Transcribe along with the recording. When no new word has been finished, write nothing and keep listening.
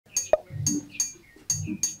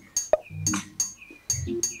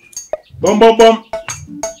Bum bum bum.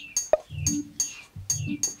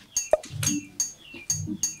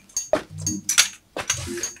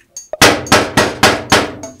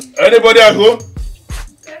 Anybody at home?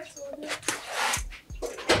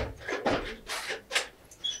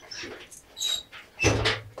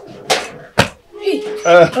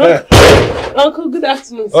 Uncle, good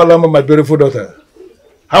afternoon. Hola, my beautiful daughter.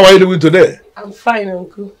 How are you doing today? I'm fine,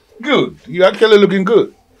 Uncle. Good. You're actually looking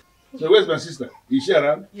good. So where's my sister? Is she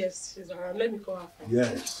around? Yes, she's around. Let me call her.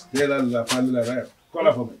 Yes. Tell her la family arrive. Call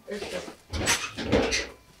her for me. Okay.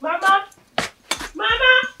 Mama!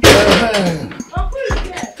 Mama! Uncle is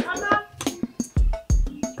here. Mama!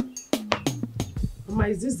 Mama,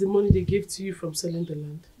 is this the money they gave to you from selling the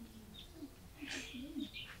land?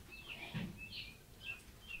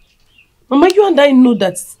 Mama, you and I know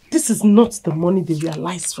that this is not the money they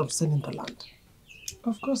realized from selling the land.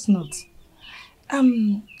 Of course not.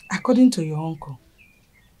 According to your uncle,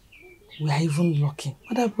 we are even lucky.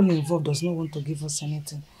 Other people involved does not want to give us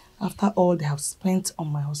anything after all they have spent on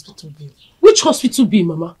my hospital bill. Which hospital bill,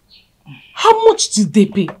 Mama? How much did they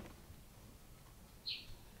pay?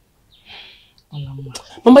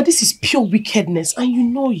 Mama, this is pure wickedness and you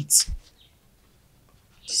know it.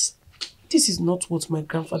 This is not what my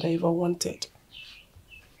grandfather ever wanted.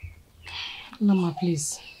 Mama,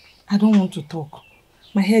 please. I don't want to talk.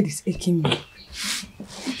 My head is aching me.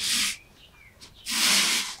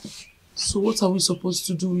 So what are we supposed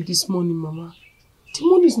to do with this money, Mama? The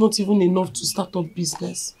money is not even enough to start up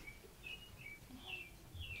business.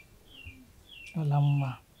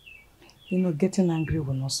 Mama, you know, getting angry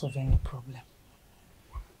will not solve any problem.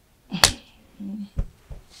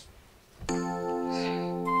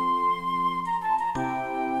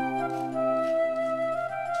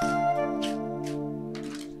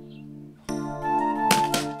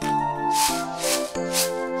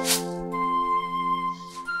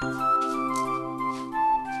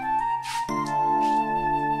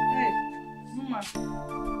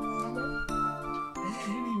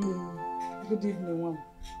 Good evening, Mom.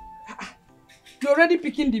 You're already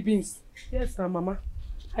picking the beans? Yes, Mama.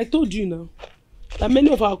 I told you now that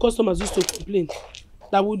many of our customers used to complain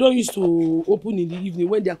that we don't used to open in the evening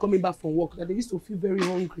when they are coming back from work, that they used to feel very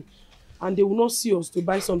hungry and they will not see us to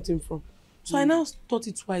buy something from. So I now thought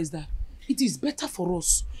it twice that it is better for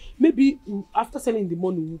us. Maybe after selling the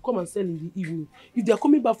morning, we'll come and sell in the evening. If they are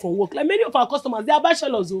coming back from work, like many of our customers, they are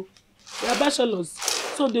bachelors. Oh. They are bachelors.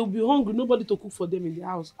 So they will be hungry, nobody to cook for them in the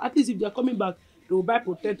house. At least if they are coming back, they will buy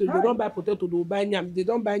potato. If they don't buy potato, they will buy yam. If they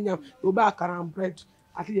don't buy yam, they will buy akara and bread.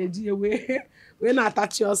 At least we're not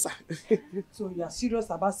attaching us. So you are serious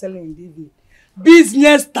about selling in the evening?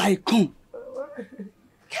 Business tycoon.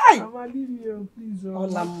 Hey! Mama, leave me alone, please. Oh,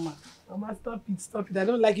 Mama. Mama, stop it, stop it. I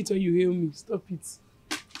don't like it when you hail me. Stop it.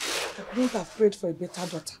 I couldn't have prayed for a better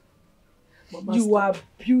daughter. Mama, you stop. are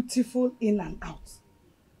beautiful in and out.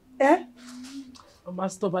 Eh? Mama,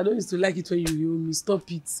 stop. I don't used to like it when you heal me.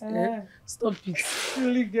 Stop it. Eh? Stop it.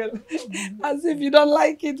 Really, girl. As if you don't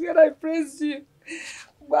like it when I praise you.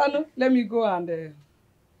 Well, let me go and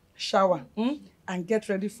shower and get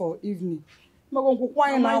ready for evening. Mama,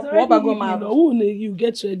 you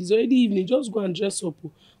get ready. It's already evening. Just go and dress up.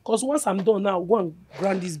 Because once I'm done now, I'll go and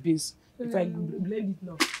grind these beans. If I blend it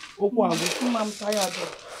now. I'm tired.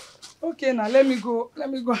 Okay, now let me go. Let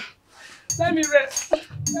me rest.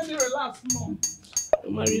 Let me relax more.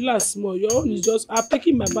 Mama, relax more. Your own is just, I'm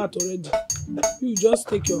taking my bath already. You just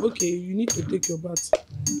take your, okay, you need to take your bath.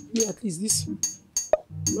 Me at least this.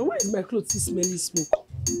 Now, why is my clothes still smelling smoke?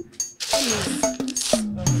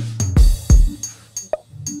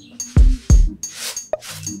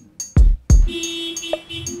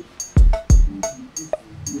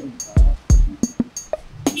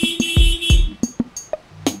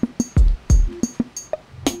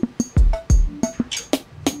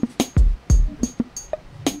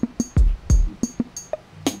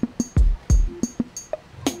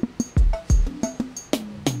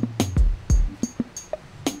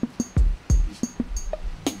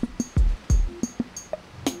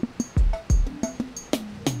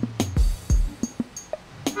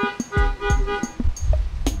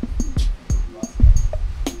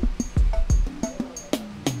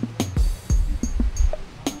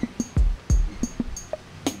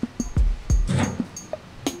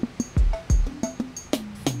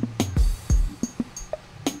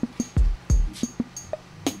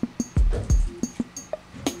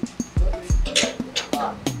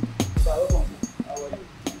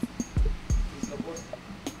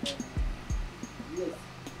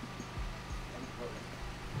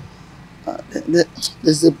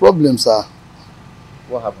 There's a problem, sir.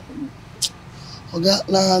 What happened? Okay,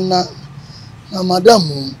 na madam,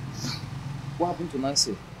 What happened to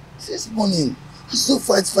Nancy? Since morning, I still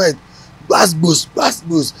fight. Blast boost.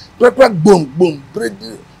 Break, boom. Break,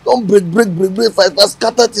 don't break, fight,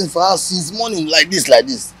 scatter things for us since morning like this.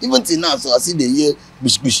 Even till now, so I see the year,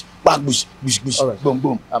 bush, back bush, All right.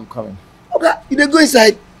 boom. I'm coming. Okay, you dey go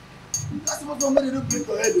inside. That's what somebody don't break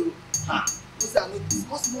your head, though. Ah, what's that? It's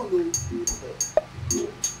not small, though.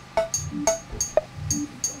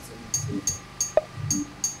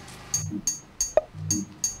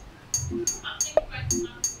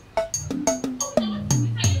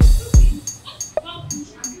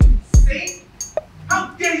 How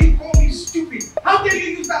dare you call me stupid? How dare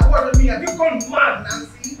you use that word on me? Have you gone mad,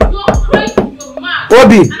 Nancy? You're crazy, you're mad.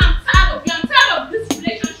 Obi! And I'm tired of you. I'm tired of this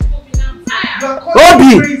relationship, Obi. And I'm tired. You're calling Obi!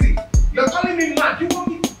 me crazy. You're calling me mad. You want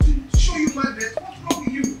me to show you madness? What's wrong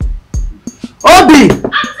with you? Obi!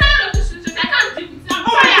 I'm tired of this relationship. I can't deal with it. I'm Oh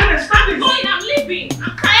my tired. goodness, stop I'm this. going. I'm leaving.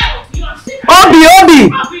 I'm tired of you. I'm sick of Obi!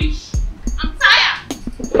 rubbish. I'm tired.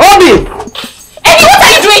 Obi! Eddie, what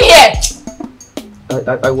are you doing here?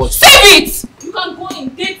 I was... Save it! You can go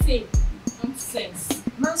in dating. Nonsense.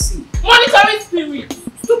 Nancy. Monitoring spirit.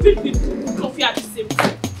 Stupid people. Coffee at the same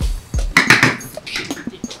time.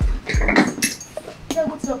 Yeah,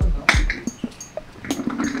 what's happening now?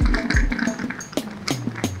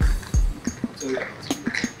 I'll tell you about it.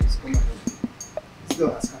 It's come on. It's still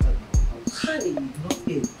has scattered now. Hey, not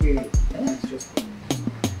again. It's just coming.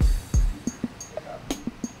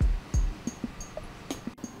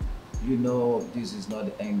 You know, this is not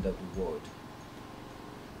the end of the world.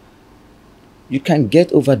 You can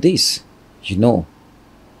get over this, you know.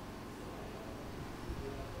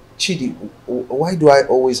 Chidi, why do I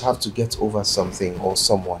always have to get over something or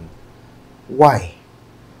someone? Why?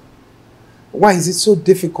 Why is it so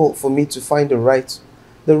difficult for me to find the right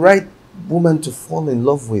woman to fall in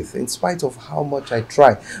love with, in spite of how much I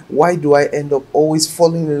try? Why do I end up always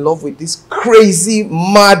falling in love with these crazy,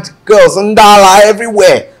 mad girls and Ndala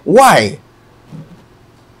everywhere? Why?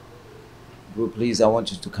 Bro, please, I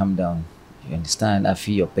want you to calm down. You understand? I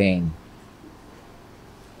feel your pain.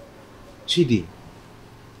 Chidi,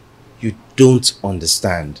 you don't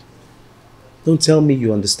understand. Don't tell me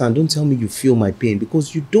you understand. Don't tell me you feel my pain,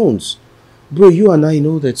 because you don't. Bro, you and I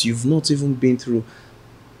know that you've not even been through...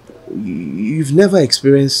 You've never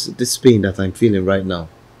experienced this pain that I'm feeling right now.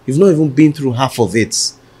 You've not even been through half of it.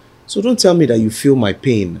 So don't tell me that you feel my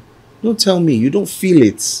pain. Don't tell me you don't feel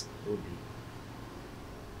it.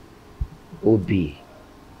 Obi.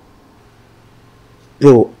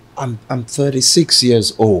 Bro, I'm 36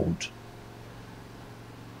 years old.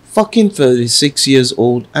 Fucking 36 years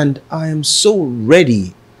old, and I am so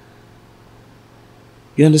ready.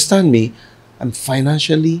 You understand me? I'm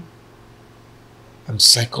financially, I'm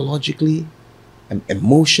psychologically, I'm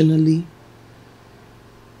emotionally,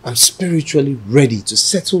 I'm spiritually ready to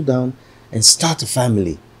settle down and start a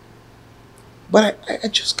family. But I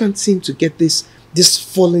just can't seem to get this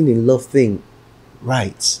falling in love thing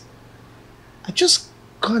right. I just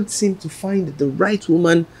can't seem to find the right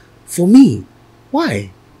woman for me.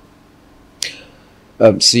 Why?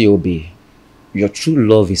 COB, your true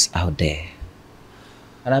love is out there.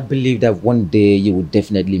 And I believe that one day you will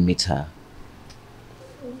definitely meet her.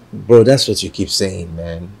 Bro, that's what you keep saying,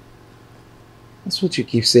 man. That's what you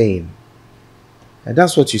keep saying. And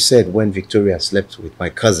that's what you said when Victoria slept with my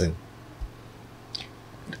cousin.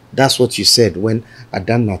 That's what you said when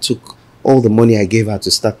Adanna took all the money I gave her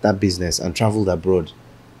to start that business and traveled abroad.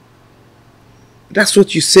 That's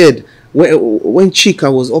what you said when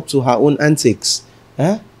Chika was up to her own antics.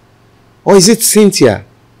 Huh? Or is it Cynthia?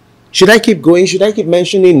 Should I keep going? Should I keep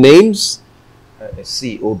mentioning names?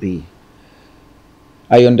 COB,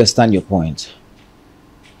 I understand your point.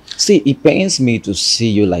 See, it pains me to see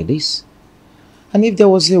you like this. And if there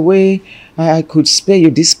was a way I could spare you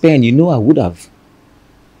this pain, you know I would have.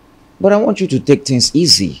 But I want you to take things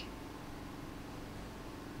easy.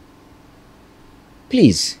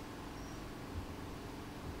 Please.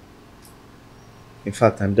 In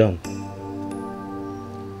fact, I'm done.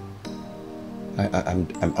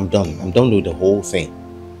 I'm done. I'm done with the whole thing.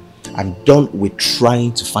 I'm done with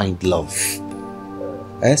trying to find love.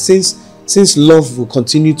 Since love will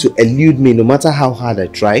continue to elude me no matter how hard I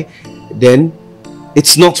try, then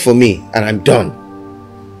it's not for me and I'm done.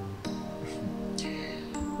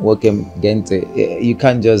 Welcome, Gente. You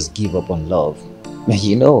can't just give up on love.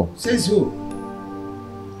 You know. Says who?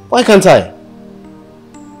 Why can't I?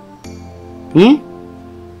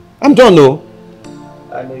 I'm done, no.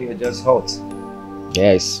 I know you're just hot.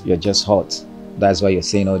 Yes, you're just hot. That's why you're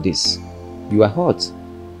saying all this. You are hot.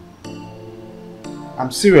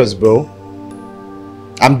 I'm serious, bro.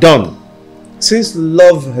 I'm done. since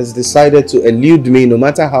love has decided to elude me, no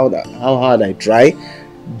matter how hard I try,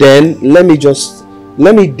 then let me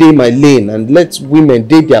date my lane and let women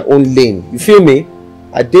date their own lane. You feel me?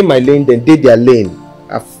 I date my lane, then date their lane.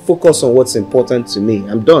 I focus on what's important to me.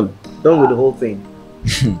 I'm done. Done with the whole thing.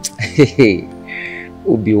 Hey,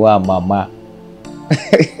 Ubiwa mama.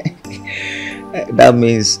 That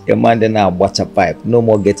means a man then now watch a pipe. No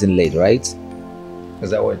more getting laid, right?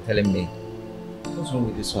 Is that what you're telling me? What's wrong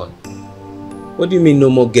with this one? What do you mean no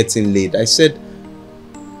more getting laid? I said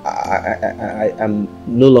I'm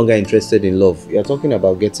no longer interested in love. You're talking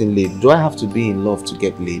about getting laid. Do I have to be in love to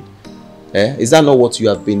get laid? Eh? Is that not what you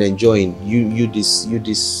have been enjoying? You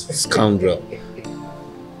this scoundrel.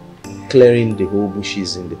 Clearing the whole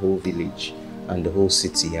bushes in the whole village and the whole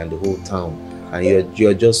city and the whole town. And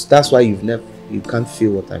you're just, that's why you can't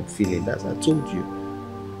feel what I'm feeling, as I told you.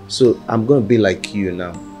 So I'm gonna be like you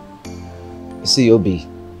now. See, Obi,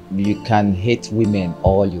 you can hate women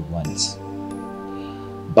all you want,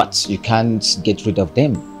 but you can't get rid of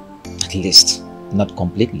them. At least, not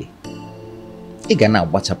completely. You gonna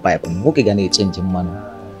watch a pipe and walk gonna change your man.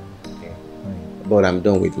 But I'm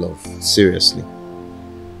done with love. Seriously.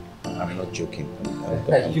 I'm not joking.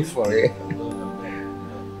 Thank you for it.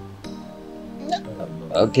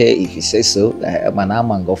 Okay, if you say so,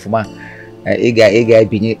 man, go for my.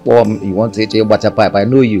 You want to watch a pipe? I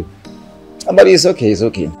know you. But it's okay. It's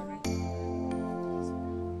okay.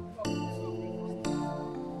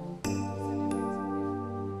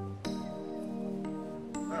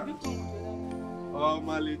 Oh,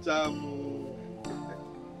 Malichamu.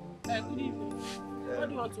 Good evening. What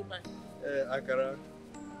do you want to buy? Akara.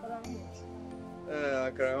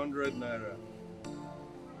 Akara 100 naira.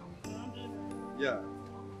 Yeah.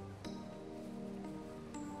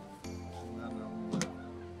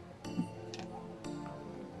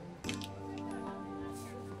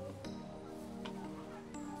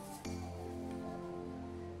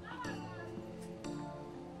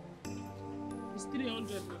 It's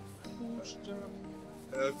 300.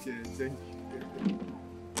 Okay, thank you.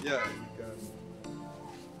 Yeah, you can.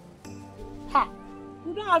 Ha!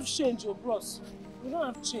 We don't have change, your bros. We don't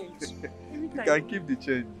have change. You can keep the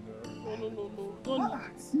change. No. Don't need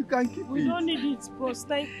it. You can keep We it. don't need it, bros.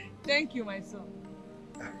 Thank you, my son.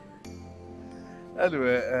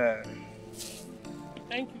 Anyway,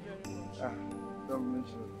 Thank you very much. don't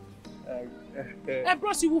mention. Hey,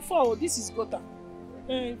 bros, you will fall. This is gutter.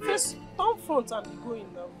 First, turn front and be going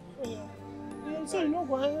now. So you know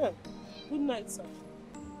go ahead. Good night, sir.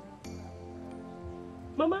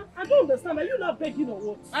 Mama, I don't understand. Are you not begging or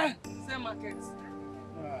what? Same market.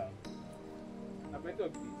 I better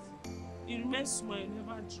please. It remains small, it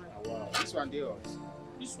never dry. Wow. This one they us.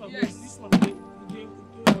 This one, Yes. this one, they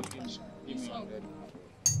Okay. Give me 100.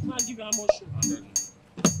 I'll give you how much? 100.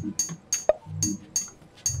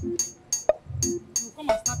 You come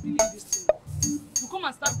and start peeling this thing. You come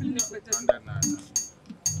and start peeling this potato. 100 naira.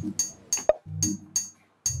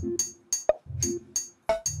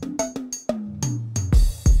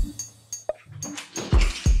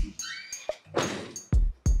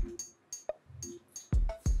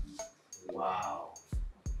 Wow.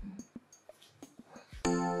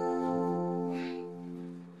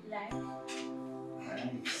 Nice.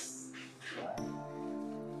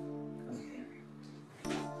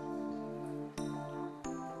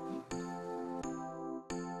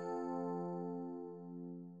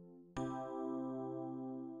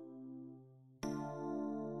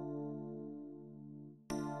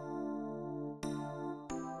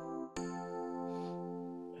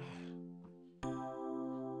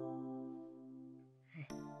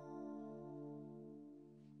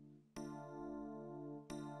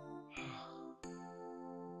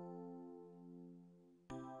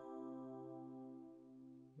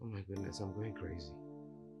 Oh my goodness, I'm going crazy.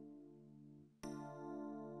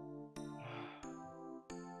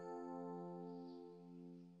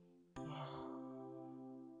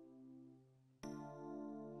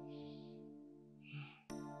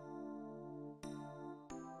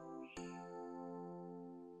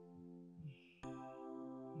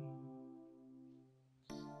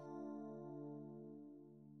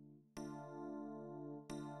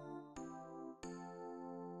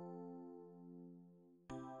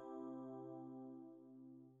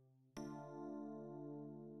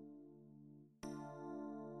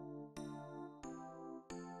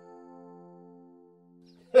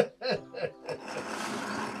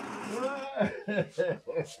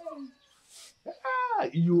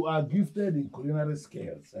 You are gifted in culinary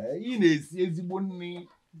skills.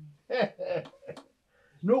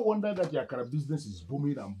 No wonder that your business is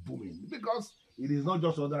booming and booming, because It is not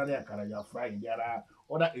just ordinary akara you are frying. There are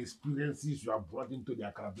other experiences you have brought into the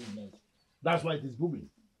akara business. That's why it is booming.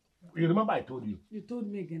 You remember I told you? You told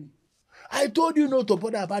me again. I told you not to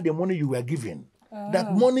bother about the money you were given.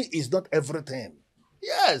 That money is not everything.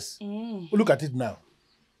 Yes. Look at it now.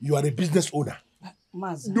 You are a business owner.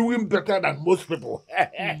 Mazi. Doing better than most people.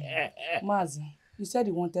 Mazi, you said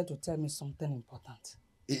you wanted to tell me something important.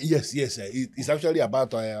 Yes. It's actually about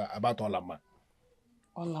Olama.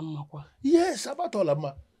 Olama kwa? Yes, about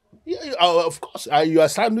Olama. Yeah, of course, you are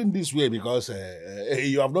sounding this way because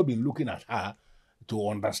you have not been looking at her to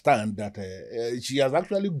understand that she has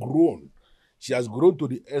actually grown. She has grown to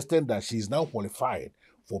the extent that she is now qualified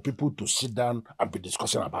for people to sit down and be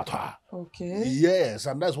discussing about her. Okay. Yes,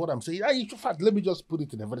 and that's what I'm saying. In fact, let me just put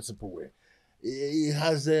it in a very simple way.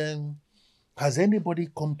 Has anybody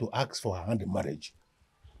come to ask for her hand in marriage?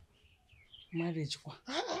 Marriage?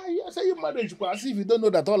 Yes, marriage. As if you don't know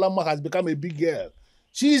that Olama has become a big girl.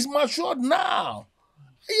 She is matured now.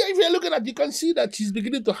 If you're looking at it, you can see that she's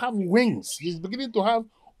beginning to have wings. She's beginning to have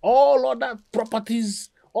all other properties,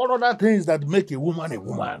 all other things that make a woman a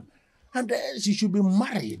woman. And then she should be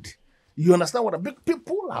married. You understand what big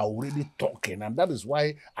people are already talking, and that is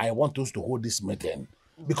why I want us to hold this meeting.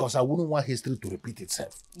 Because I wouldn't want history to repeat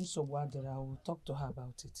itself. So what? I will talk to her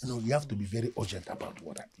about it. No, you have to be very urgent about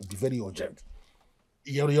what. Be very urgent.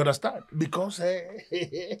 You understand? Because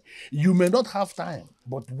you may not have time,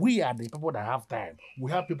 but we are the people that have time.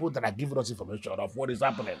 We have people that are giving us information of what is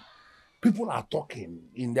happening. People are talking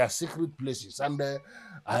in their secret places, and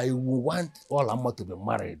I want Olama to be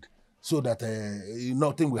married so that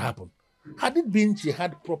nothing will happen. Had it been she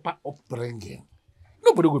had proper upbringing,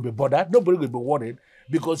 nobody will be bothered, nobody will be worried,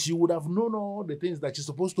 because she would have known all the things that she's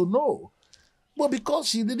supposed to know. But because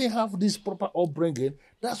she didn't have this proper upbringing,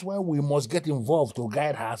 that's why we must get involved to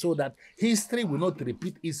guide her so that history will not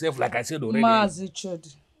repeat itself, like I said already. Mazi,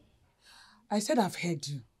 I said I've heard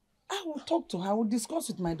you. I will talk to her. I will discuss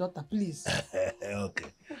with my daughter, please.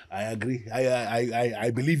 Okay, I agree.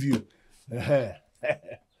 I believe you.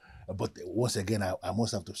 But once again, I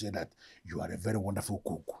must have to say that you are a very wonderful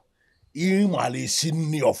cook.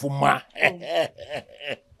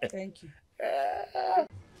 Thank you.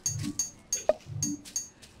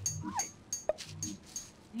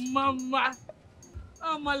 Mama.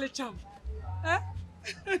 Oh, Malicham. Eh?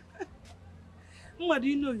 Mama, do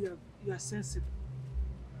you know you are sensible?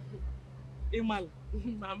 Emal.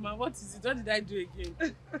 Mama, what is it? What did I do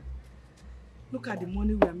again? Look at the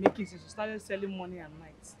money we are making since we started selling money at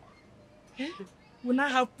night. We now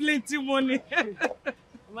have plenty money.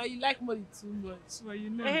 Mama, you like money too much. Well, you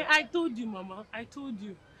know. I told you, Mama. I told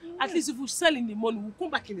you. At least if we sell in the morning, we'll come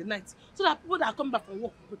back in the night. So that people that are coming back from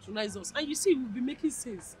work will patronize us. And you see, we'll be making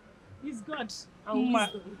sense. It's God.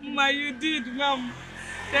 Ma, you did, Mom.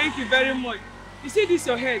 Thank you very much. You see this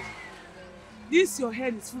your head? This your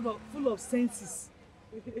head is full of senses.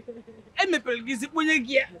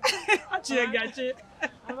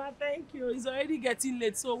 Mama, thank you. It's already getting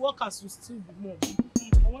late, so workers will still be more.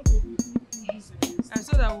 I want to do this. And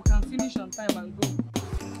so that we can finish on time and go.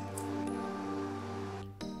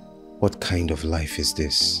 What kind of life is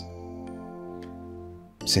this?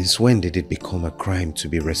 Since when did it become a crime to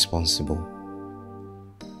be responsible?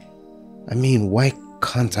 I mean, why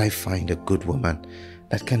can't I find a good woman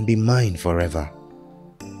that can be mine forever?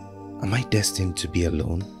 Am I destined to be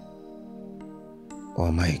alone? Or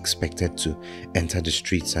am I expected to enter the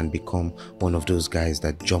streets and become one of those guys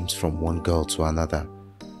that jumps from one girl to another?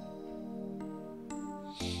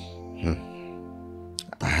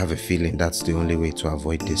 I have a feeling that's the only way to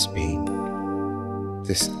avoid this pain,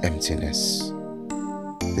 this emptiness,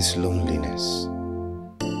 this loneliness.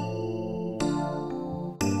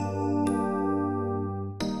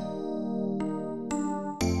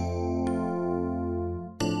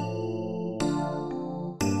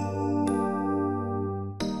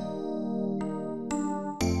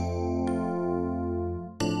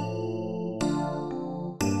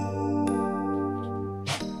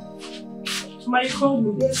 My call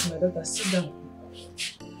me. Yes, my daughter, sit down.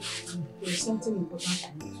 There's something important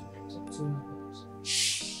for me to talk to you about.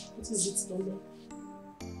 What is it, Nolly?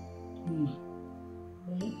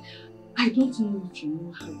 Mama, I don't know if you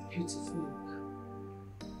know how beautiful you are.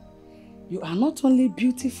 You are not only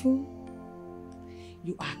beautiful,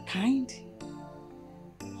 you are kind,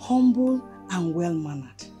 humble, and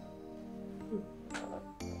well-mannered.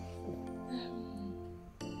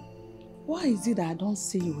 Why is it that I don't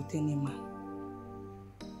see you with any man?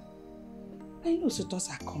 I know suitors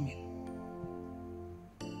are coming.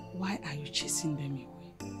 Why are you chasing them away?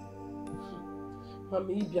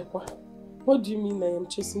 Mami Ibiakwa, what do you mean I am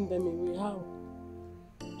chasing them away? How?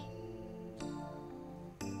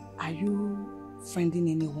 Are you friending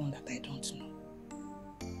anyone that I don't know?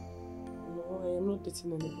 No, I am not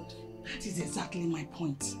dating anybody. That is exactly my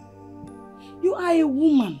point. You are a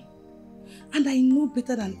woman. And I know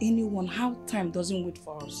better than anyone how time doesn't wait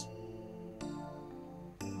for us.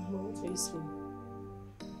 What are you saying?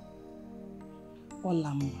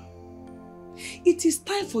 Olamma, it is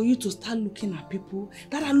time for you to start looking at people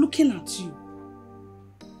that are looking at you.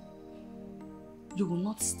 You will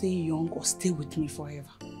not stay young or stay with me forever.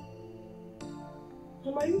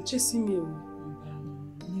 Mama, are you chasing me?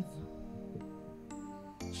 Never.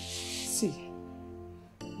 See,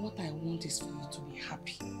 what I want is for you to be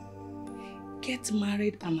happy. Get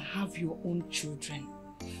married and have your own children.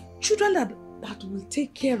 Children that will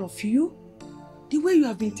take care of you the way you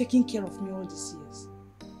have been taking care of me all these years.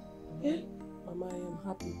 Yeah? Mama, I am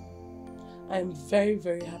happy. I am very,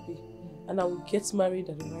 very happy. And I will get married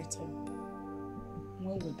at the right time.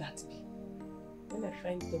 When will that be? When I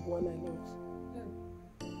find the one I love.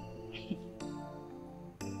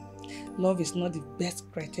 Love is not the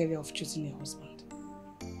best criteria of choosing a husband.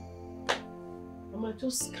 Mama,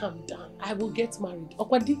 just calm down. I will get married. I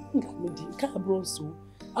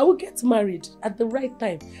will get married at the right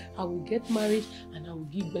time. I will get married and I will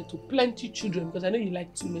give birth to plenty children because I know you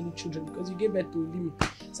like too many children because you gave birth to Limi.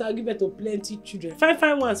 So I'll give birth to plenty children.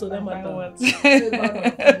 Fine ones, so that matter.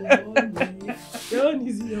 Your own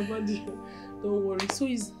is in your body. Don't worry. So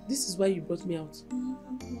this is why you brought me out.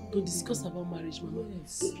 To discuss about marriage, Mama.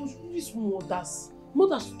 Yes. These mothers,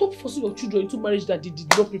 stop forcing your children into marriage that they did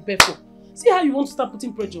not prepare for. See how you want to start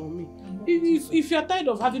putting pressure on me. If you're tired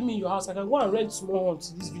of having me in your house, I can go and rent small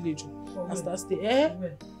house in this village and start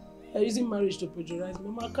staying. You're using marriage to pressurize me.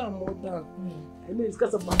 Mama, calm down. I know it's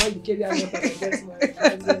because of Mama you carry out that I get married.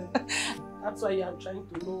 That's why you are trying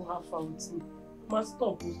to know how far with me. Mama,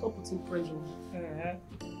 stop putting pressure on me.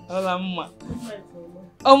 Hola, Mama.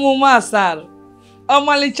 Mama, Saro.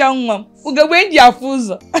 Mali Changmam. Uga wendi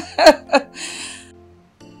afuzo.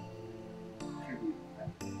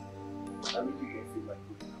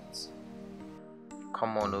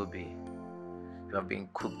 Come on, Obi. You have been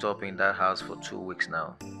cooped up in that house for 2 weeks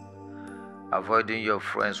now. Avoiding your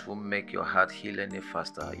friends will make your heart heal any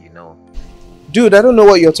faster, you know. Dude, I don't know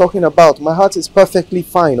what you're talking about. My heart is perfectly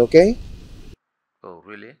fine, okay? Oh,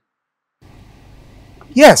 really?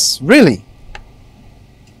 Yes, really.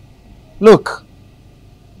 Look,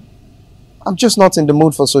 I'm just not in the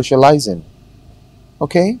mood for socializing.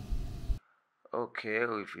 Okay? Okay,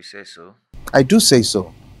 if you say so. I do say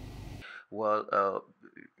so. Well,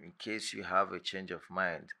 in case you have a change of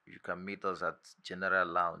mind, you can meet us at General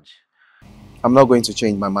Lounge. I'm not going to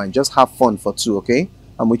change my mind. Just have fun for 2, okay?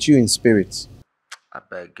 I'm with you in spirit. I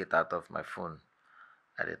better get out of my phone.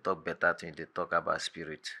 They talk better when they talk about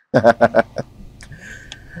spirit.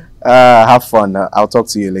 Have fun. I'll talk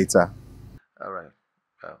to you later. All right.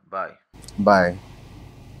 Bye. Bye.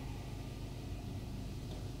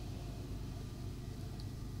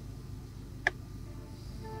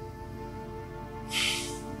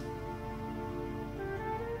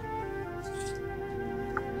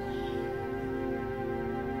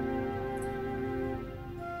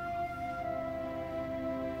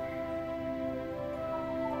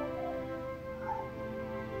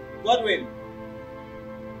 Godwin.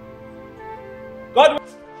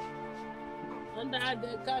 Under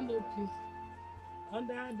the canopy.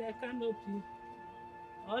 Under the canopy.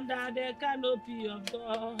 Under the canopy of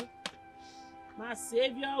God. My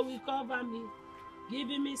Savior will cover me.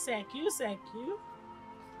 Giving me secure.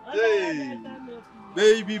 Hey,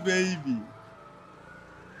 baby.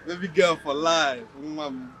 Baby girl for life.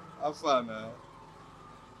 Have fun now.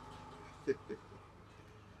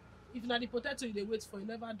 If not the potato you dey wait for, you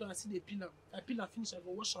never do and see the peel am. I peel and finish, I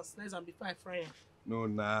go wash and slice am before I fry am. No,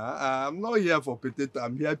 nah. I'm not here for potato.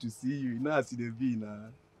 I'm here to see you. You know I see the be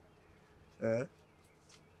now.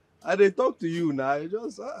 I dey talk to you now. You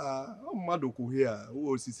just I'm mad oku here.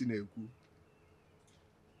 Who else is in eku?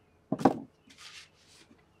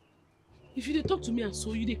 If you dey talk to me and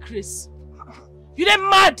so you dey craze. You dey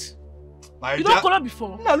mad! You don't color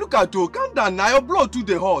before. Now look at you. Calm down now. Your blood too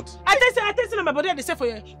dey hot. I tell you my body they say for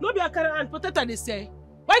you. No be a carry and potato they say.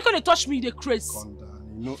 Why you can't touch me? They craze. Calm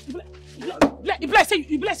down. You know. You bless say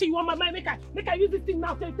you want my mind. Make I use this thing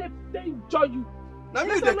now. They enjoy you. Now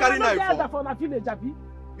me they carry knife for na village, Abi.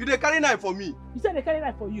 You they carry knife for me. You said they carry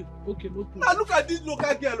knife for you. Okay, no problem. Now look at this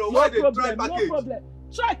local girl. Why they try package? No problem.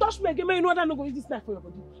 Try touch me again. You know that I'm not going to use this knife for your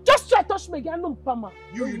body. Just try touch me again. No pama.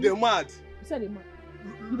 You they mad. You said they mad.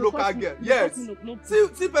 Local girl. Yes.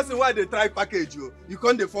 See person why they try package you. You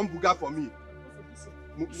can't dey form buga for me.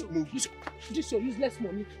 Move. This your useless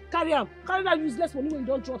money. Carry that useless money when you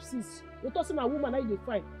don't drop since. You're tossing a woman how you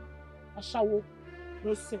find. Ashawo.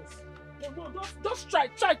 Nonsense. No, just try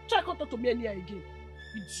come talk to me here again.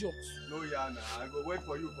 Idiot. No, Yana, I go wait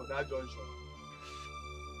for you for that junction.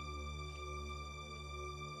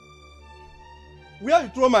 Where you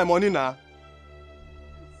throw my money now?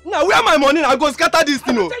 Now where my money now? I go scatter this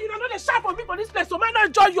thing. I tell you, no, they shout for me for this place, so man, not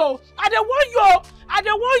enjoy you. I don't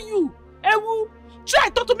want you. Ewu, try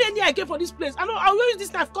talk to me here again for this place. I'll use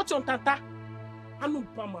this knife cut you on tata. I know,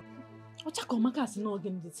 Pama. Ochakomaka is not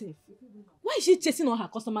getting the safe. Why is she chasing all her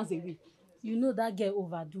customers away? You know that girl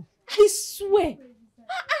overdo. I swear.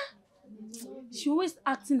 She always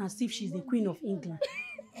acting as if she's the Queen of England.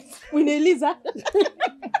 Queen Eliza.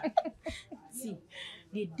 See,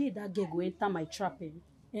 the day that girl go enter my trap,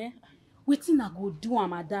 wetin I go do,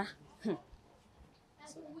 Amada?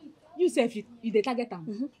 You say if you dey target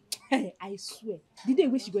am. I swear, the day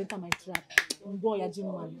when she go enter my trap,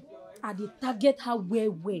 I dey target her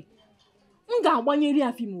well.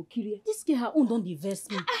 This girl her own don't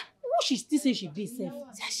divest me. Who she still say she be safe?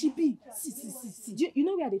 She be. See. You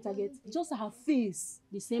know where they target? Just her face.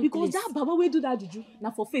 The same because place. That Baba will do that juju.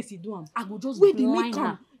 Now for face he do am. I go just blind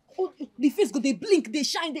her. Oh, the face go they blink, they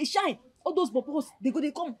shine. All those bobos, they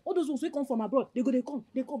come. All those ones who come from abroad, they come.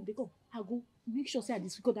 I go make sure say I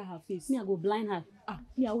disfigure that her face. Me I go blind her.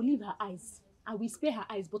 Me I will leave her eyes. I will spare her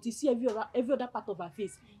eyes, but you see every other part of her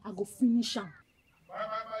face, I go finish her.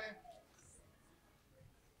 Bye.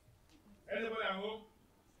 Anybody at home?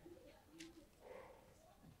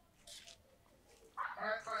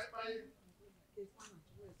 Bye.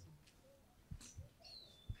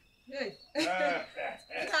 Hey.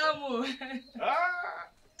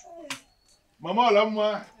 Mama Lamma.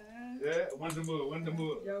 Yeah,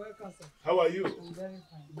 wonderful. You're welcome, sir. How are you? I'm very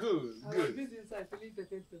fine. Good. I was busy inside filling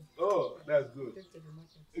potato. Oh, that's good. Take to the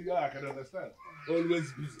market. Yeah, I can understand.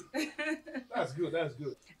 Always busy. That's good.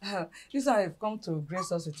 This I have come to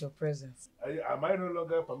grace us with your presence. Am I no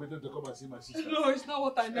longer permitted to come and see my sister? No, it's not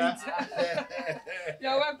what I meant.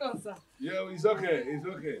 You're welcome, sir. Yeah, it's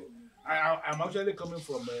okay. I'm actually coming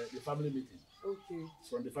from the family meeting. Okay.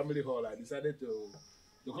 From the family hall. I decided to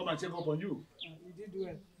come and check up on you. You did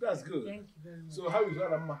well. That's good. Thank you very much. So how is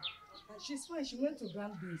Alamma? She's fine. She went to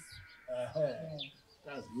Grand Base.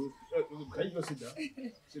 That's good. Can you just sit down?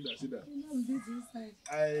 Sit down. You know, I'm busy inside.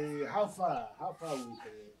 How far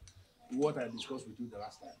with what I discussed with you the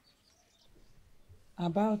last time?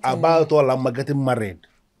 About Alamma getting married.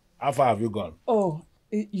 How far have you gone? Oh,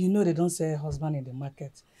 you know they don't say husband in the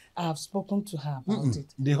market. I have spoken to her about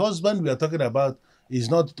it. The husband we are talking about is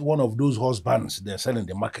not one of those husbands they're selling in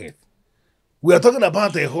the market. We are talking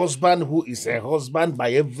about a husband who is a husband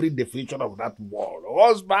by every definition of that word. A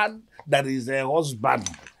husband that is a husband.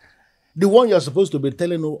 The one you're supposed to be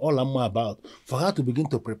telling Olamma about, for her to begin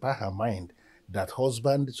to prepare her mind that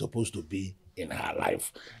husband is supposed to be in her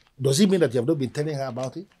life. Does it mean that you have not been telling her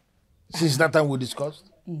about it? Since that time we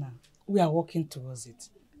discussed? No, we are working towards it.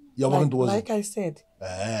 You're working towards it? Like I said,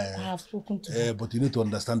 I have spoken to her. But you need to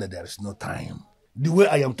understand that there is no time. The way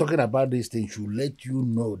I am talking about this thing should let you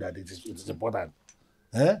know that it is important.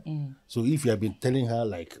 So if you have been telling her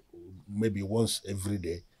like maybe once every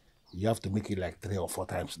day, you have to make it like 3 or 4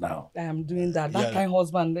 times now. I am doing that. That kind of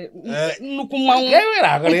husband.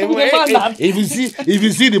 If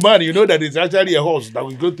you see the man, you know that it's actually a horse that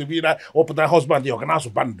is going to be that open husband. You can also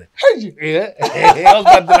band.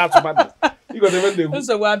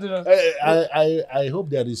 I hope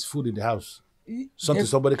there is food in the house. Something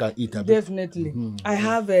somebody can eat. Definitely. I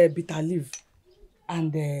have a bitter leaf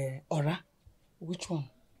and ora. Which one?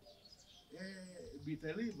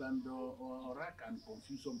 Bitter leaf and ora can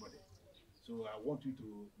confuse somebody. So I want you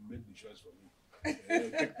to make the choice for me.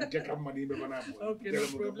 Check out money. Okay, no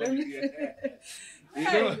problem. You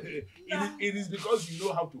know, it is because you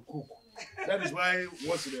know how to cook. That is why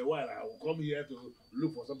once in a while I will come here to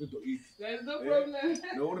look for something to eat. There is no problem.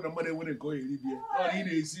 The only number wouldn't go in Libya. Oh, he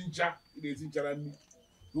is Sincha. He is Sincha and me.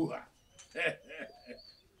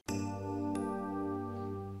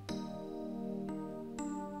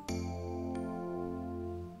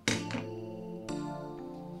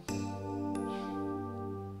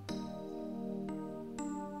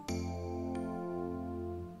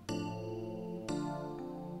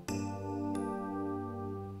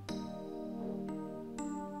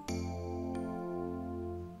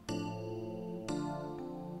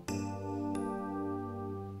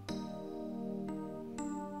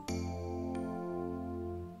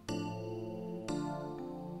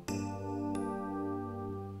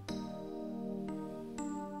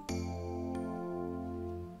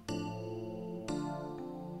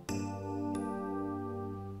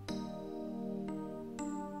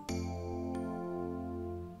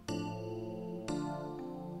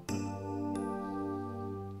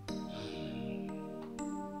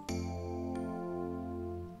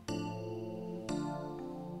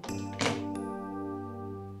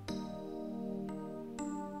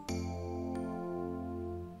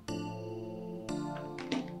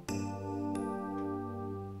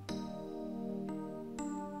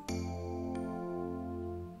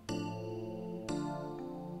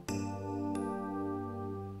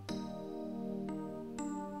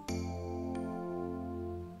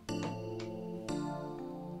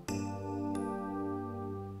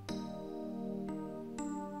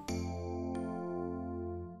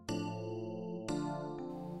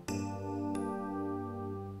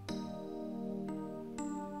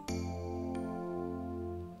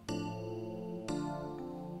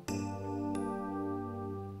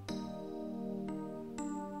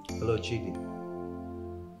 Hello, Chidi.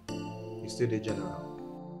 You still the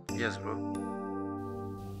general? Yes, bro.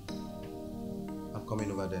 I'm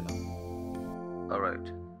coming over there now.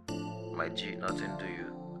 Alright. My G, nothing do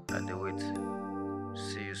you. And they wait.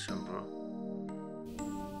 See you soon, bro.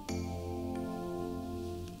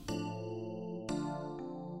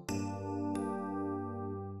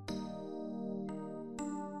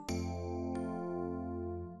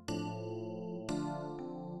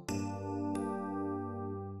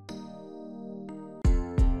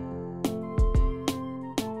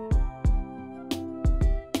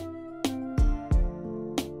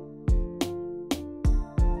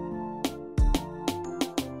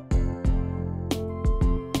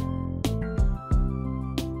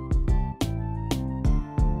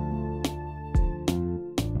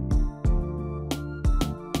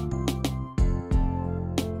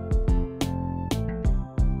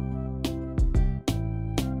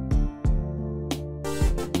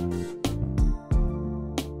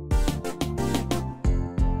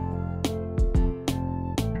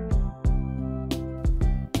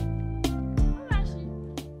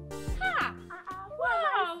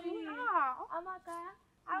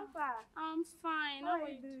 I'm fine. How are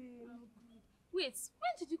you doing? Wait,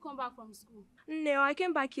 when did you come back from school? No, I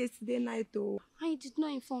came back yesterday night though. And you did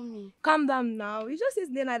not inform me. Calm down now. It's just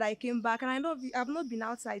yesterday night I came back and I've not been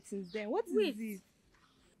outside since then. What is it?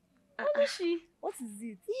 What is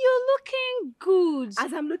it? You're looking good.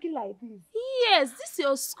 As I'm looking like this? Yes, this is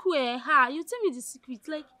your square. You tell me the secret.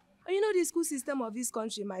 Like, you know the school system of this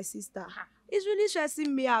country, my sister. It's really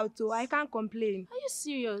stressing me out though. I can't complain. Are you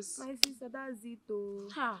serious? My sister, that's it though.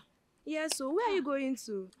 Yeah, so where are you going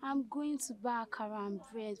to? I'm going to buy akara and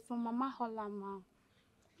bread from Mama Holama.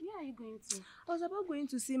 Where are you going to? I was about going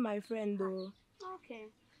to see my friend though. Okay.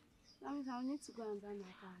 That means I'll need to go and buy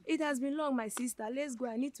my card. It has been long, my sister. Let's go.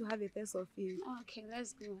 I need to have a taste of it. Okay,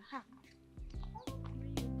 let's go.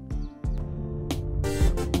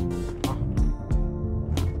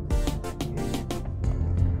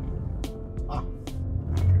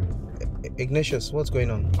 Ignatius, what's going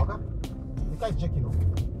on? Okay. The guy is checking off.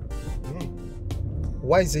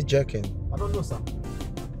 Why is it jerking? I don't know, sir.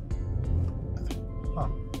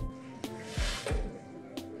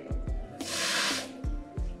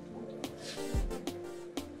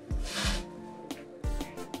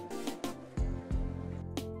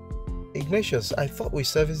 Ignatius, I thought we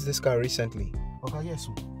serviced this car recently. Okay, yes,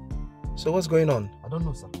 sir. So what's going on? I don't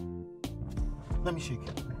know, sir. Let me shake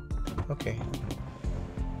it. Okay.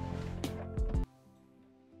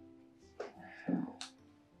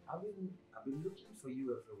 I've been looking for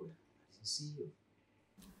you everywhere. I didn't see you.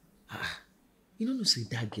 You don't say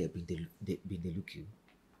that girl been they look you.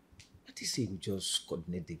 What do you say we just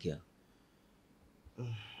coordinate the girl?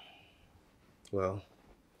 Well,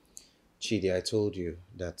 Chidi, I told you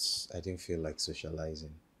that I didn't feel like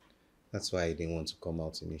socializing. That's why I didn't want to come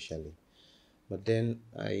out initially. But then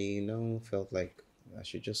I felt like I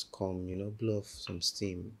should just come, blow off some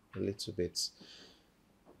steam a little bit.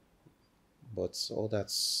 But all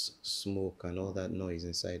that smoke and all that noise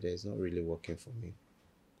inside there is not really working for me.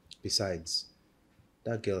 Besides,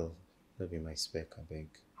 that girl will be my spec, I beg.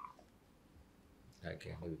 That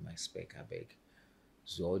girl will be my spec, I beg.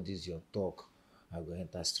 So all this your talk, I go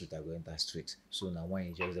enter street. So now why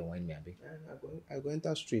you just want me, I beg? I go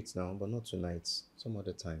enter streets now, but not tonight. Some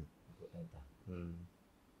other time. I go enter.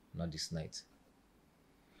 Not this night.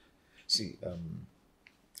 See,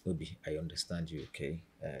 Obi, I understand you, okay?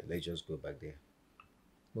 Let's just go back there.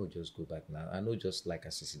 No, just go back now. I know just like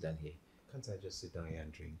us to sit down here. Can't I just sit down here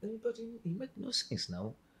and drink? But it makes no sense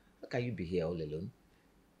now. How can you be here all alone?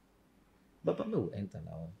 Papa will enter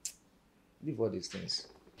now. Leave all these things.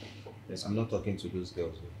 Yes, I'm not talking to those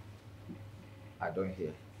girls. I don't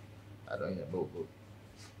hear. Go.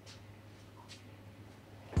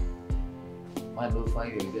 Man, don't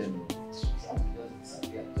find you again.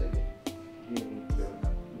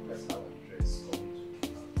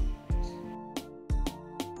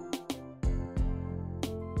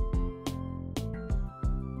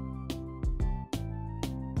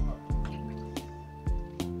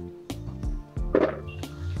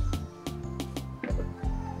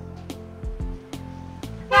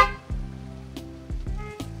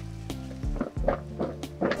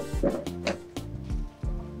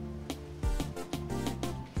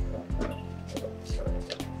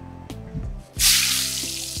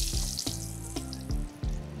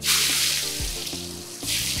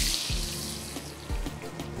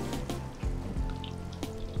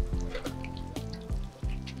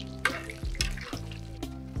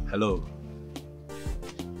 Hello.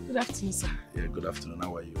 Good afternoon, sir. Yeah, good afternoon.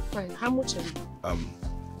 How are you? Fine. How much are you?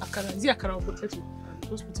 Akara. Is it akara or potato?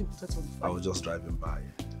 Just putting potato on the fire. I was just driving by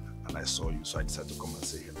and I saw you, so I decided to come and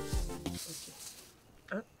say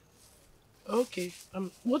hello. Okay.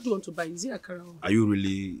 What do you want to buy? Is it akara? Are you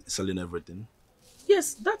really selling everything?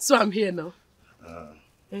 Yes, that's why I'm here now.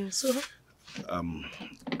 So?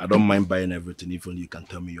 I don't mind buying everything if only you can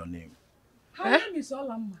tell me your name. Her name is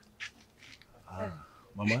Olamma.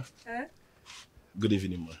 Mama? Good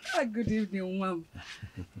evening, ma. Good evening, Mom.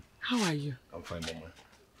 How are you? I'm fine, Mama.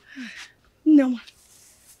 No,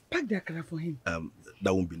 pack the akara for him.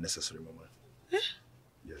 That won't be necessary, Mama.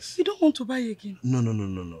 Yes. You don't want to buy again?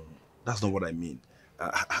 No. That's not what I mean.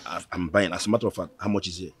 I'm buying. As a matter of fact, how much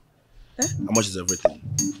is it? How much is everything?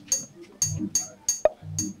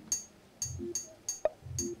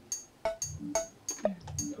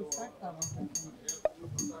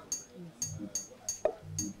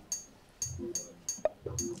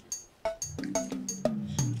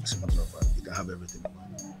 As a matter of fact, you can have everything.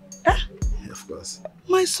 Yeah, of course.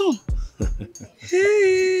 My son.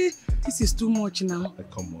 Hey, this is too much now.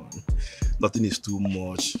 Come on. Nothing is too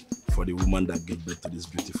much for the woman that gave birth to this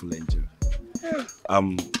beautiful angel.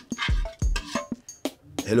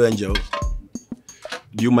 Hello, Angel.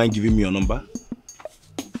 Do you mind giving me your number?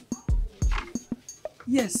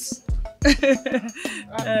 Yes.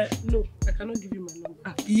 No, I cannot give you my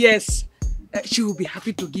number. Yes. She will be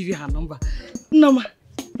happy to give you her number. No, ma.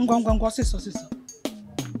 Sister.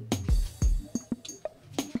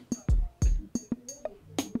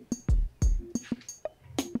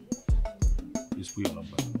 Please put your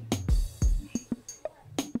number.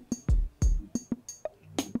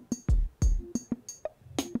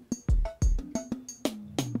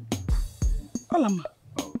 Olamma.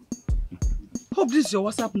 Hope this is your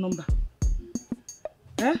WhatsApp number.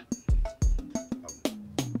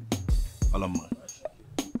 Olamma,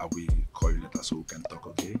 I will call you later so we can talk,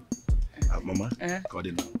 okay? Mama, call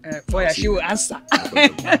it now. Boy, she will answer.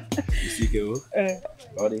 You see, Keo?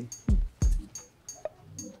 Call it.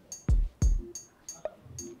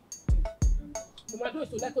 Mama,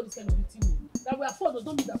 don't like all this kind of thing. That we afford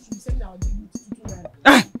don't mean that we should be sending our dignity to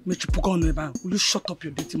 2 Will you shut up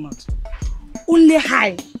your dirty mouth? Only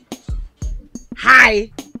hi.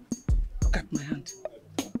 Look at my hand.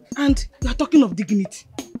 And you are talking of dignity.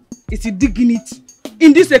 It's a dignity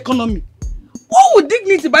in this economy. What would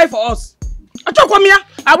dignity buy for us?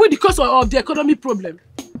 Are we the cause of the economy problem?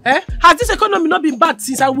 Has this economy not been bad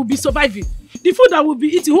since I will be surviving? The food I will be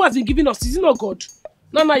eating, who has been giving us? Is it not God?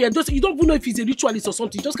 No, you don't even know if he's a ritualist or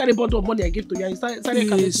something. Just carry a bundle of money I gave to you. He's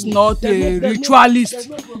not a ritualist.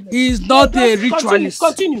 He's not a ritualist.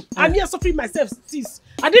 Continue. I'm here suffering myself, sis.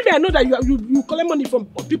 And if I know that you collect money from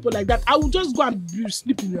people like that, I will just go and be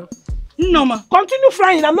sleeping now. No, ma. Continue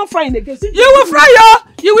frying. I'm not frying again. You will fry,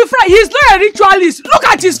 yo. You will fry. He's not a ritualist. Look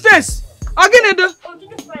at his face. Again,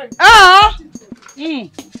 continue frying.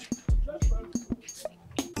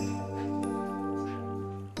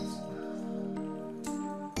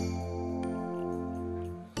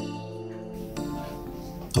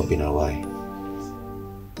 Obina, why?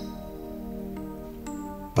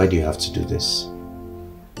 Why do you have to do this?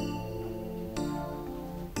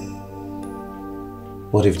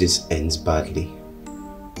 What if this ends badly?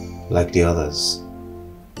 Like the others?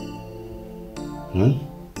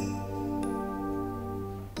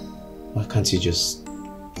 Why can't you just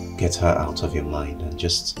get her out of your mind and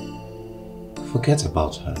just forget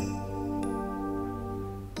about her?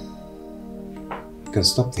 You can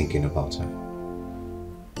stop thinking about her.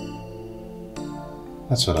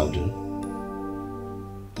 That's what I'll do.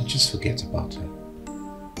 I'll just forget about her.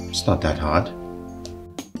 It's not that hard.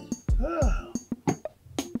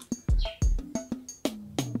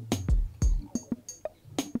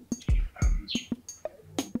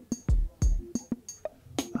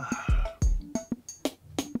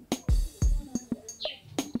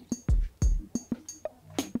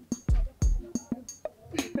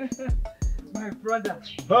 My brother.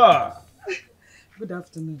 Good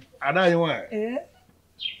afternoon.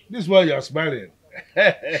 This is why you are smiling.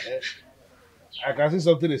 I can see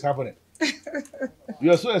something is happening.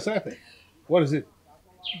 You are so excited. What is it?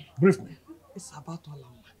 Brief me. It's about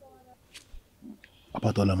Olamma.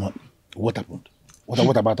 About Olamma? What happened?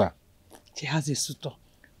 What about her? She has a suitor.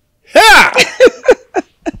 Yeah!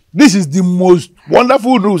 This is the most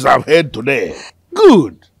wonderful news I've heard today.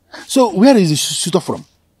 Good. So where is the suitor from?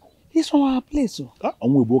 He's from our place.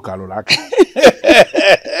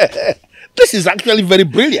 This is actually very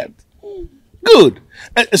brilliant. Good.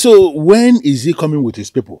 So when is he coming with his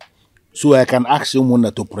people? So I can ask someone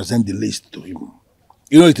to present the list to him.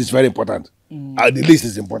 You know it is very important. The list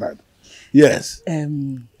is important. Yes.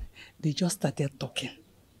 They just started talking.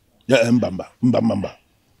 Yeah, mbamba.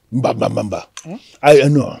 Mbamba. I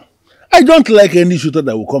know. I don't like any shooter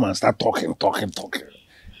that will come and start talking.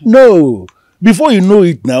 No. Before you know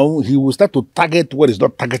it now, he will start to target what is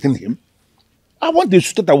not targeting him. I want the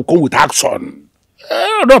shooter that will come with action.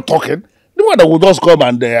 Not talking. The one that will just come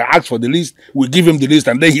and ask for the list, we give him the list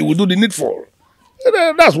and then he will do the needful.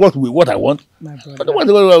 That's what I want. My brother.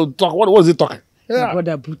 But what was he talking? Yeah. My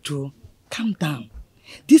brother Buto, calm down.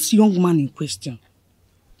 This young man in question,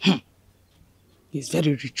 he's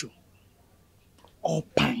very rich. You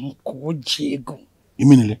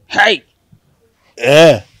mean it? Hey!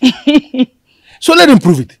 Yeah. So let him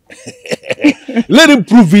prove it. Let him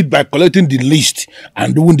prove it by collecting the list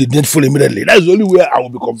and doing the needful immediately. That's the only way I will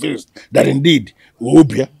be convinced that indeed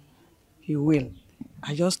Obia. He will.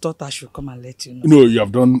 I just thought I should come and let you know. No, you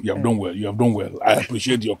have done well. You have done well. I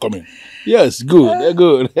appreciate your coming. Yes, good,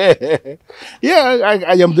 good. Yeah,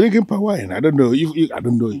 I am drinking palm wine. I don't know. I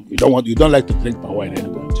don't know. You don't like to drink palm wine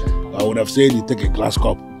anyway. I would have said you take a glass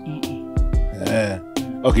cup.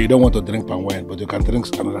 Okay, you don't want to drink palm wine, but you can drink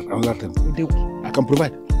another thing. I can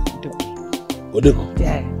provide. Odeko.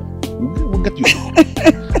 Yeah. We'll get you.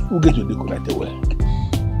 We'll get you Odeko right away.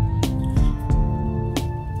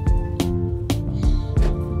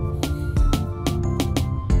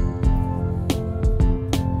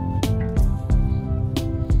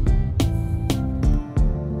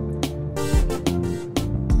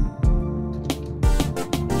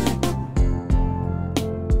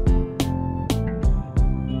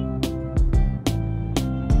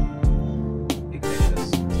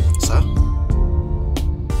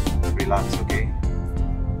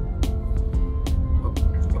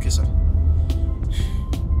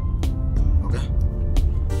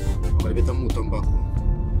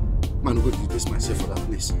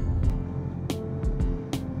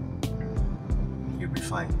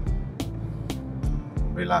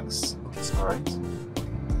 Relax. Okay, it's all right.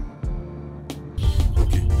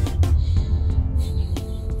 Okay.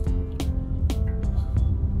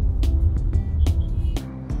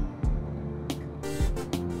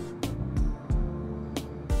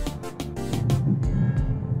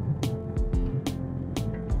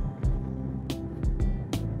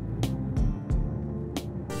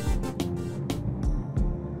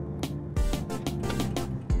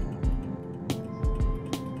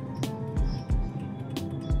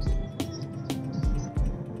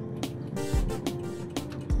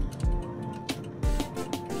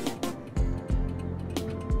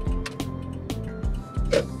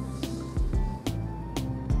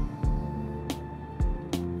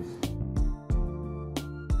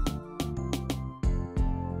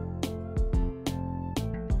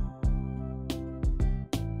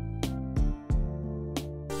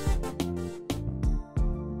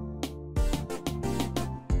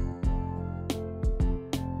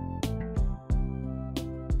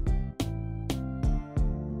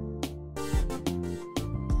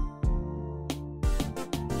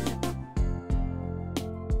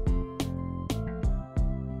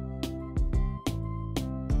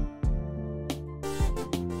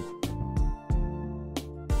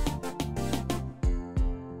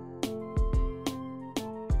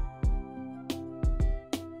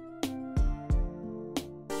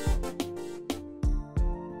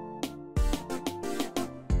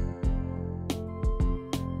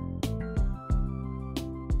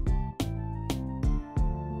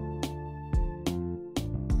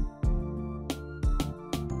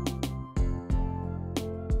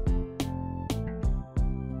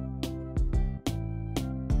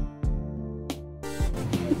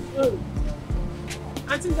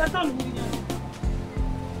 Auntie, that's not me.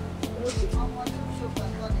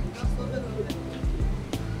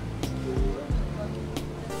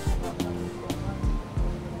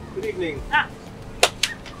 Good evening.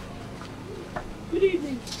 Good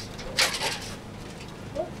evening.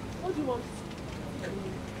 What do you want?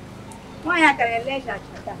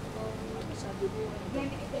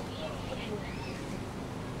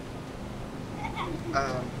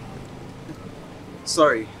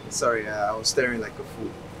 Sorry, I was staring like a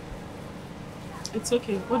fool. It's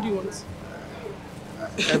okay. What do you want?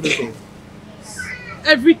 Everything.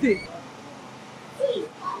 Everything?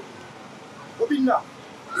 Obinna.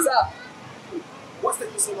 Sir. What's the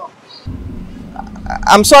use now?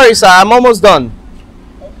 I'm sorry, sir. I'm almost done.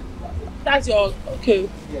 That's your... Okay.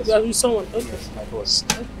 Yes. You are with someone. Okay. Yes, my boss.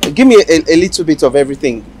 Okay. Give me a little bit of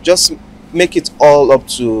everything. Just make it all up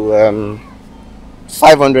to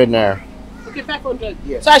 500 naira. Okay, 500.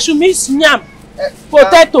 Yes. So I should miss yam,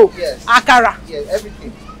 potato, yes. akara. Yes,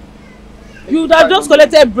 everything. You would have just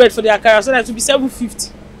collected bread for the akara, so that it will be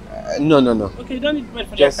 750. No. Okay, you don't need bread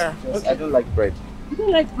for the akara. Okay. I don't like bread. You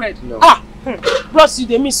don't like bread? No. Ah, Bros, you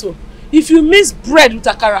dey miss so. If you miss bread with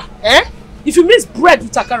akara, If you miss bread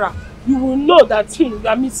with akara, you will know that you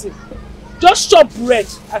are missing. Just chop bread,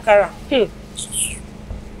 akara.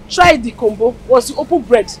 Try the combo. Once you open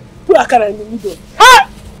bread, put akara in the middle.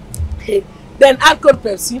 Then add cold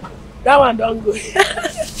Pepsi. That one don't go.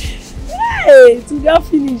 Hey, to get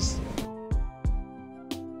finished.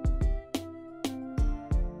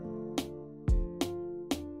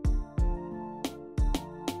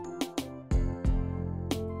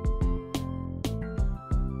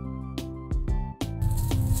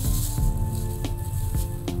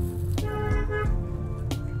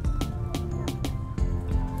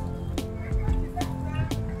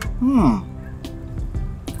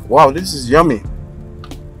 Wow, this is yummy.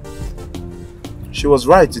 She was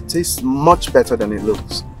right, it tastes much better than it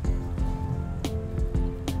looks.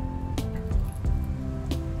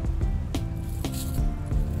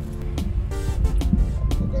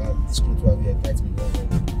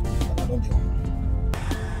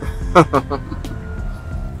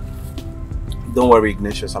 Don't worry,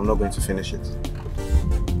 Ignatius, I'm not going to finish it.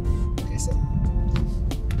 Okay, sir.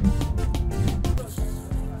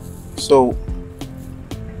 So,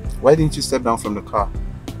 why didn't you step down from the car?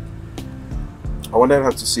 I wanted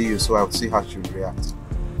her to see you so I would see how she would react.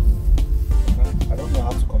 I don't know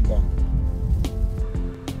how to come down.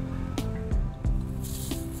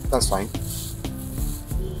 That's fine.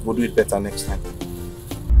 We'll do it better next time.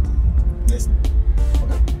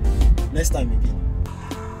 Next time again.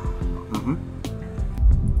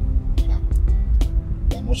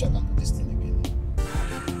 I'm not sure I can do this thing again.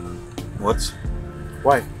 What?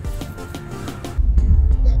 Why?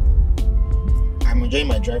 I'm enjoying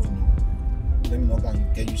my driving. Let me know how you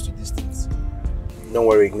get used to these things. Don't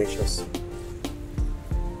worry, Ignatius.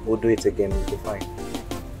 We'll do it again, we'll be fine.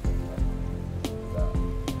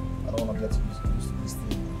 I don't want to get used to this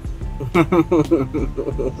thing.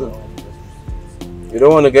 You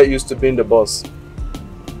don't want to get used to being the boss. I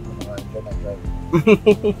enjoy my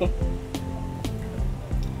driving.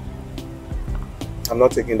 I'm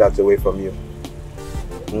not taking that away from you.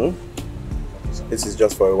 This is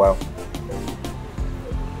just for a while.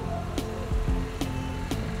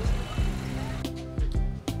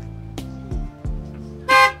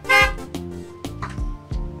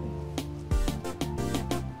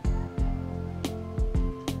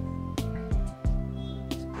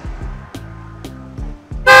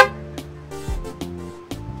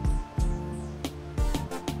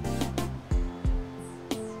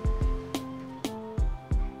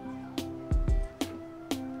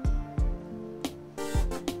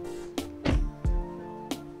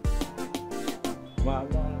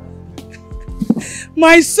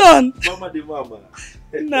 My son. Mama the mama.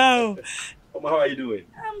 No. Mama, how are you doing?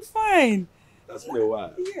 I'm fine. That's been a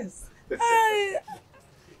while. Yes. I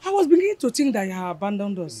was beginning to think that you have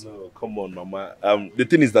abandoned us. No, come on, Mama. The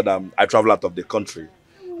thing is that I travel out of the country.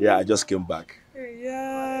 Yeah, I just came back.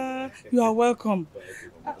 Yeah, you are welcome.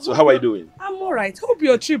 So how are you doing? I'm all right. Hope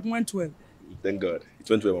your trip went well. Thank God. It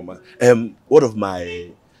went well, Mama. What of my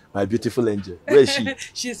beautiful angel? Where is she?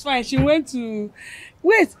 She's fine. She went to...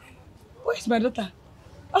 Wait. Where's my daughter?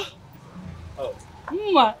 Oh.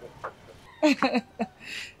 Mama.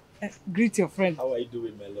 Greet your friend. How are you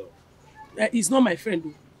doing, my love? He's not my friend,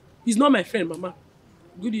 though. He's not my friend, Mama.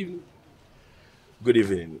 Good evening. Good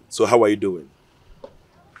evening. So how are you doing?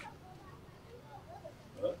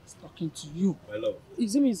 He's talking to you. My love.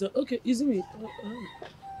 Izumi is okay. Izumi.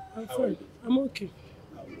 I'm fine. I'm okay.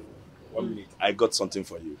 1 minute. I got something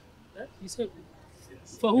for you. You said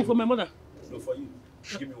yes. For who? For my mother? No, for you.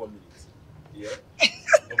 Give me 1 minute. Yeah?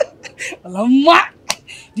 Mama,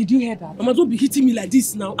 did you hear that? Mama, don't be hitting me like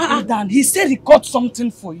this now. Dan, he said he got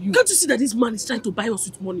something for you. Can't you see that this man is trying to buy us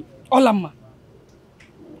with money? Olamma.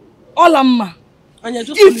 And you're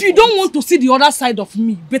just if you don't want to see the other side of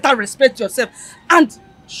me, better respect yourself and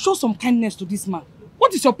show some kindness to this man.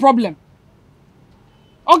 What is your problem?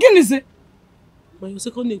 Again, is it? But your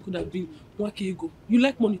second name could have been Wakego. You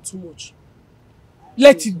like money too much.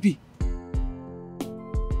 Let it be.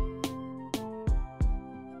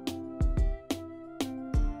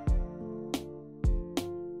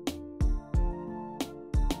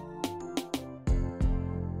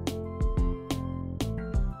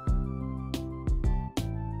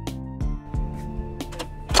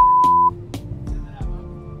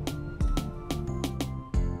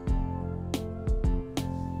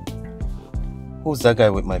 Who's that guy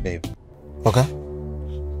with my babe? Okay.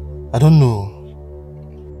 I don't know.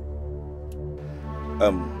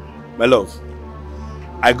 My love,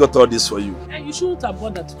 I got all this for you. You shouldn't have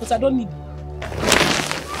bought that because I don't need it.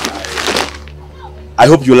 I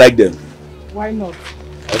hope you like them. Why not?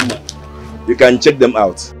 You can check them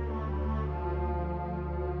out.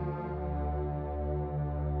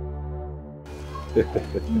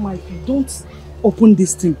 Mama, if you don't open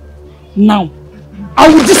this thing now, I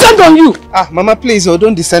will descend on you. Ah, Mama, please, oh,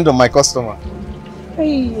 don't descend on my customer.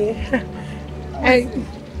 Hey,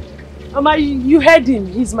 Mama, you heard him.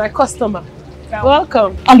 He's my customer.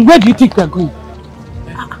 Welcome. And where do you think we are going?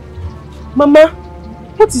 Mama,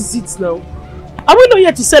 what is it now? Are we not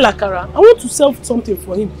here to sell akara? I want to sell something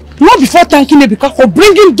for him. Not before thanking Ebika for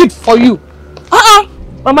bringing gift for you.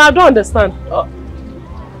 Mama, I don't understand.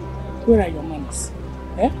 Where are your manners?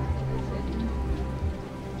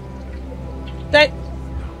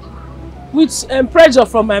 With pressure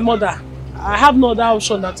from my mother, I have no other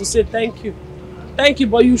option than to say thank you. Thank you,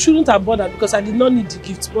 but you shouldn't have bothered because I did not need the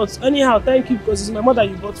gift. But anyhow, thank you because it's my mother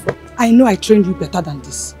you bought for. I know I trained you better than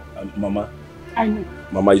this. Mama. I know.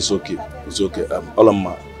 Mama, it's okay. It's okay.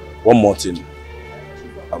 Olama, one more thing.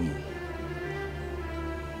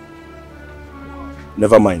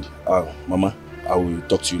 Never mind. Mama, I will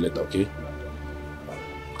talk to you later, okay?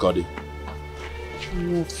 Got it.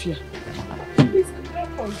 No fear.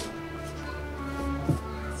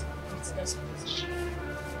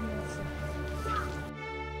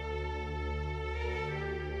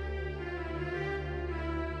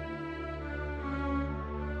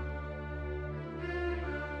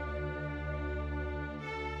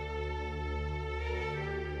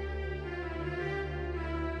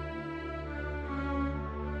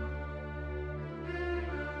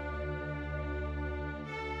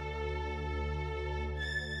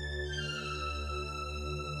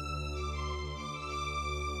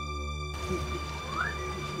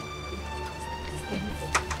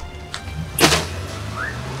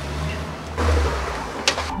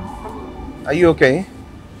 Are you okay?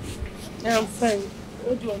 Yeah, I'm fine.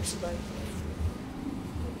 What do you want to buy?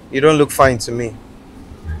 You don't look fine to me.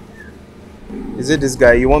 Is it this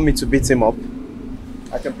guy? You want me to beat him up?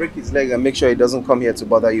 I can break his leg and make sure he doesn't come here to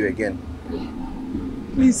bother you again.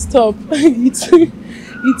 Please stop.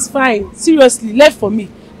 It's fine. Seriously, left for me.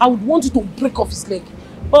 I would want you to break off his leg.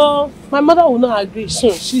 But my mother will not agree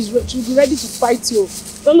soon. She'll be ready to fight you.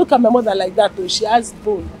 Don't look at my mother like that though. She has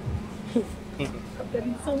bone.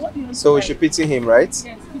 So what do you want So to we buy? should pity him, right? Yes,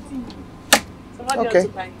 pity him. So what do you Okay.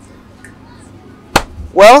 want to buy?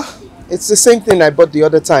 Well, it's the same thing I bought the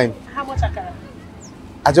other time. How much akara?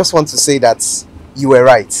 I just want to say that you were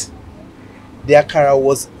right. The akara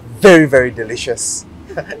was very, very delicious.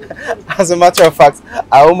 As a matter of fact,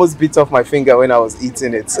 I almost bit off my finger when I was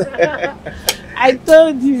eating it. I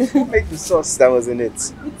told you. Who made the sauce that was in it?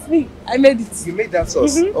 It's me. I made it. You made that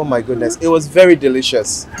sauce? Oh my goodness. It was very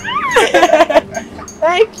delicious.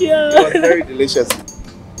 Thank you. It was very delicious.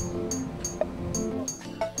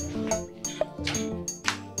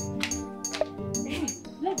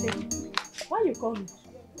 Why you call me?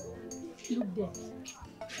 Look there.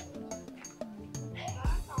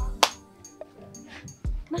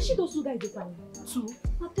 Now she those two guys they find. Two.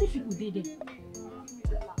 Now 3 people dey there.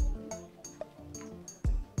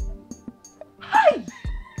 Hi!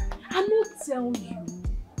 I no tell you.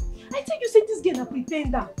 I tell you say this girl na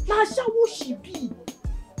pretender. Na shawo she be.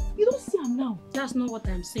 You don't see her now. That's not what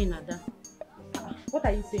I'm saying, Ada. What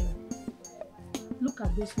are you saying? Look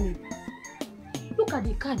at those men. Look at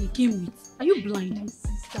the car they came with. Are you blind? My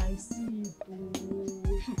sister, I see it.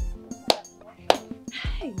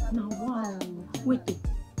 Hey, now wow. Wait.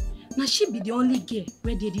 Now she be the only girl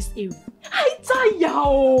where they this area. I tire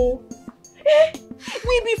oh. Eh?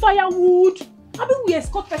 We be firewood. I mean we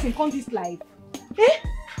escort person come this life. Eh?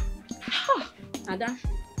 Ada,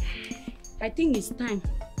 I think it's time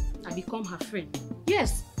I become her friend.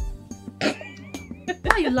 Yes.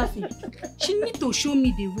 Why are you laughing? She need to show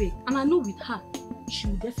me the way, and I know with her, she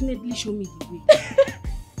will definitely show me the way.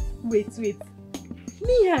 Wait.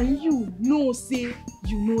 Me and you know say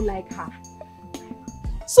you know like her.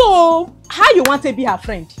 So how you want to be her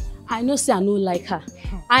friend? I know say I know like her.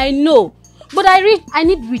 I know. But I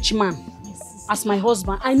need rich man as my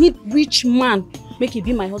husband. I need rich man make he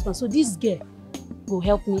be my husband. So this girl will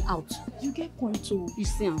help me out. You get point too. You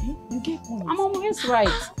see am? You get point. I'm always right.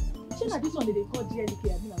 Shey na this one they call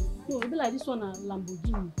GLK abi na? No, it be like this one a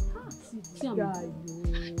Lamborghini. See am?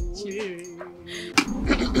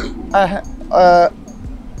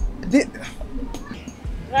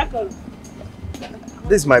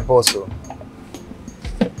 This is my boss, though.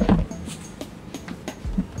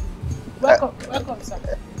 Welcome, sir.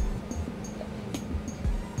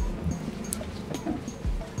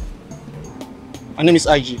 My name is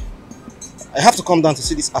IG. I have to come down to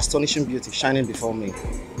see this astonishing beauty shining before me.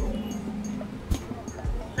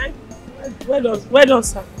 Well done,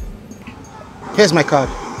 sir. Here's my card.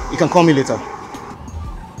 You can call me later.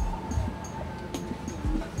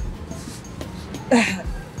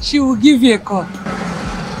 She will give you a call.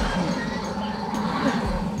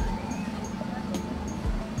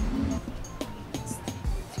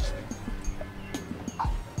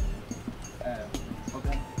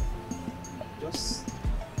 Okay. Just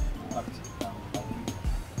have to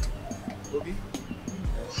Obi,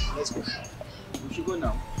 let's go. We should go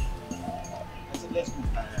now. I said let's go.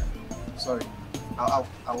 Sorry, I'll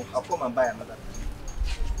come and buy another.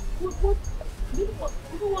 What? You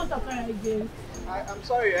don't want that car again? I'm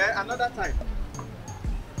sorry, another time.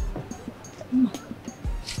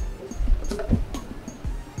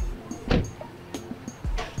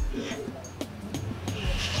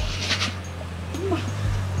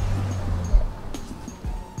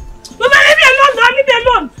 Mama, leave me alone now, leave me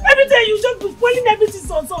alone. Every day you just be spoiling everything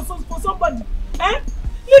for somebody.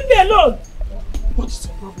 Leave me alone. What is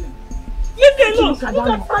your problem? Leave me alone. Look at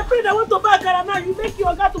my friend, I want to buy a car now. You make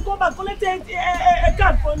your guy to come and collect a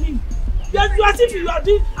card for me. You as if you are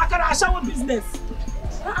doing a car shower business.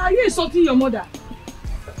 Are you insulting your mother?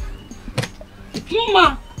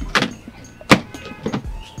 Mama!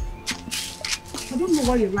 I don't know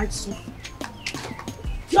why you like so.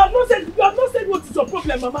 You have not said what is your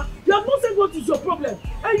problem, Mama. You have not said what is your problem.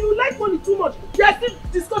 And you like money too much. You are still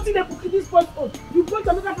discussing this boy's phone. You brought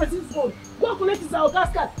another person's phone. Go collect his gas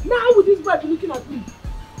card. Now how would this boy be looking at me?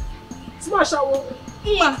 Smash shower.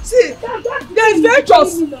 Mama, see, there is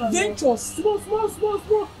ventures. Small.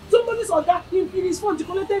 Somebody's order in his phone to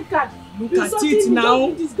collect a card. Look at it now.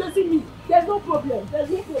 You're discussing me. There's no problem.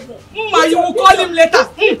 Mama, you will call him later.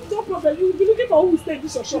 No problem. You will be looking for who will stay in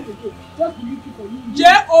this your shop again. Just be looking for you.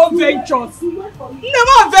 J.O. Ventures.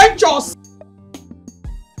 Never Ventures.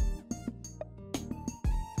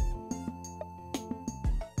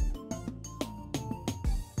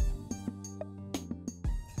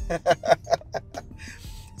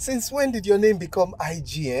 Since when did your name become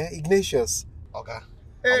IG, Ignatius? Okay.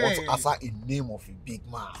 I want to answer a name of a big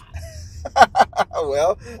man.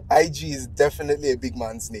 Well, IG is definitely a big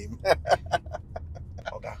man's name.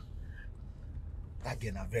 Okay. That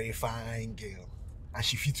girl a very fine girl. And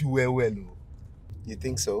she fits you well. You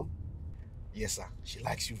think so? Yes, sir. She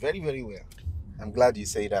likes you very, very well. I'm glad you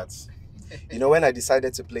say that. You know, when I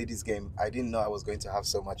decided to play this game, I didn't know I was going to have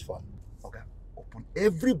so much fun. Okay. Open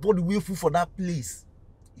everybody waiting for that place.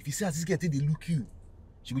 If you see as this girl they look you,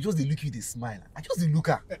 she will just look you, they smile. I just look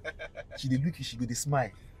her. She look you, she go they smile.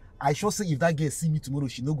 I sure say if that girl see me tomorrow,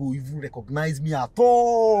 she no go even recognize me at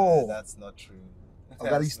all. That's not true. Oh,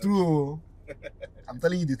 that is true. I'm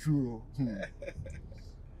telling you the truth.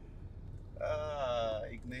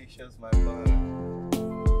 Ignatius, my brother.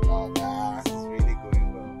 Oh, this is really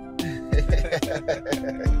going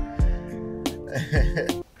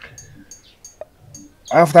well.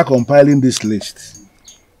 After compiling this list,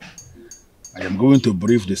 I am going to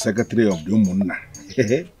brief the secretary of the Umunna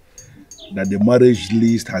that the marriage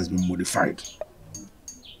list has been modified,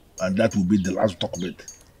 and that will be the last document.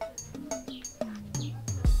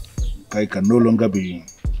 It can no longer be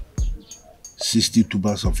 60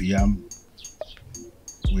 tubers of yam.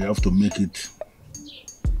 We have to make it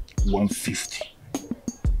 150.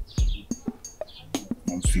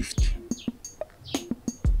 150.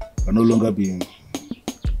 It can no longer be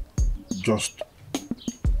just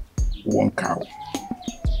one cow.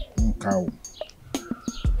 One cow.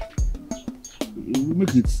 We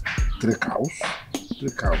make it 3 cows. 3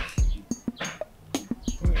 cows.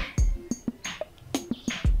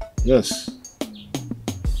 Yes.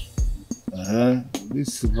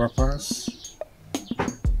 These wrappers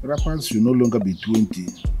should no longer be 20.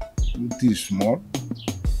 20 is small.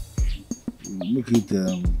 We make it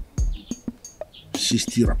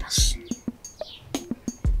 60 wrappers.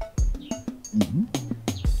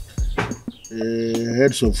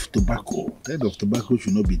 Heads of tobacco. Head of tobacco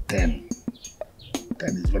should not be 10. 10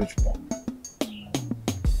 is very small.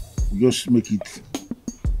 We just make it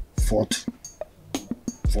 40.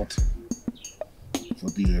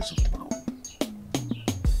 40 years of tobacco.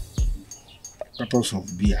 Bottles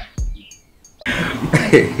of beer.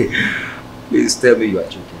 Please tell me you are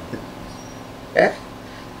joking.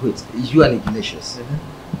 Wait, you and Ignatius?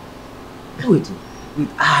 Wait,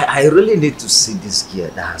 I really need to see this girl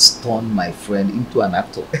that has turned my friend into an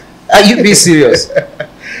actor. Are you being serious?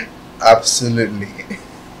 Absolutely.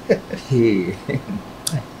 Hey.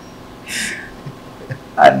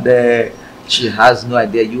 And she has no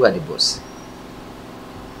idea you are the boss.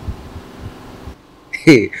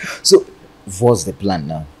 Hey, so what's the plan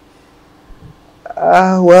now?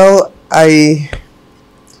 Well,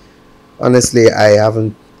 honestly, I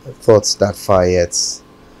haven't thought that far yet.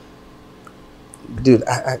 Dude,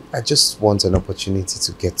 I just want an opportunity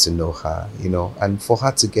to get to know her, you know, and for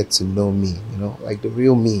her to get to know me, you know, like the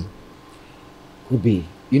real me. Ubi,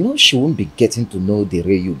 you know she won't be getting to know the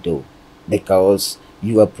real you though, because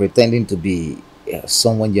you are pretending to be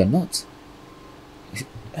someone you're not.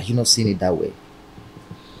 Are you not seeing it that way?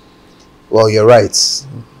 Well, you're right,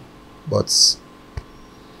 but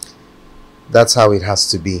that's how it has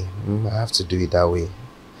to be. I have to do it that way.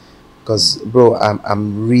 Because, bro,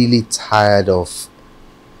 I'm really tired of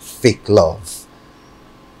fake love.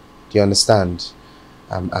 Do you understand?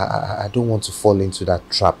 I don't want to fall into that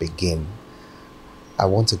trap again. I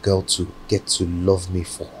want a girl to get to love me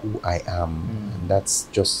for who I am. And that's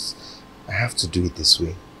just, I have to do it this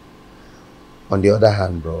way. On the other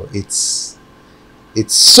hand, bro, it's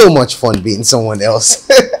so much fun being someone else.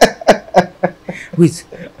 Wait,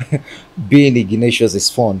 being Ignatius is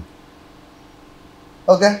fun.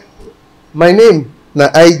 Okay. My name, na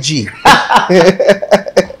IG.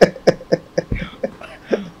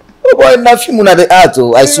 Oh boy, na film na the art,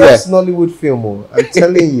 oh, I swear. Latest Nollywood film, oh, I'm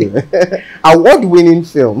telling you. Award-winning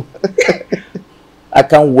film. I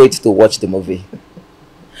can't wait to watch the movie.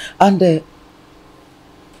 And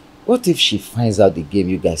what if she finds out the game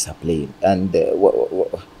you guys are playing? And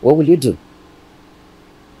what will you do?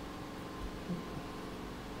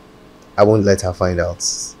 I won't let her find out.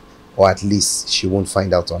 Or at least she won't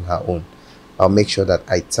find out on her own. I'll make sure that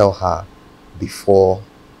I tell her before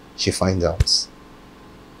she finds out.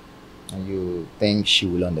 And you think she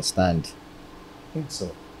will understand? I think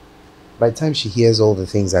so. By the time she hears all the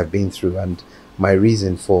things I've been through and my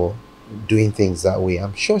reason for doing things that way,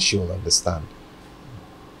 I'm sure she will understand.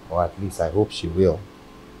 Or at least I hope she will.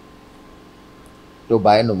 No,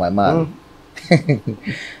 but I know my man.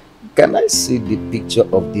 Can I see the picture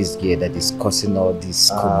of this girl that is causing all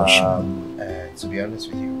this commotion? To be honest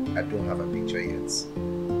with you, I don't have a picture yet.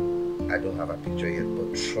 I don't have a picture yet,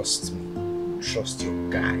 but trust me, trust your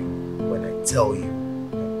guy when I tell you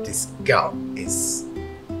that this girl is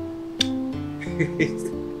she's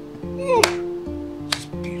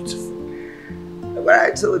beautiful. But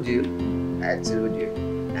I told you.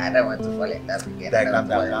 I don't want to fall in love again.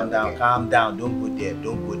 Calm down. Don't go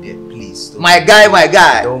there, please. My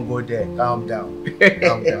guy. Don't go there. Calm down.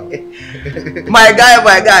 Calm down. My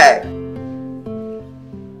guy.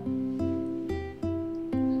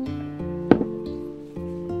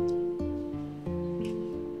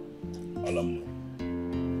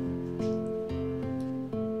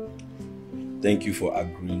 Thank you for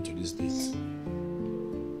agreeing to this date.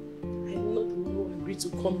 I am not the one who agreed to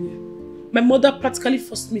come here. My mother practically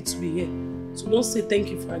forced me to be here. So don't say thank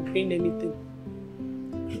you for agreeing anything.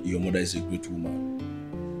 Your mother is a great woman.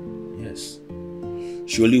 Yes.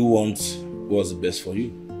 She only wants what's the best for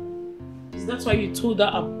you. Is that why you told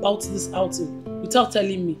her about this outing without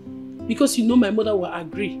telling me? Because you know my mother will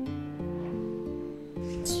agree.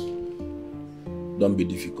 Don't be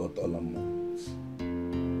difficult, Olama.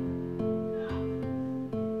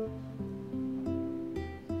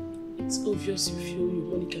 It's obvious you feel your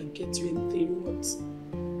money can get you anything you want,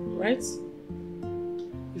 right?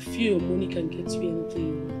 You feel your money can get you anything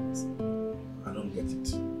you want. I don't get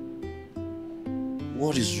it.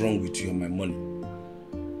 What is wrong with you and my money?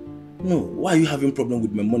 No, why are you having a problem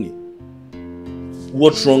with my money?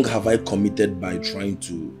 What wrong have I committed by trying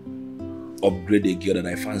to upgrade a girl that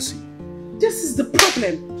I fancy? This is the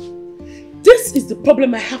problem. This is the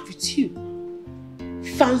problem I have with you.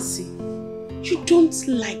 Fancy. You don't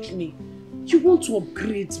like me. You want to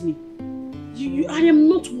upgrade me. I am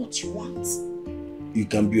not what you want. You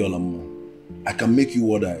can be Olama. I can make you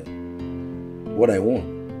what I want.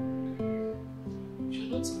 You're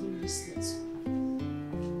not even listening.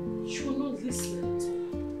 You're not listening.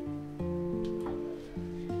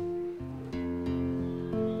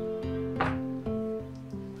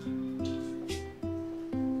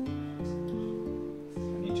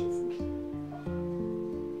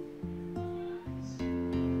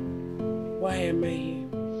 Why am I here?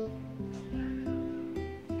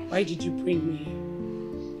 Why did you bring me here?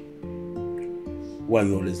 Why are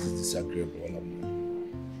you always this disagreeable, Olama?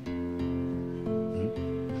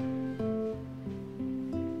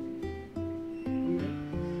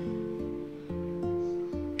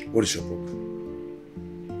 What is your problem?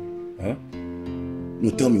 Huh? No,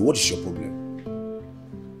 tell me, what is your problem?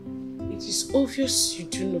 It is obvious you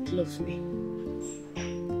do not love me.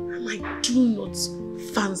 And I do not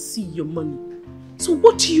fancy your money. So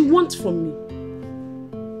what do you want from me?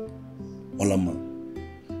 Olama,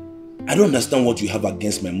 I don't understand what you have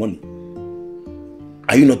against my money.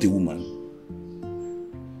 Are you not a woman?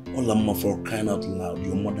 Olama, for crying out loud,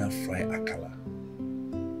 your mother fry akala.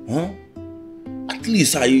 Huh? At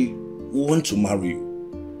least I want to marry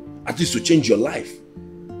you. At least to change your life.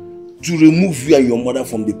 To remove you and your mother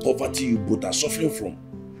from the poverty you both are suffering from.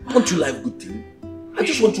 Don't you like good thing? I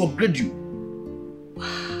just want to upgrade you.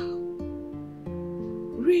 Wow.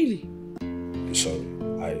 Really? Sorry,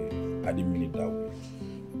 I didn't mean it that way.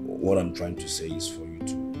 What I'm trying to say is for you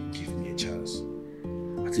to give me a chance.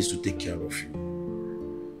 At least to take care of you.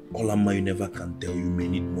 Olama, you never can tell you may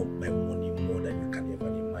need my money more than you can ever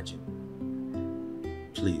imagine.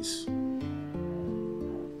 Please.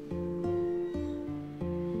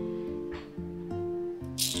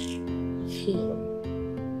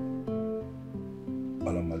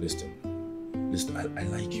 Olama, listen. Listen, I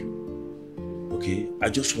like you. Okay? I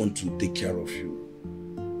just want to take care of you.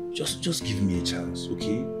 Just give me a chance,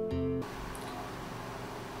 okay?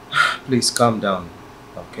 Please calm down,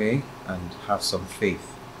 okay? And have some faith.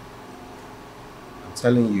 I'm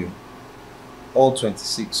telling you, all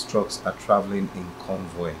 26 trucks are traveling in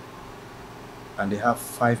convoy. And they have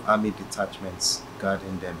 5 army detachments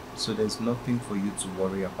guarding them. So there's nothing for you to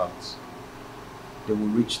worry about. They will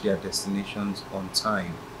reach their destinations on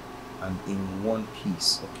time and in one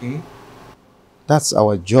piece, okay? That's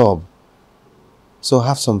our job. So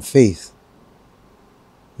have some faith.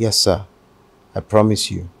 Yes, sir. I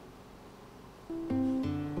promise you.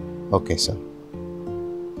 Okay, sir.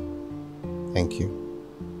 Thank you.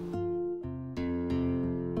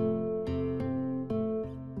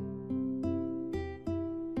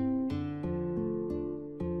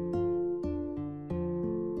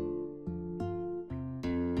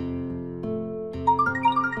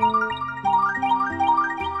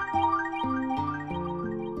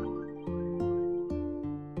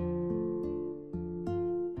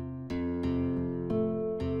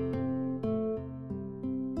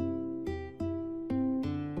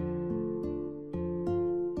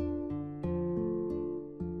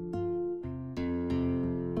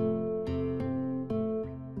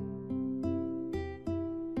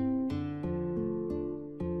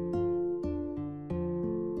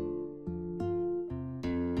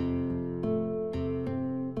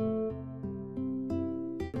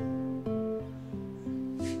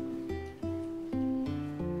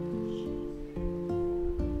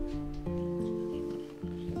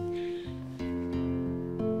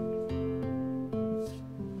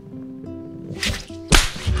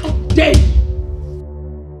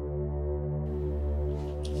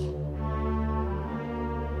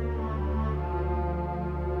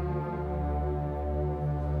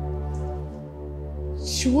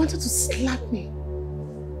 She wanted to slap me.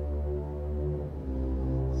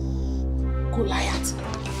 Goliath,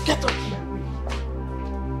 get up here.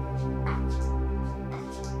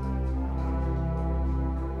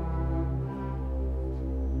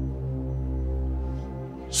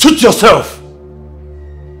 Suit yourself!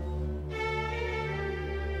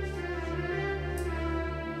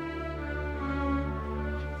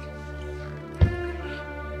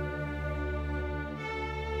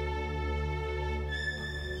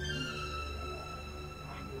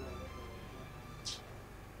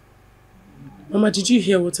 Mama, did you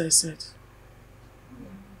hear what I said?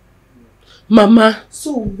 Mama.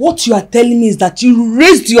 So what you are telling me is that you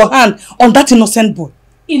raised your hand on that innocent boy?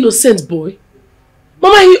 Innocent boy?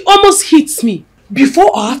 Mama, he almost hit me. Before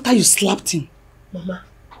or after you slapped him? Mama,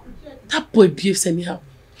 that boy behaves anyhow.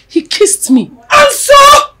 He kissed me. And so?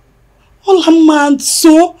 Oh man,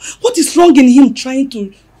 so? What is wrong in him trying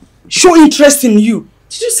to show interest in you?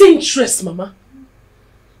 Did you say interest, Mama?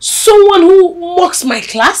 Someone who mocks my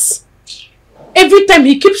class? Every time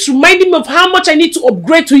he keeps reminding me of how much I need to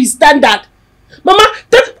upgrade to his standard. Mama,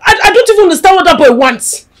 I don't even understand what that boy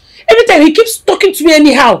wants. Every time he keeps talking to me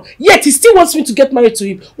anyhow, yet he still wants me to get married to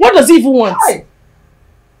him. What does he even want? Hi.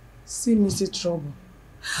 See, Mr. Trouble.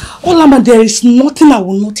 Olama, there is nothing I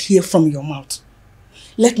will not hear from your mouth.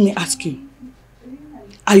 Let me ask you.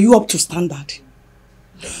 Are you up to standard?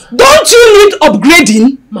 Don't you need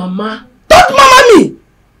upgrading? Mama. Don't mama me!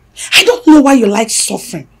 I don't know why you like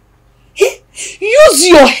suffering. Use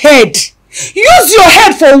your head. Use your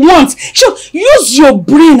head for once. Use your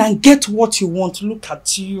brain and get what you want. Look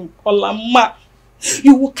at you, Olama.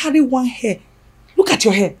 You will carry one hair. Look at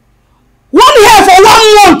your hair. One hair for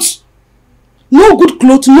 1 month. No good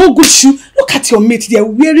clothes, no good shoe. Look at your mate. They are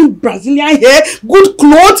wearing Brazilian hair, good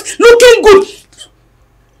clothes, looking good.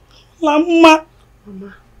 Olama.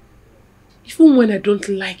 Mama, even when I don't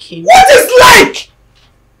like him. What is like?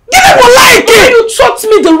 Give him a like it! You taught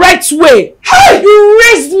me the right way. Hey! You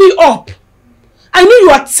raised me up. I know you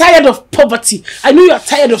are tired of poverty. I know you are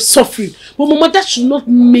tired of suffering. But Mama, that should not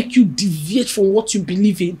make you deviate from what you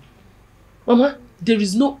believe in. Mama, there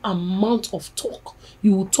is no amount of talk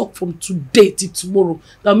you will talk from today till tomorrow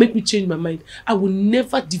that will make me change my mind. I will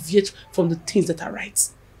never deviate from the things that are right.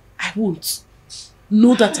 I won't.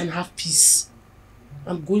 Know that and have peace.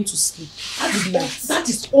 I'm going to sleep. Good night. That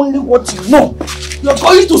is only what you know. You're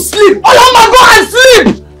going to sleep. Olama, go and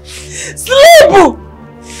sleep! Sleep!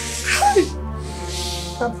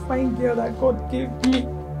 That fine girl that God gave me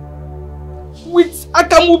with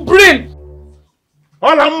Akamu brain.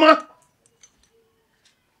 Olama!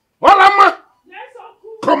 Olama!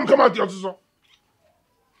 Come out here, sister.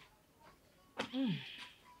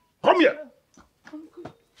 Come here.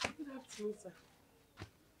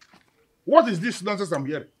 What is this nonsense I'm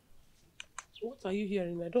hearing? What are you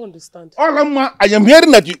hearing? I don't understand. Olama, I am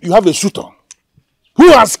hearing that you have a suitor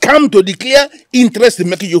who has come to declare interest in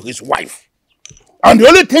making you his wife. And the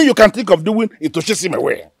only thing you can think of doing is to chase him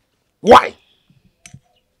away. Why?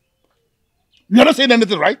 You're not saying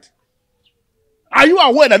anything, right? Are you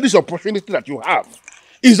aware that this opportunity that you have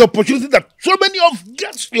is an opportunity that so many of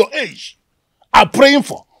girls your age are praying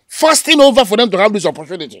for, fasting over for them to have this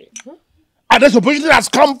opportunity? And this opportunity has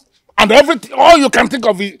come, and everything, all you can think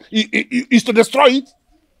of is to destroy it?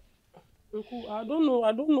 Uncle, I don't know.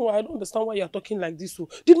 I don't understand why you're talking like this.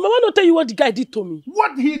 Did Mama not tell you what the guy did to me?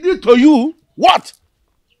 What he did to you? What?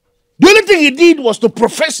 The only thing he did was to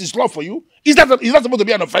profess his love for you. Is that supposed to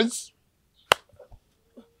be an offense?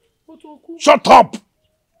 Shut up!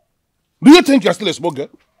 Do you think you're still a small girl?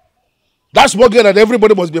 That small girl that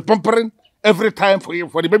everybody must be pampering every time for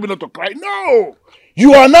the baby not to cry? No!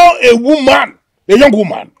 You are now a woman, a young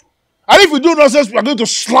woman. And if you do nonsense, we are going to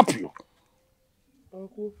slap you.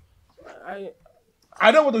 Uncle,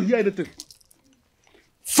 I don't want to hear anything.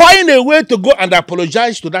 Find a way to go and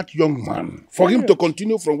apologize to that young man for him to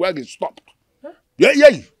continue from where he stopped. Huh?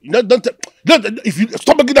 Yeah. Don't, if you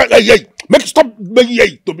stop making that, stop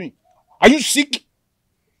making to me. Are you sick?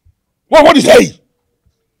 What is hey?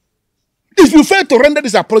 If you fail to render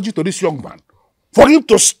this apology to this young man, for him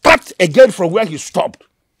to start again from where he stopped,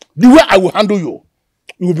 the way I will handle you,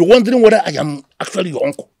 you will be wondering whether I am actually your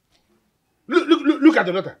uncle. Look at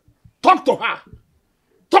the letter. Talk to her.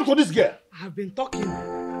 Talk to this girl. I have been talking.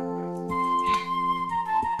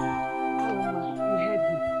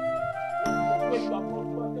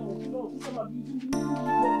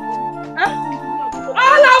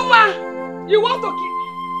 Alama! You want to kill me?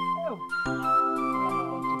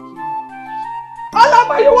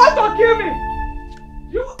 Alama, you want to kill me?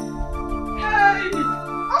 You? Hey!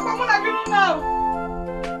 I'm gonna kill you now!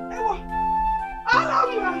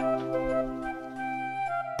 Alama!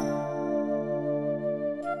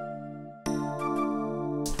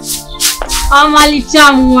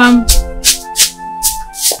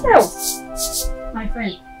 My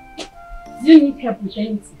friend, do you need help with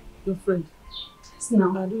anything? Your friend? Yes, now.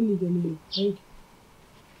 I don't need any help. Thank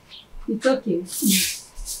you. It's okay.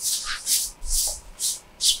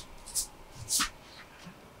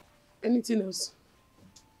 Anything else?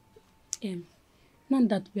 Now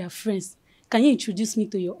that we are friends, can you introduce me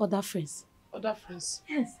to your other friends? Other friends?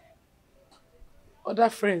 Yes. Other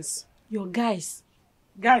friends? Your guys.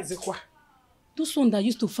 Guys, what? Those ones that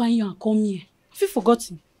used to find you and come here. Have you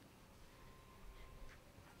forgotten?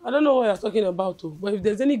 I don't know what you're talking about, but if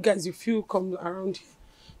there's any guys you feel come around here,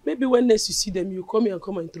 maybe when next you see them, you come here and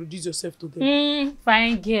come and introduce yourself to them.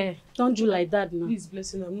 Fine girl. Don't do like that now. Please,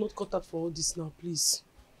 Blessing, I'm not cut out for all this now, please.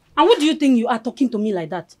 And what do you think you are talking to me like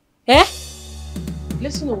that? Eh?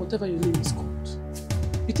 Blessing or whatever your name is called.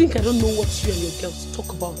 You think I don't know what you and your girls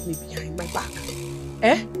talk about me behind my back?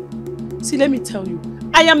 Eh? See, let me tell you,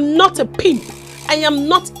 I am not a pimp. I am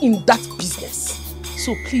not in that business.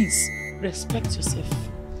 So please, respect yourself.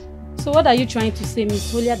 So what are you trying to say,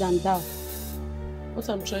 Miss Holier than thou? What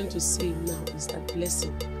I'm trying to say now is that,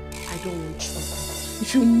 Blessing, I don't want trouble.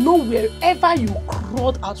 If you know wherever you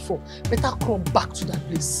crawled out from, better crawl back to that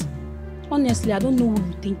place. Honestly, I don't know who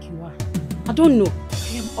you think you are. I don't know.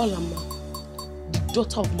 I am Olama, the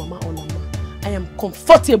daughter of Mama Olama. I am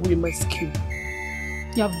comfortable in my skin.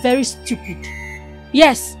 You are very stupid.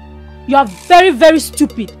 Yes, you are very, very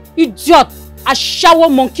stupid. Idiot. A shower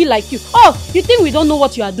monkey like you. Oh, you think we don't know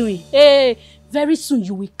what you are doing? Hey, very soon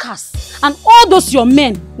you will cast. And all those your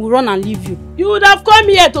men will run and leave you. You would have come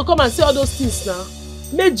here to come and say all those things now.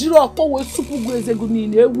 We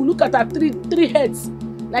look at her three heads,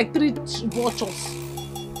 like three vultures.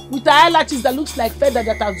 With her eyelashes that looks like feather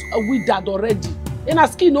that has withered already. In her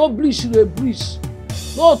skin, no bleach, no bleach.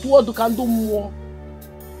 No what you can do more.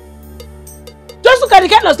 Just look at the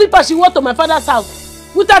kind of slipper she wore to my father's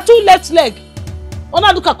house. With her 2 left leg.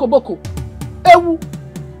 Ona look at Koboko. Ewu.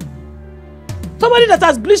 Somebody that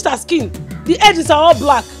has bleached her skin. The edges are all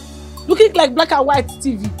black. Looking like black and white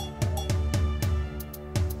TV.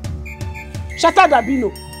 Shatter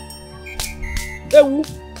Dabino. Ewu.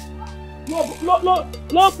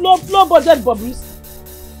 Low budget bubbles.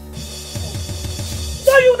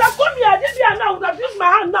 So you would have come here, this year now, would have used my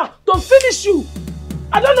hand now to finish you.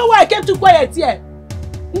 I don't know why I kept too quiet here.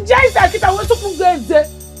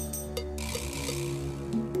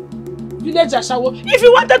 Village Ashawo. If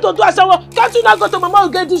you wanted to do Ashawo, can't you not go to Mama will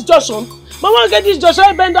get this Joshua? Mama will get this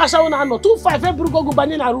Joshua, bend Ashawo na no. 2-5, every go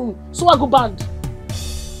ban in a room. So I go band.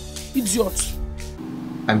 Idiot.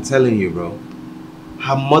 I'm telling you, bro.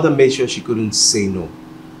 Her mother made sure she couldn't say no.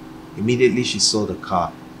 Immediately she saw the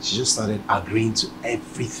car, she just started agreeing to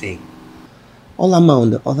everything. Olama,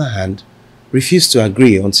 on the other hand, refused to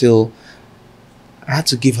agree until I had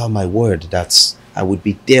to give her my word that I would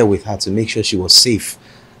be there with her to make sure she was safe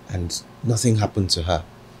and nothing happened to her.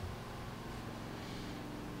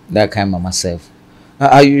 That kind of myself.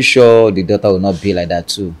 Are you sure the daughter will not be like that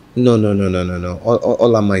too? No.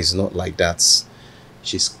 Olama is not like that.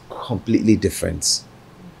 She's completely different.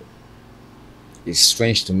 It's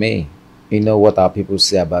strange to me. You know what our people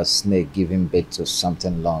say about snake giving birth to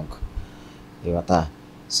something long.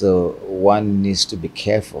 So one needs to be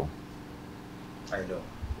careful.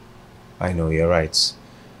 I know, you're right.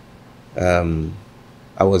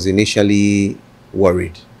 I was initially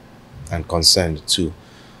worried and concerned too.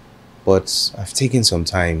 But I've taken some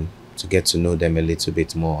time to get to know them a little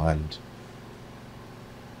bit more, and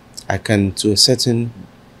I can, to a certain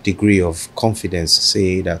degree of confidence,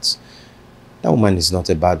 say that that woman is not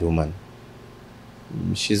a bad woman.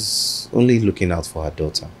 She's only looking out for her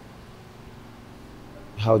daughter.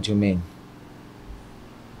 How do you mean?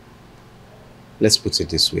 Let's put it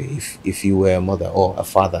this way. If you were a mother, or a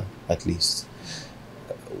father at least,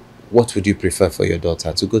 what would you prefer for your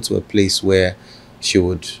daughter? To go to a place where she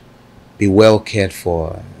would be well cared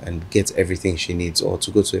for and get everything she needs, or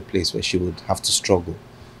to go to a place where she would have to struggle?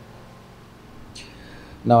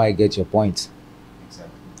 Now I get your point.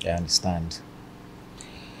 Exactly. I understand.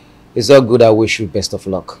 It's all good. I wish you best of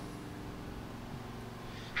luck.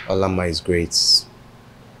 Olama is great.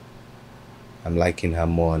 I'm liking her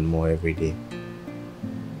more and more every day.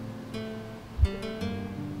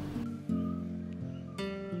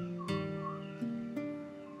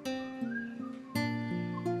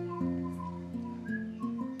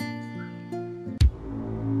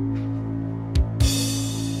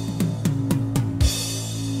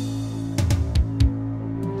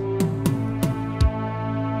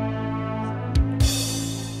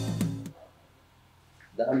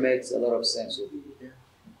 That makes a lot of sense.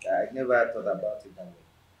 I never thought about it that way.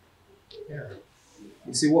 Yeah.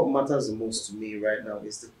 You see, what matters the most to me right now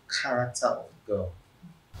is the character of the girl.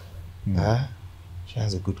 She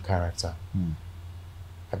has a good character.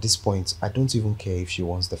 At this point, I don't even care if she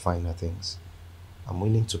wants the finer things. I'm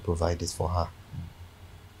willing to provide it for her.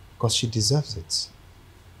 Because she deserves it.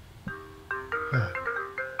 Yeah.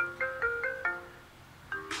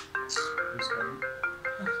 Who's coming?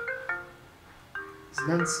 It's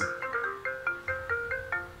Nancy.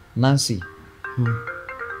 Nancy?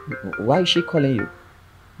 Why is she calling you?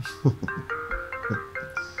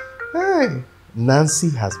 Hey, Nancy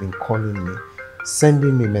has been calling me,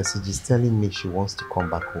 sending me messages, telling me she wants to come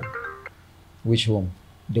back home. Which home?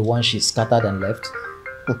 The one she scattered and left?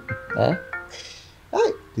 Eh?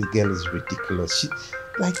 Hey, the girl is ridiculous.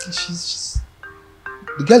 The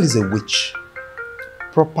girl is a witch.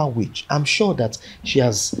 Proper witch. I'm sure that she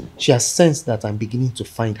has sensed that I'm beginning to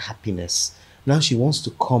find happiness. Now she wants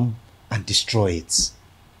to come and destroy it.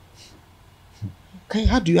 Okay,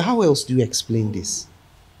 how else do you explain this?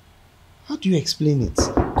 How do you explain it?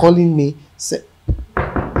 Calling me, say,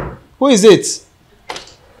 who is it? Sir,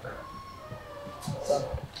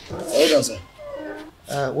 hold on, sir.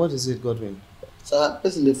 What is it, Godwin? Sir,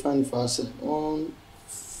 person they find for us one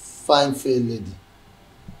fine fair lady.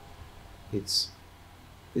 Is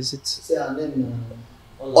it? Say her name,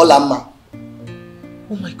 Olama.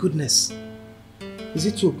 Oh my goodness. Is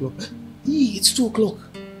it 2 o'clock? Hey, it's 2 o'clock.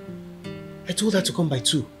 I told her to come by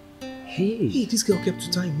 2. Hey, this girl kept to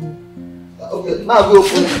time. Okay, now go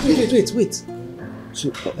open it. Wait.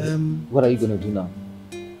 So, what are you going to do now?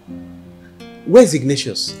 Where's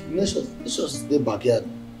Ignatius? Ignatius is in the backyard.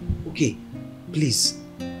 Okay, please,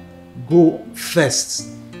 go first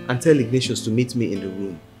and tell Ignatius to meet me in the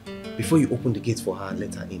room before you open the gate for her and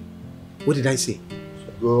let her in. What did I say?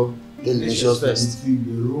 Go tell Ignatius first. In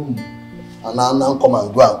the room. And now come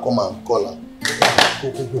and call her. Go.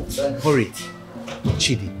 Hurry.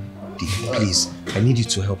 Chidi, please, I need you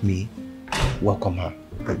to help me welcome her.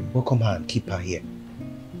 Welcome her and keep her here.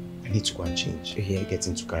 I need to go and change. Here, get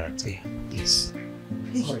into character. Yes.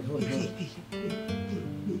 Hey.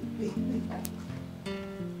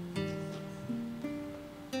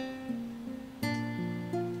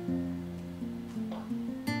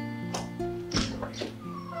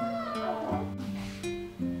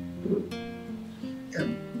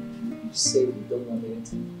 said you don't want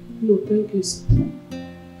anything. No, thank you, sir.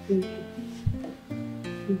 Thank you.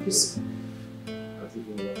 Thank you, sir. Not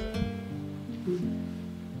even water.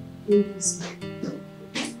 Thank you, sir.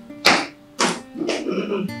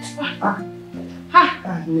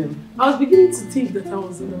 I was beginning to think that I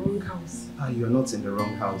was in the wrong house. You're not in the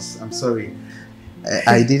wrong house. I'm sorry.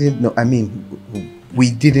 I didn't know. I mean,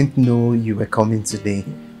 we didn't know you were coming today.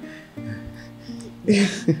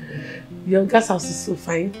 Your guest house is so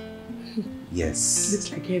fine. Yes.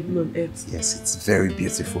 Looks like heaven on earth. Yes, it's very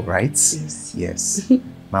beautiful, right? Yes. Yes.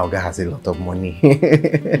 My Oga has a lot of money.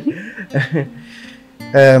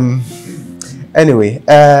 Anyway,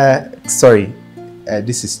 sorry.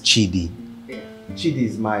 This is Chidi. Chidi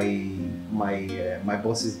is my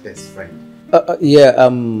boss's best friend. Yeah,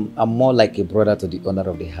 I'm more like a brother to the owner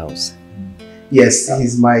of the house. Yes,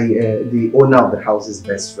 he's the owner of the house's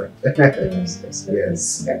best friend.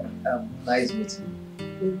 Yes. Nice meeting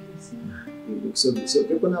you. You look so good. So,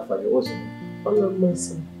 what's your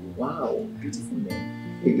name? Wow, beautiful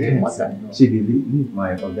name. Yes. Chidi, leave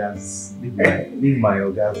my Oga's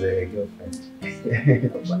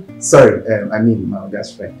girlfriend. Sorry, I mean my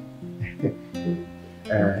Oga's friend.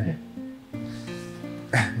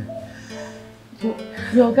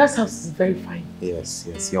 Your guest house is very fine.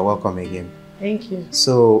 Yes, you're welcome again. Thank you.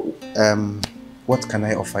 So, what can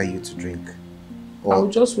I offer you to drink? Or... I'll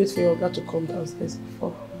just wait for your guy to come downstairs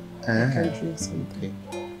before I can drink something.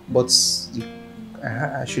 Okay. But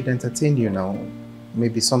I should entertain you now.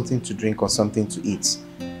 Maybe something to drink or something to eat.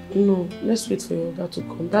 No, let's wait for your guy to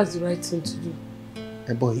come. That's the right thing to do.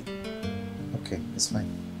 Hey boy. Okay, it's fine.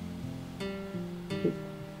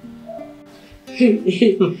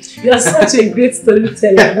 You are such a great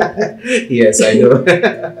storyteller. Yes, I know.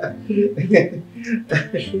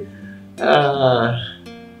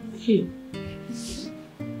 Hey,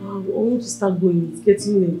 I want to start going. It's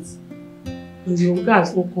getting late. And your guy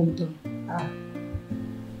has not come down.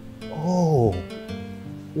 Oh,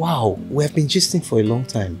 wow. We have been gisting for a long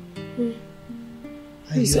time.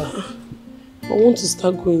 Please, I want to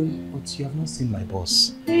start going. But you have not seen my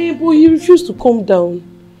boss. Hey, boy, he refused to come down.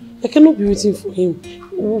 I cannot be waiting for him.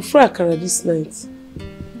 We'll fry akara this night.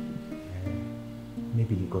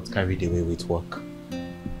 Maybe he got carried away with work.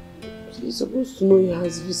 He's supposed to know he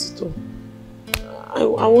has a visitor. I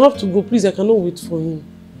will have to go. Please, I cannot wait for him.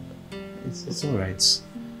 It's alright.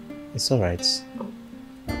 It's alright.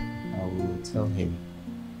 I will tell him.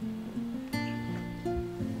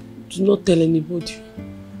 Do not tell anybody.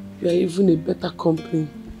 You are even a better company.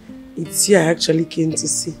 It's here I actually came to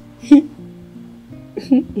see.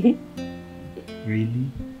 Really?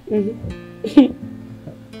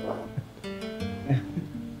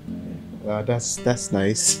 Well, that's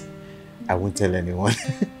nice. I won't tell anyone.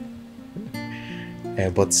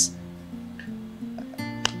 But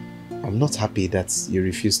I'm not happy that you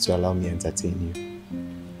refuse to allow me to entertain you.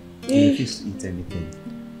 You refuse to eat anything.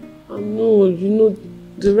 I know, you know,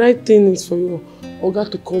 the right thing is for your Oga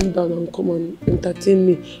to come down and come and entertain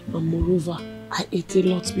me. And moreover, I ate a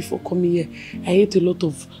lot before coming here. I ate a lot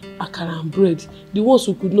of akara and bread. The ones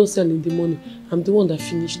who could not sell in the morning. I'm the one that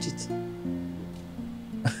finished it.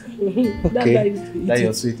 Okay, that's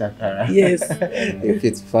your sweet akara. Yes.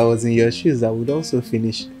 If I was in your shoes, I would also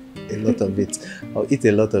finish a lot of it. I'll eat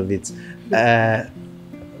a lot of it.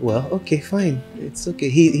 Well, okay, fine. It's okay.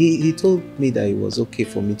 He told me that it was okay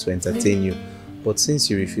for me to entertain you. But since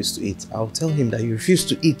you refuse to eat, I'll tell him that you refuse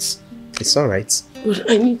to eat. It's alright. But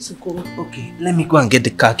I need to go. Okay, let me go and get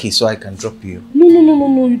the car key so I can drop you.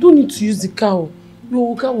 No. You don't need to use the car.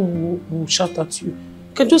 Your car will shout at you.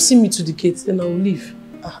 You can just see me to the gate, then I will leave.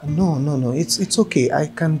 No. It's okay. I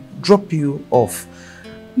can drop you off.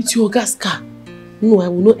 With your gas car? No, I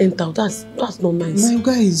will not enter. That's not nice. My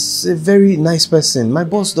guy is a very nice person. My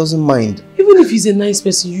boss doesn't mind. Even if he's a nice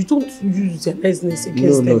person, you don't use your niceness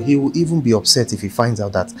against him. No, he will even be upset if he finds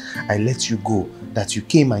out that I let you go, that you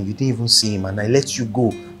came and you didn't even see him, and I let you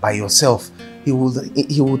go by yourself. He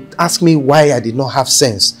would ask me why I did not have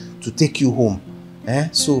sense to take you home.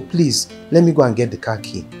 So please, let me go and get the car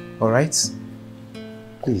key. Alright?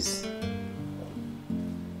 Please.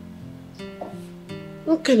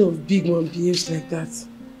 What kind of big man behaves like that?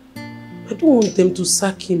 I don't want them to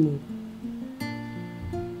sack him.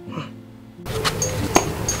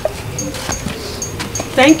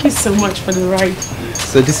 Thank you so much for the ride.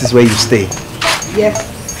 So this is where you stay? Yes.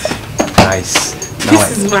 Nice.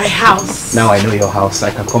 This is my house. Now I know your house.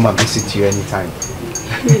 I can come and visit you anytime.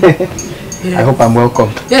 Yes. I hope I'm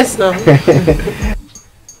welcome. Yes, ma'am.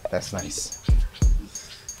 That's nice.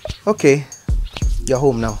 Okay. You're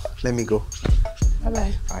home now. Let me go.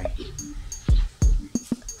 Bye-bye. Bye.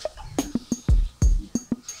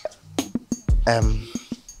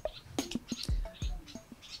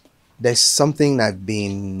 There's something I've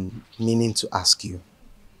been meaning to ask you,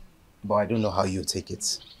 but I don't know how you take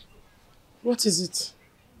it. What is it?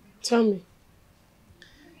 Tell me.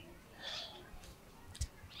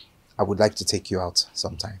 I would like to take you out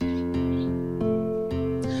sometime.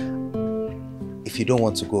 If you don't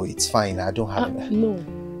want to go, it's fine. I don't have it. No.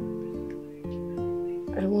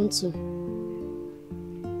 I want to.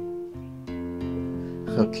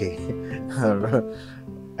 Okay.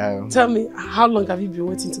 Tell me, how long have you been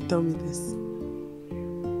waiting to tell me this?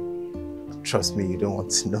 Trust me, you don't want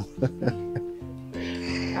to know.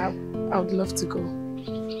 I would love to go.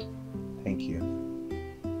 Thank you.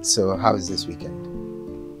 So, how is this weekend?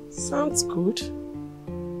 Sounds good.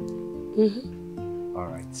 All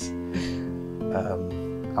right.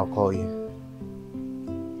 I'll call you.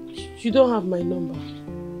 You don't have my number.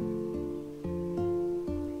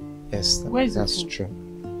 Yes, that's true.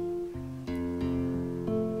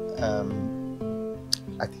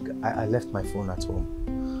 I think I left my phone at home.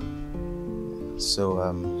 So,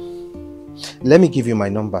 let me give you my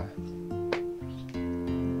number.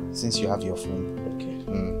 Since you have your phone. Okay.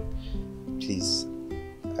 Please,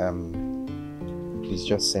 please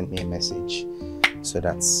just send me a message so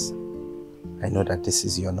that I know that this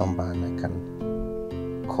is your number and I can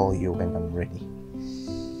call you when I'm ready.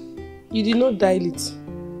 You did not dial it.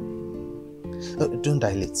 Don't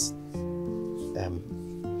dial it.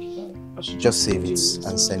 Just save it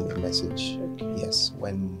and send me a message. Okay. Yes,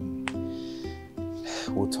 when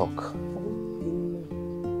we'll talk.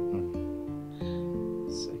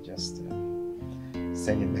 So just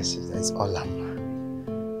send a message. That's Olama.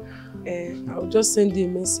 I'll just send you a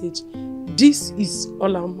message. This is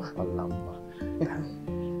Olama. Olama.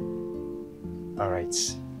 All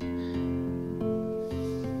right.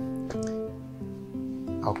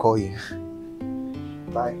 I'll call you.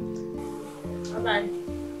 Bye. Bye-bye.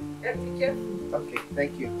 Be careful. Okay,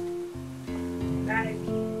 thank you. Bye.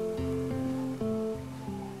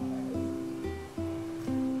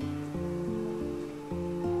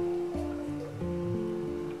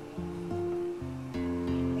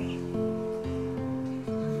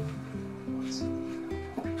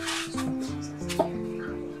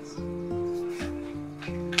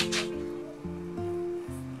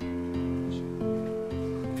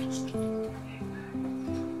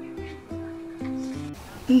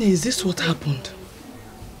 Is this what happened?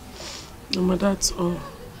 Mama, that's all.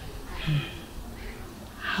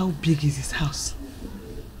 How big is his house?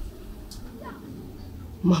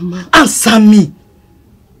 Mama. Answer me!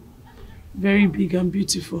 Very big and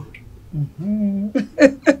beautiful.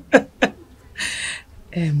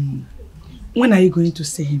 When are you going to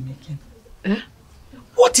see him again?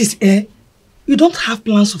 What is You don't have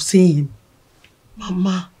plans of seeing him?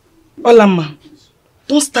 Mama. Olama,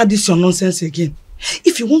 don't start this your nonsense again.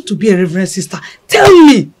 If you want to be a reverend sister, tell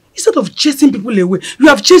me! Instead of chasing people away, you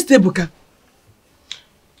have chased Ebuka.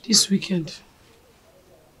 This weekend.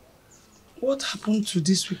 What happened to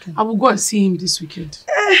this weekend? I will go and see him this weekend.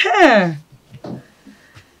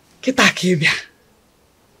 Kita kebia.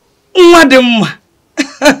 Mwademma.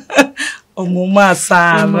 Omuma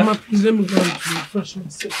Sara. Mama, please let me go and refresh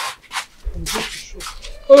myself.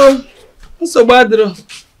 Oh, so bad.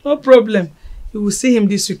 No problem. You will see him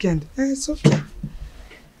this weekend. It's okay.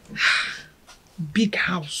 Big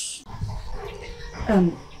house.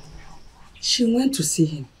 She went to see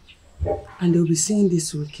him, and they'll be seeing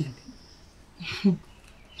this weekend.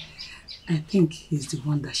 I think he's the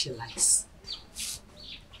one that she likes.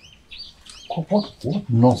 What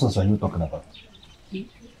nonsense are you talking about?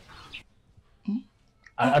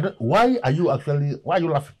 Why are you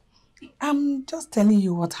laughing? I'm just telling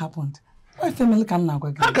you what happened. How can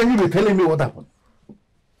you be telling me what happened?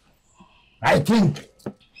 I think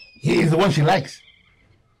he is the one she likes.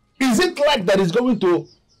 Is it like that is going to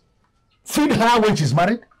feed her when she's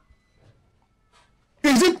married?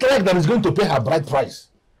 Is it like that is going to pay her bride price?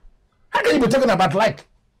 How can you be talking about like?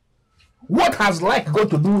 What has like got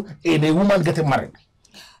to do in a woman getting married?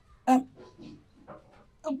 But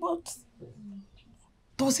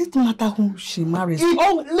does it matter who she marries?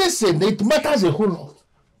 Listen, it matters a whole lot.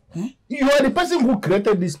 You are the person who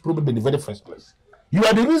created this problem in the very first place. You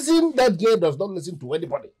are the reason that girl does not listen to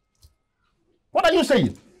anybody. What are you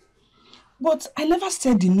saying? But I never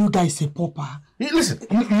said the new guy is a pauper. Listen,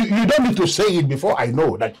 you don't need to say it before I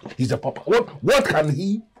know that he's a pauper. What can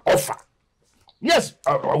he offer? Yes,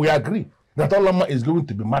 we agree that Olama is going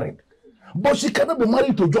to be married. But she cannot be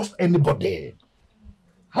married to just anybody.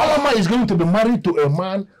 Olama is going to be married to a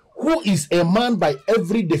man who is a man by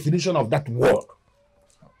every definition of that word.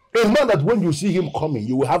 A man that when you see him coming,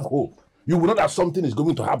 you will have hope. You will know that something is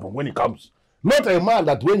going to happen when he comes. Not a man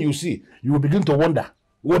that when you see, you will begin to wonder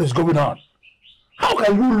what is going on. How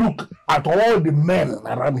can you look at all the men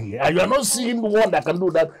around here and you are not seeing one that can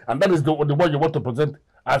do that, and that is the one you want to present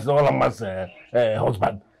as the other man's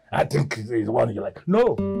husband? I think is the one you like.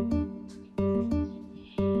 No.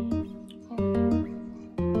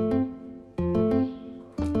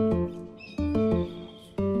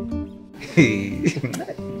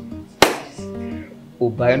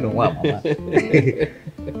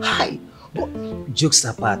 Hi. But jokes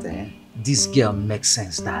apart, this girl makes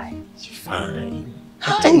sense, die. Fine.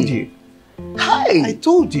 I told you. Hi. I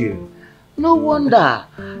told you. No wonder.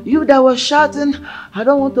 You that was shouting, I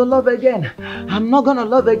don't want to love again. I'm not gonna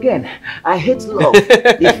love again. I hate love.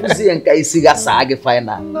 If you see and can see that sage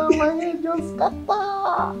final. No, my head just scatter.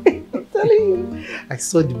 I'm telling you. I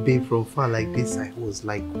saw the babe from far like this. I was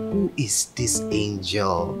like, who is this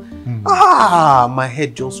angel? My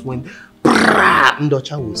head just went.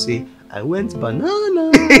 Ndocha will say, I went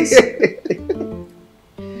bananas.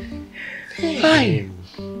 Hi.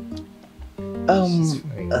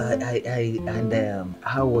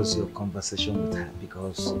 How was your conversation with her?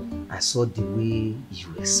 Because I saw the way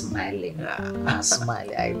you were smiling.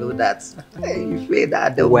 Smiling. I know that. You feel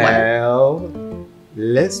that the Well,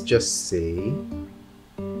 let's just say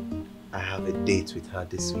I have a date with her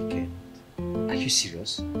this weekend. Are you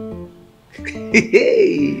serious?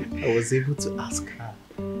 I was able to ask her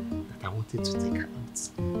that I wanted to take her out.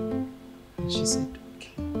 And she said,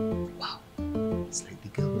 okay. Wow. It's like the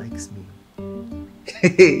girl likes me.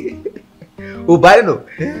 Obaino,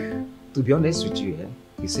 to be honest with you,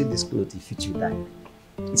 you see this clothes, it fit you die.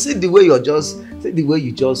 See the way you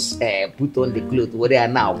just put on the clothes. What they are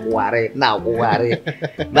now,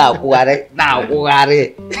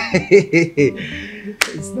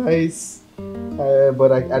 It's nice.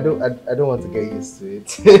 But I don't want to get used to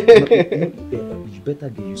it. You better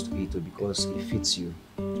get used to it because it fits you.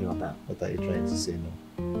 You know that? What are you trying to say now?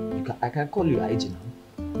 I can call you IG now.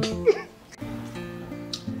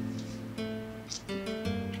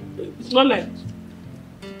 It's not like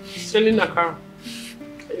selling a car.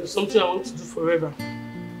 It's something I want to do forever.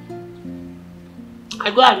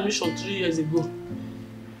 I got admission 3 years ago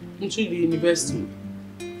into the university.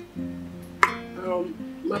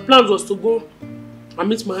 My plan was to go and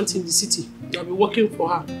meet my auntie in the city. I'll be working for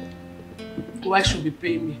her. Why should be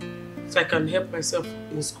paying me so I can help myself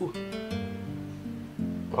in school?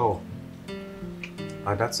 Oh,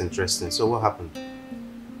 that's interesting. So what happened?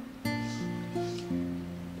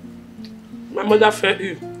 My mother fell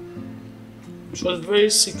ill. She was very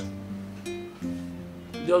sick.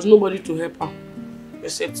 There was nobody to help her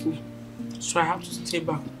except me. So I had to stay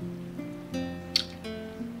back.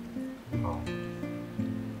 Oh,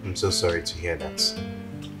 I'm so sorry to hear that. It's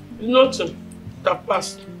nothing that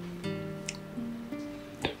passed.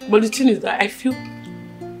 But the thing is that I feel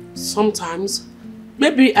sometimes,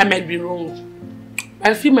 maybe I might be wrong.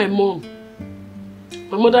 I feel my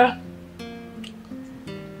mother,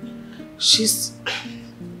 she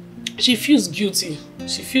feels guilty.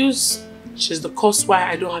 She feels she's the cause why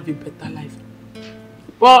I don't have a better life.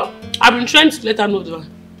 But I've been trying to let her know that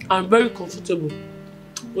I'm very comfortable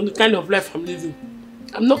with the kind of life I'm living.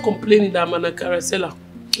 I'm not complaining that I'm an akara seller.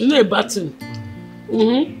 It's not a bad thing.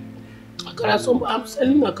 I'm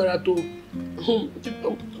selling akara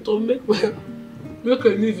to make a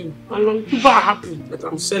living. And people are happy that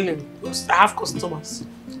I'm selling because I have customers.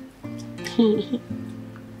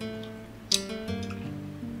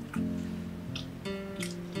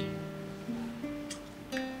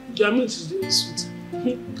 The meat is very sweet.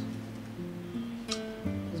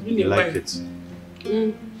 It's been You a like while. it?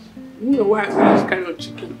 You know why I eat this kind of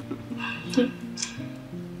chicken.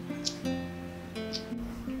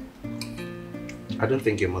 I don't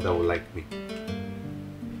think your mother will like me.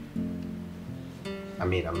 I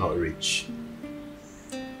mean, I'm not rich.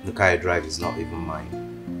 The car I drive is not even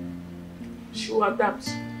mine. She will adapt.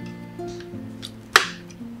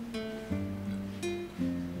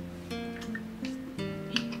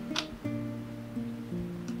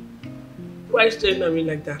 Why are you staring at me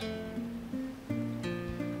like that?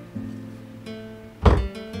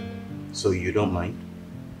 So you don't mind?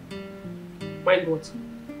 Mind what?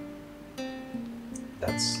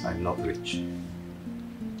 That's I'm not rich.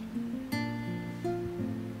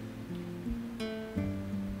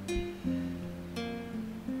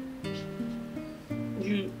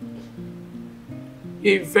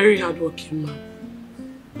 You're a very hardworking man.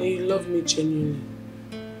 And you love me genuinely.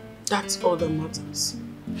 That's all that matters.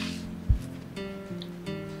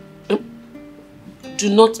 Do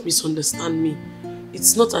not misunderstand me.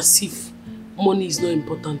 It's not as if money is not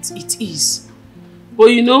important. It is. But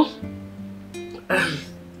you know,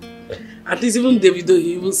 I At least even Davido,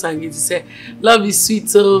 he even sang it. He said, love is sweet,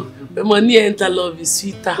 so when money enter, love is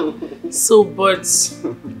sweeter. So, but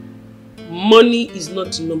money is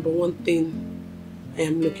not the number one thing I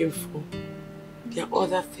am looking for. There are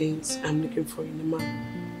other things I'm looking for in a man.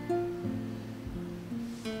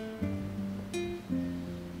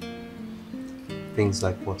 Things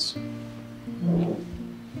like what?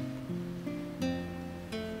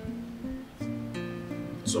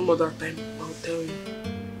 Some other time, I'll tell you.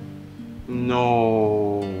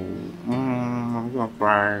 No. I'm gonna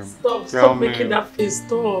cry. Stop making that face.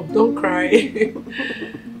 Stop. Don't cry.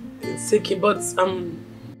 It's okay, but on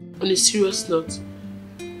a serious note,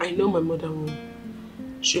 I know my mother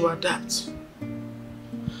she will adapt.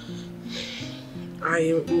 I'm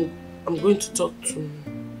going to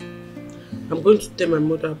tell my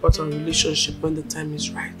mother about our relationship when the time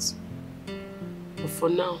is right. But for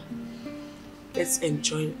now, let's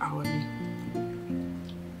enjoy our meal.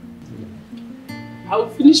 I will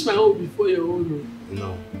finish my own before your own.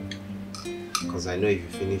 No. Because I know if you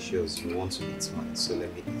finish yours, you want to eat mine. So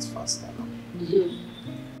let me eat faster now.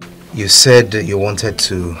 You said you wanted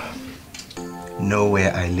to know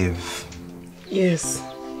where I live. Yes.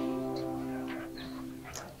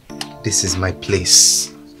 This is my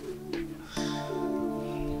place.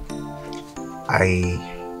 I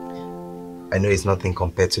know it's nothing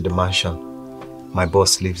compared to the mansion my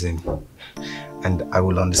boss lives in. And I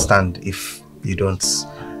will understand if you don't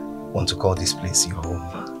want to call this place your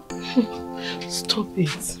home. Stop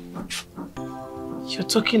it. You're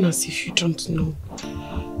talking as if you don't know.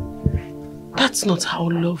 That's not how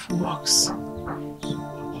love works.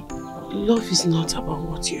 Love is not about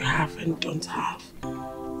what you have and don't have.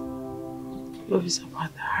 Love is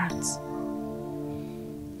about the heart.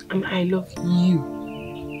 And I love you.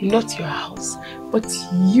 Not your house, but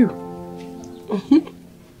you.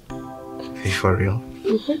 Are you for real?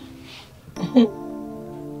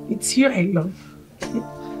 It's you I love.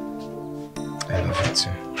 I love you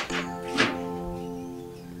too.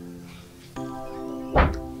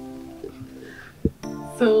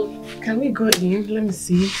 So, can we go in? Let me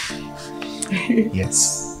see.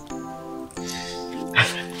 Yes.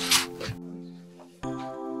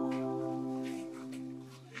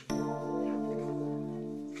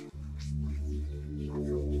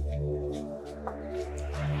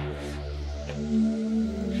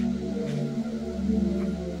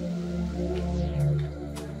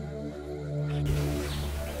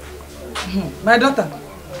 My daughter,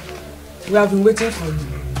 we have been waiting for you.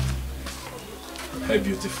 Hey,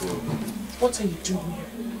 beautiful. What are you doing here?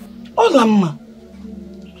 Olamma,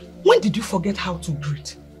 when did you forget how to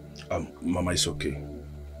greet? Mama, it's okay.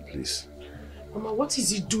 Please. Mama, what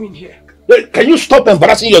is he doing here? Hey, can you stop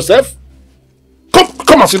embarrassing yourself?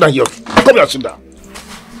 Come and sit down here. Come here and sit down.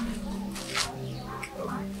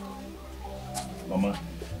 Mama.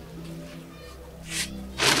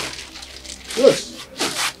 Yes.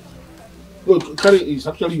 Look, carry it's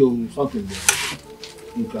actually your something there.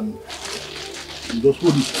 You can just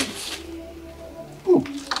hold it. Oh.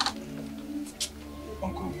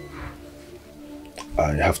 Uncle,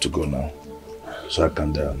 I have to go now, so I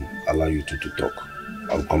can allow you to talk.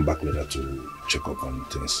 I'll come back later to check up on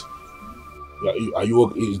things. Yeah, are you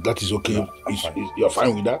okay? That is okay? Yeah, you're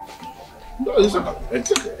fine with that? No, it's okay.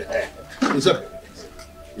 It's okay. It's okay.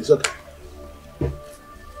 It's okay.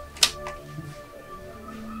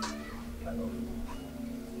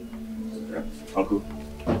 Uncle,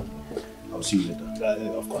 I'll see you later.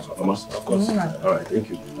 Of course. Of course. All right, thank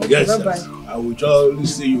you. Yes, bye-bye. Yes. I will surely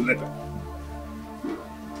see you later.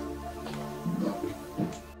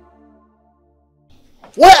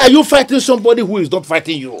 Why are you fighting somebody who is not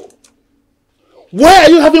fighting you? Why are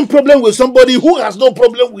you having problem with somebody who has no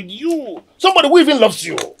problem with you? Somebody who even loves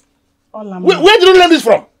you. Olamma. Where did you learn this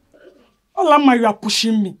from? Olamma, you are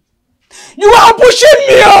pushing me. You are pushing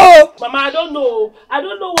me, oh! Mama, I don't know. I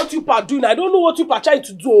don't know what you are doing. I don't know what you are trying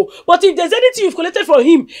to do. But if there's anything you've collected from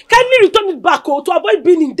him, kindly return it back to avoid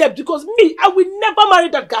being in debt. Because me, I will never marry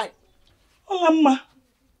that guy. Olamma,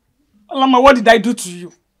 what did I do to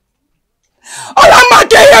you? Olamma,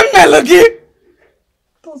 Melody!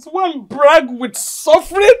 Does one brag with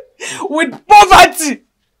suffering, with poverty?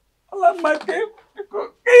 Olamma,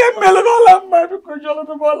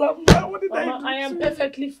 what did I do? I am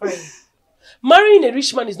perfectly fine. Marrying a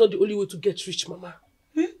rich man is not the only way to get rich, Mama.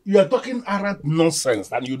 You are talking arrant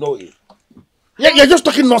nonsense and you know it. Yeah, you're just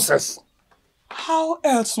talking nonsense. How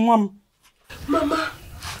else, Mom? Mama,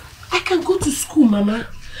 I can go to school, Mama.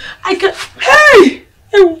 I can... Hey!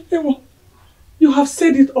 Ewo, you have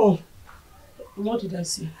said it all. What did I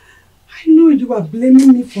say? I know you are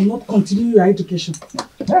blaming me for not continuing your education.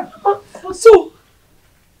 So,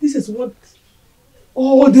 the this is what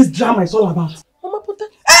all this drama is all about. Mama,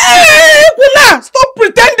 hey, Bula, stop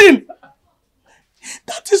pretending.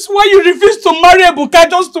 That is why you refuse to marry Ebuka,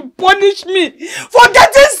 just to punish me for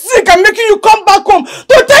getting sick and making you come back home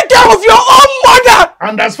to take care of your own mother.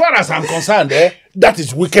 And as far as I'm concerned, that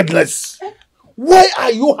is wickedness. Why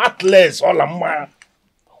are you heartless, Olama?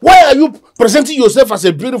 Why are you presenting yourself as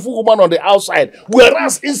a beautiful woman on the outside,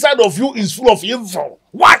 whereas inside of you is full of evil?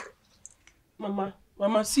 What?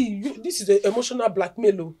 Mama, see, this is an emotional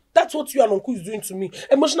blackmail. That's what you and Uncle is doing to me.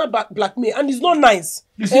 Emotional blackmail, and it's not nice.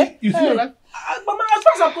 You see, you see that? Mama, as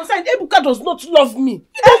far as I'm concerned, Ebuka does not love me.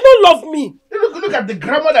 He does not love me. Look at the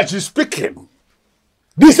grammar that she's speaking.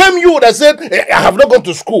 The same you that said, I have not gone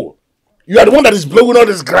to school. You are the one that is blowing all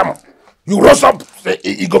this grammar. You rose up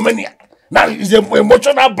egomania. Now it's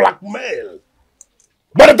emotional blackmail.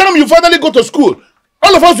 By the time you finally go to school,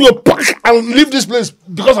 all of us will pack and leave this place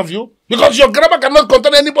because of you. Because your grammar cannot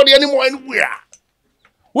contain anybody anymore anywhere.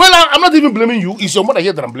 Well, I'm not even blaming you. It's your mother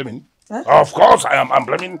here that I'm blaming. Huh? Of course, I'm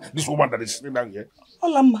blaming this woman that is sitting down here.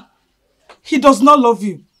 Olama, he does not love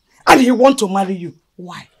you. And he wants to marry you.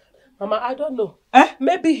 Why? Mama, I don't know.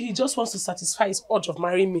 Maybe he just wants to satisfy his urge of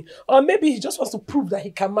marrying me. Or maybe he just wants to prove that he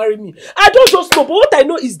can marry me. I don't just know. But what I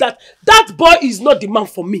know is that that boy is not the man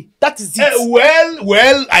for me. That is it.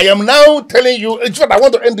 Well, I am now telling you. In fact, I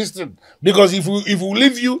want to end this thing. Because if we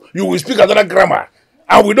leave you, you will speak another grammar.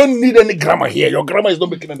 And we don't need any grammar here. Your grammar is not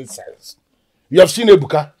making any sense. You have seen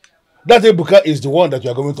Ebuka. That Ebuka is the one that you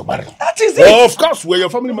are going to marry. That is it. Of course, we're your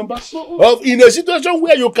family members. In a situation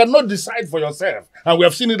where you cannot decide for yourself, and we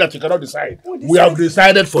have seen it that you cannot decide, we have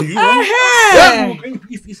decided for you. Yeah,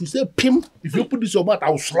 if you say pim, if you put this on your mouth, I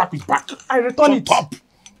will slap it back. I return it. Shut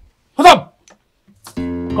up.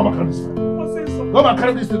 Come and carry this thing. Come and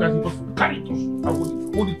carry this thing that you must carry it.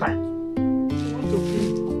 Hold it tight.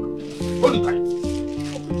 Hold it tight.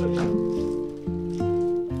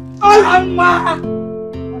 Olama!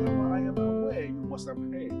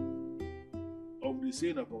 Of the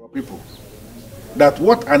saying of our people, that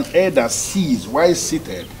what an elder sees while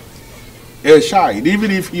seated, a child,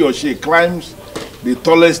 even if he or she climbs the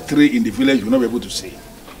tallest tree in the village, will not be able to see.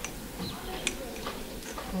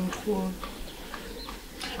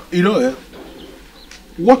 You know,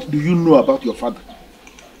 what do you know about your father?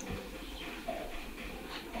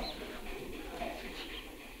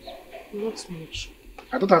 Not much.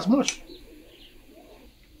 I thought as much.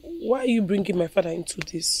 Why are you bringing my father into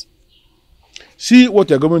this? See what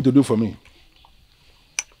you're going to do for me.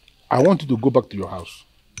 I want you to go back to your house.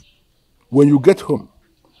 When you get home,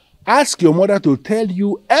 ask your mother to tell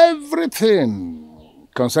you everything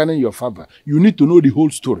concerning your father. You need to know the whole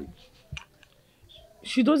story.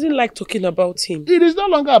 She doesn't like talking about him. It is no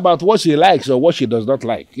longer about what she likes or what she does not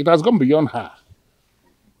like. It has gone beyond her.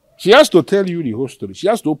 She has to tell you the whole story. She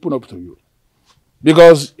has to open up to you.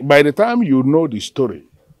 Because by the time you know the story,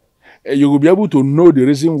 you will be able to know the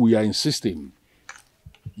reason we are insisting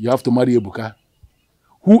you have to marry Ebuka,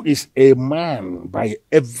 who is a man by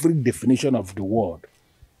every definition of the word.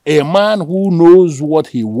 A man who knows what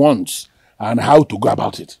he wants and how to go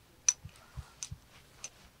about it.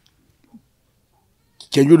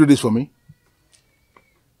 Can you do this for me?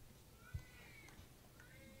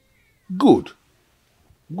 Good.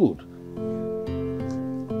 Good.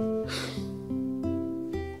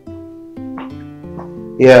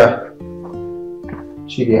 Yeah.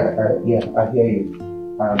 Chidi, I hear you.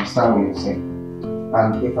 I understand what you're saying.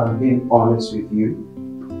 And if I'm being honest with you,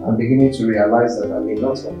 I'm beginning to realize that I may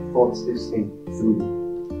not have thought this thing through.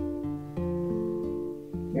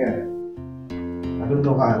 Yeah. I don't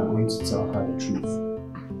know how I'm going to tell her the truth.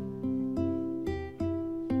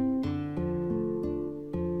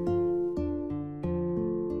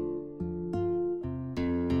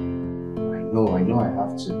 I know I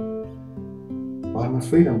have to. But I'm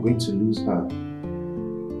afraid I'm going to lose her.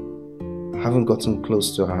 I haven't gotten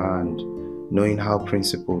close to her, and knowing how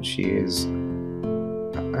principled she is,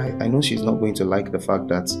 I know she's not going to like the fact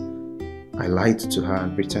that I lied to her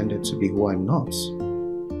and pretended to be who I'm not.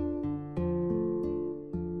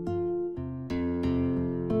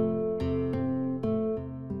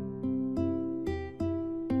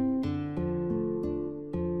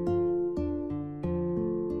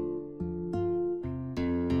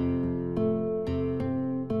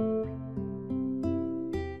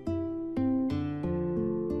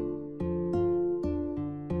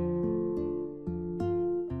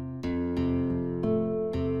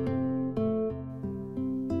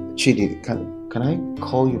 Chidi, can I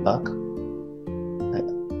call you back?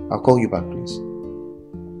 I'll call you back, please.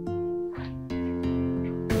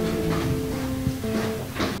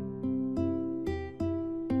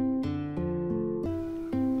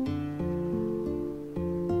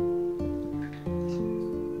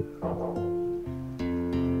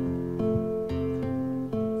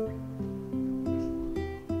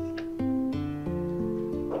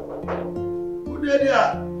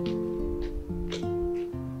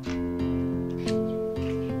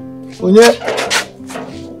 Onye?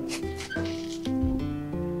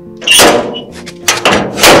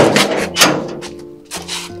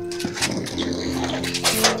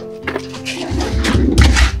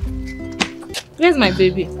 Where's my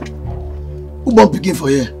baby? Who born picking for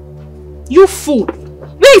here? You fool!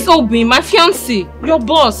 Where is Obi, my fiancé, your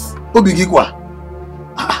boss? Obi Gikwa.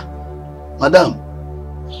 Madam.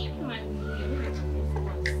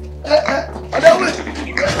 Madam, wait.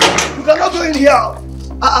 You cannot go in here.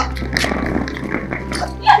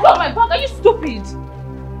 Let go of my bag, are you stupid?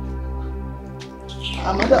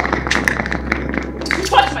 Madam. You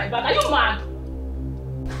touch my bag, are you mad?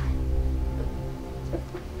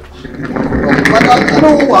 Madam, no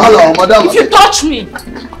wahala, madam. If you touch me.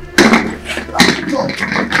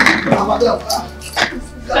 Madam.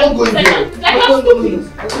 Don't go in here. Like you're stupid.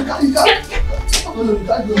 You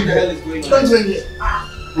can't go in there. You can't go in here.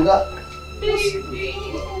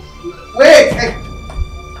 Wait! Hey.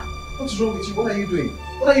 What's wrong with you? What are you doing?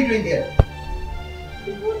 What are you doing here?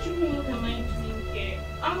 What do you mean, what am I doing here?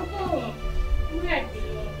 I'm home. Where I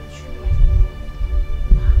belong,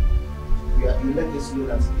 You let this load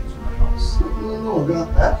and get to my house. No, girl.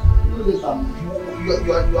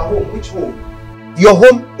 You are home. Which home? Your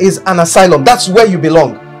home is an asylum. That's where you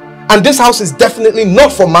belong. And this house is definitely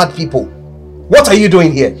not for mad people. What are you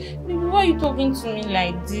doing here? Why are you talking to me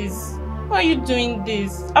like this? Why are you doing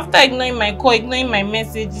this? After ignoring my call, ignoring my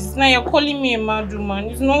messages, now you're calling me a mad woman.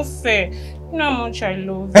 It's not fair. You know how much I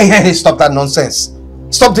love you. Hey, stop that nonsense.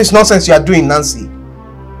 Stop this nonsense you are doing, Nancy.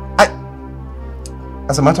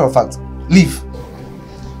 As a matter of fact, leave.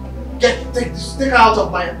 Take her out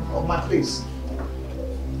of my place.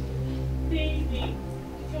 Baby,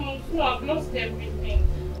 I've lost everything.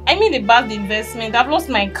 I made a bad investment. I've lost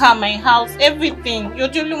my car, my house, everything. You're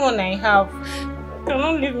the only one I have. You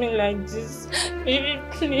cannot leave me like this. Baby,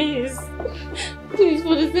 please. Please,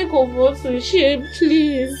 for the sake of us, share,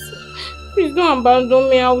 please. Please don't abandon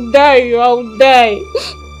me. I'll die. I'll die.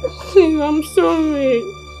 Please, I'm sorry.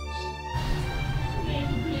 Please,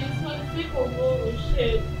 for the sake of us,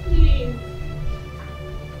 share, please.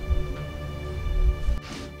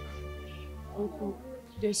 Uncle,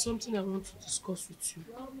 there's something I want to discuss with you.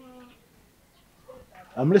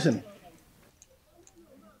 I'm listening.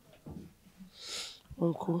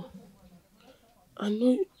 Uncle, I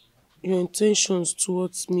know your intentions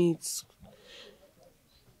towards me,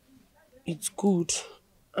 it's good,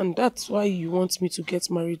 and that's why you want me to get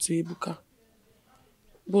married to Ebuka.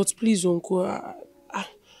 But please, Uncle,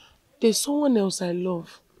 there's someone else I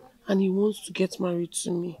love, and he wants to get married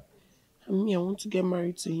to me. And me, I want to get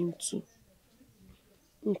married to him too.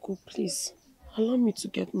 Uncle, please, allow me to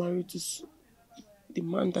get married to the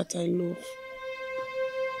man that I love.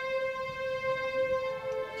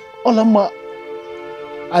 Olama,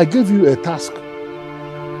 I gave you a task.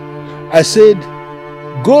 I said,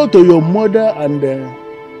 go to your mother and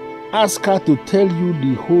ask her to tell you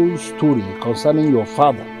the whole story concerning your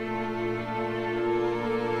father.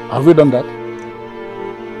 Have you done that?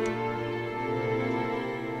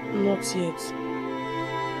 Not yet.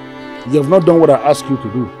 You have not done what I asked you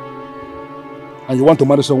to do. And you want to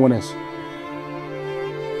marry someone else.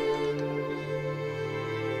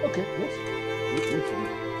 Okay, yes.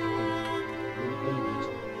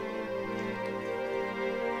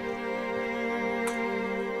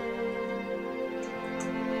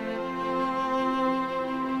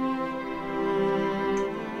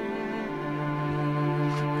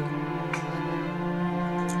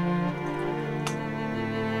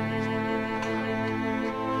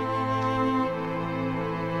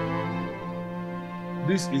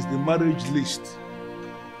 This is the marriage list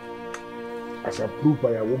as approved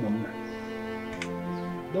by a woman now.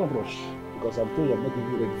 Don't rush, because I'm told you're not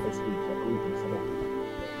even ready for stage. You're going to select.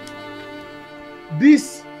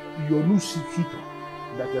 This your new suitor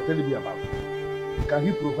that you're telling me about. Can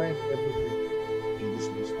he provide everything in this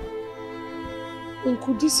list?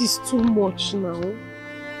 Uncle, this is too much now.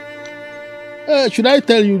 Should I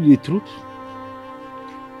tell you the truth?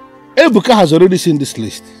 Ebuka has already seen this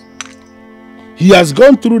list. He has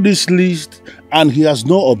gone through this list and he has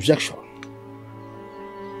no objection.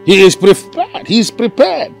 He is prepared. He is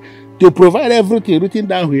prepared to provide everything written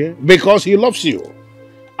down here because he loves you.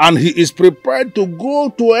 And he is prepared to go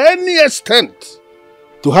to any extent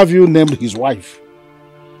to have you named his wife.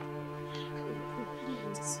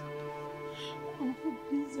 Uncle,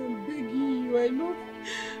 please, I'm begging you.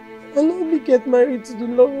 Allow me get married to the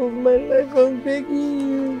love of my life. I'm begging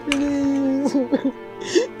you, please.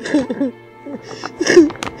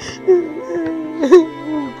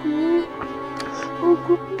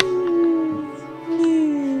 Uncle, please.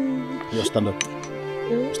 Just stand up.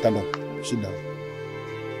 Stand up. Sit down.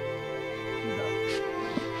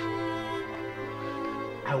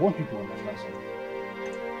 I want you to understand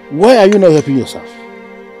something. Why are you not helping yourself?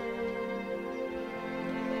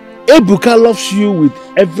 Ebuka loves you with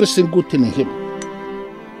every single thing in him.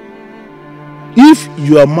 If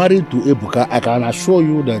you are married to Ebuka, I can assure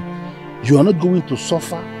you that you are not going to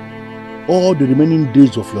suffer all the remaining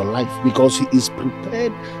days of your life, because he is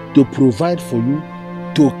prepared to provide for you,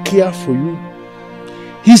 to care for you.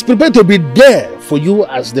 He's prepared to be there for you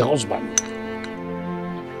as the husband.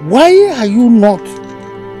 Why are you not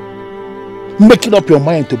making up your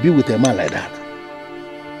mind to be with a man like that?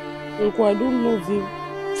 Uncle, I don't love him.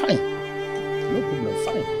 Fine. No problem,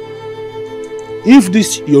 fine. If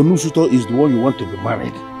this your new suitor is the one you want to be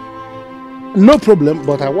married, no problem,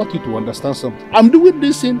 but I want you to understand something. I'm doing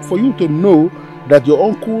this thing for you to know that your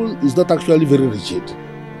uncle is not actually very rigid.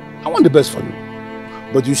 I want the best for you.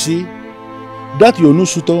 But you see, that your new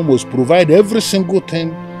suitor must provide every single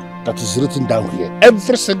thing that is written down here.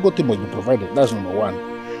 Every single thing must be provided. That's number one.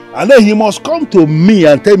 And then he must come to me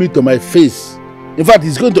and tell me to my face. In fact,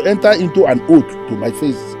 he's going to enter into an oath to my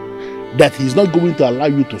face that he's not going to allow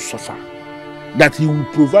you to suffer. That he will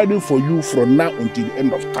provide it for you from now until the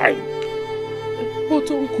end of time.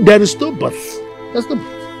 But Uncle, there is no but. There's no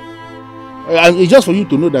but. And it's just for you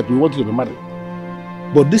to know that we want you to be married.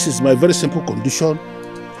 But this is my very simple condition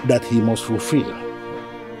that he must fulfill.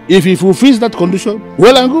 If he fulfills that condition,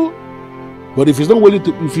 well and good. But if he's not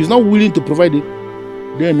willing to provide it,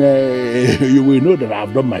 then you will know that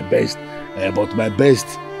I've done my best. But my best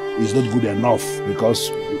is not good enough, because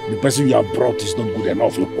the person you have brought is not good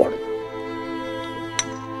enough.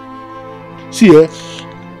 See here,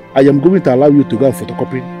 I am going to allow you to go and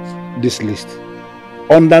photocopy this list.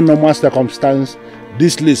 Under normal circumstance,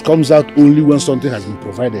 this list comes out only when something has been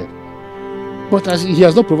provided. But as he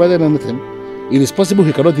has not provided anything, it is possible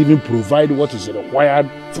he cannot even provide what is required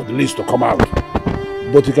for the list to come out.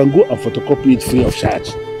 But you can go and photocopy it free of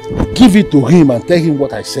charge. Give it to him and tell him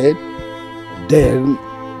what I said. Then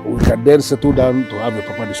we can then settle down to have a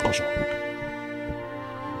proper discussion.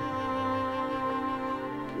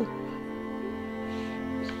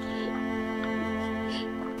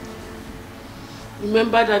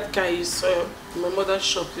 remember that guy you saw in my mother's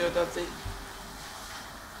shop the other day?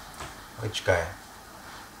 Which guy?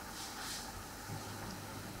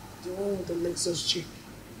 The one with the Lexus Jeep.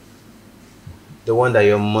 The one that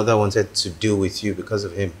your mother wanted to deal with you because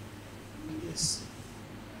of him? Yes.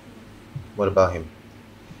 What about him?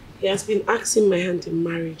 He has been asking my hand in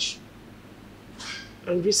marriage.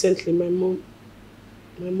 And recently my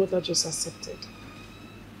mother just accepted.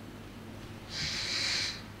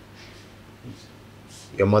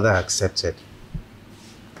 Your mother accepted?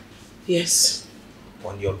 Yes.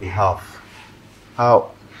 On your behalf?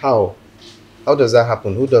 How does that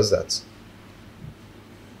happen? Who does that?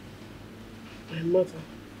 My mother.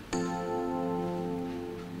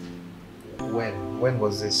 When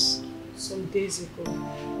was this? Some days ago.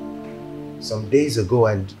 Some days ago,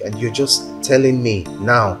 and you're just telling me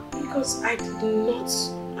now? Because I did not.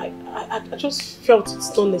 I just felt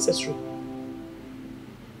it's not necessary.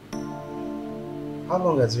 How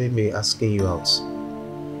long has he been asking you out?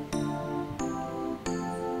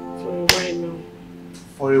 For a while now.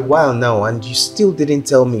 For a while now, and you still didn't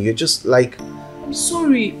tell me. You're just like... I'm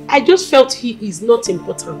sorry. I just felt he is not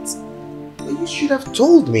important. But you should have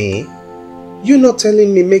told me. You not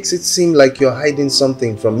telling me makes it seem like you're hiding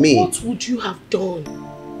something from me. What would you have done?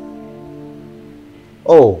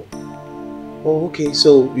 Oh, okay.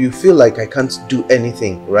 So you feel like I can't do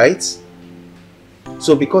anything, right?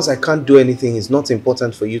 So because I can't do anything, it's not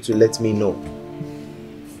important for you to let me know.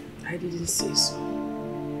 I didn't say so.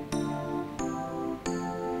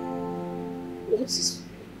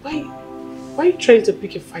 Why are you trying to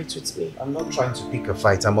pick a fight with me? I'm not trying to pick a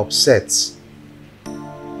fight. I'm upset.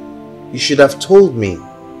 You should have told me.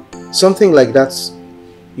 Something like that,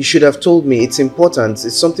 you should have told me. It's important.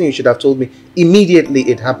 It's something you should have told me. Immediately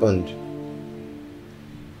it happened.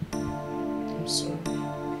 I'm sorry.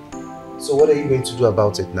 So what are you going to do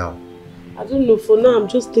about it now? I don't know. For now, I'm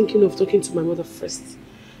just thinking of talking to my mother first.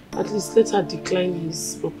 At least let her decline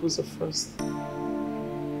his proposal first.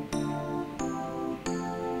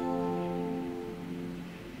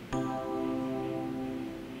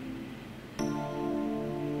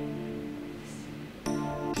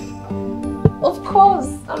 Of course,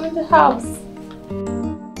 I'm in the house.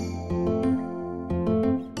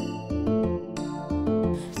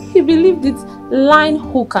 He believed it's line,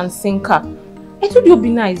 hook and sinker. I told you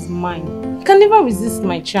Obina is mine. He can never resist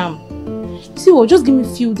my charm. You see what, just give me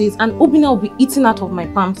a few days and Obina will be eating out of my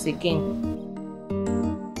palms again.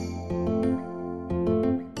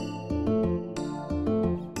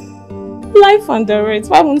 safe and direct.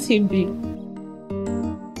 Why won't he be?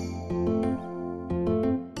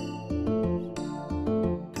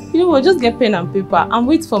 You know what? Just get pen and paper and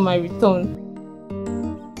wait for my return.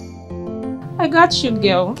 I got you,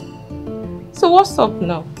 girl. So what's up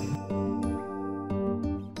now?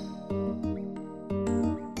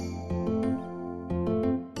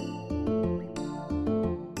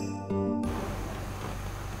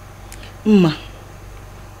 Ma,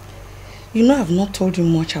 you know I've not told you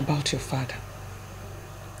much about your father.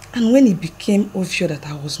 And when it became obvious that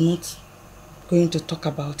I was not going to talk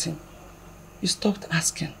about him, you stopped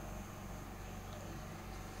asking.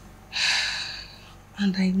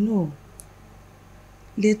 And I know,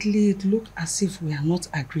 lately it looked as if we are not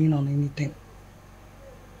agreeing on anything.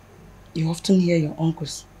 You often hear your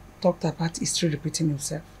uncles talk about history repeating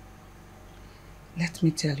himself. Let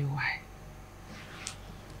me tell you why.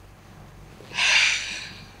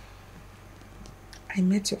 I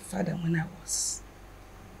met your father when I was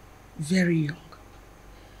very young.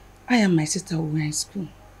 I and my sister were in school.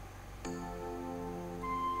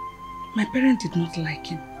 My parents did not like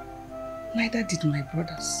him. Neither did my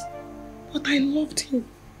brothers. But I loved him.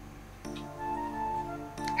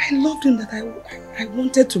 I loved him that I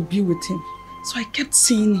wanted to be with him. So I kept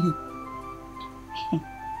seeing him.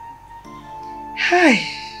 Hi.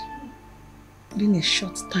 Within a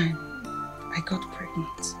short time, I got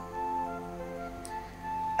pregnant.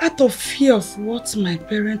 Out of fear of what my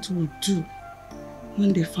parents would do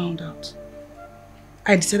when they found out,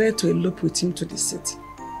 I decided to elope with him to the city.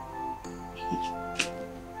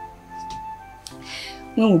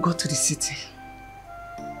 When we got to the city,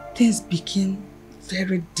 things became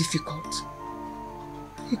very difficult.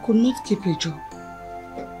 He could not keep a job.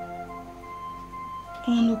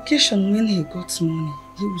 On occasion, when he got money,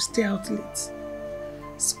 he would stay out late,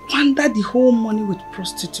 squander the whole money with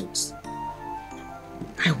prostitutes.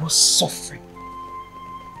 I was suffering.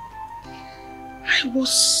 I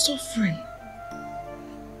was suffering.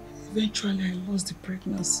 Eventually, I lost the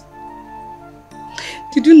pregnancy.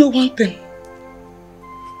 Did you know one thing?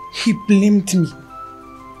 He blamed me.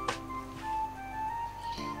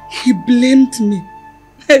 He blamed me.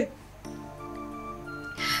 Hey.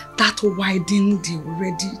 That widened the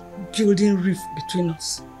already building rift between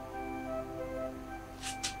us.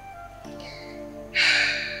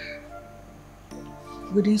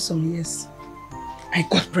 Within some years, I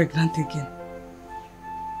got pregnant again.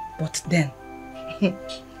 But then,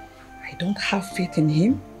 I don't have faith in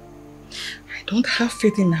him. I don't have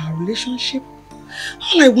faith in our relationship.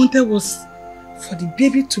 All I wanted was for the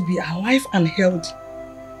baby to be alive and healthy.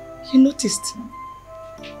 He noticed.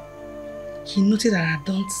 He noticed that I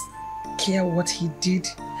don't care what he did.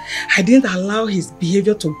 I didn't allow his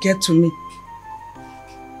behavior to get to me.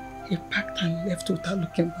 He packed and left without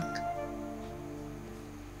looking back.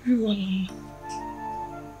 You are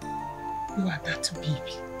that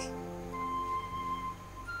baby.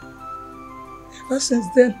 Ever since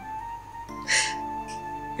then,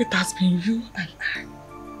 it has been you and I.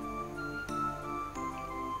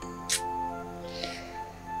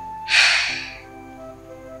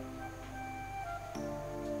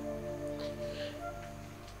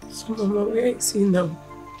 So, Mama, where is he now?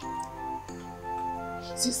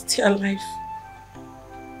 Is he still alive?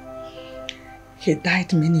 He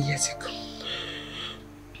died many years ago.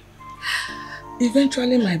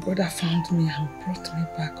 Eventually, my brother found me and brought me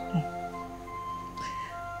back home.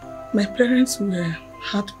 My parents were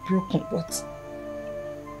heartbroken, but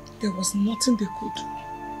there was nothing they could do.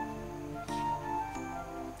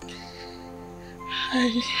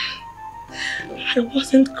 I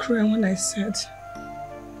wasn't cruel when I said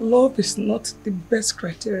love is not the best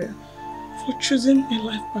criteria for choosing a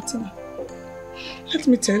life partner. Let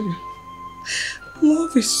me tell you,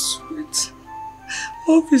 love is sweet.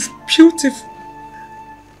 Love is beautiful.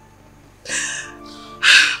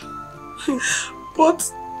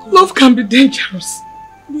 But love can be dangerous.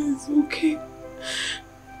 It's okay.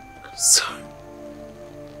 I'm sorry.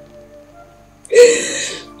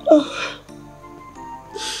 Oh.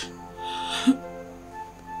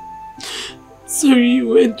 Sorry you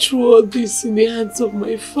went through all this in the hands of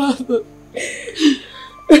my father.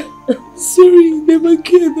 Sorry you never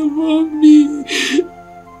cared about me.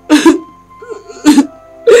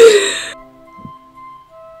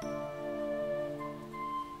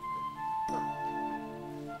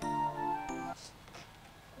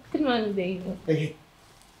 Good morning, baby. Hey.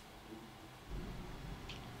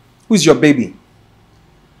 Who's your baby?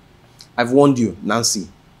 I've warned you, Nancy.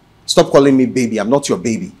 Stop calling me baby. I'm not your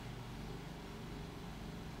baby.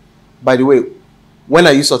 By the way, when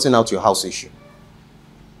are you sorting out your house issue?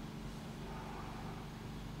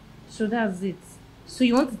 So that's it. So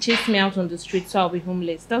you want to chase me out on the street so I'll be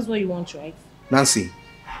homeless? That's what you want, right? Nancy,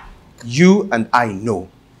 you and I know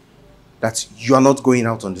that you are not going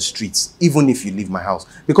out on the streets, even if you leave my house,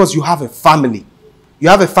 because you have a family. You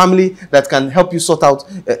have a family that can help you sort out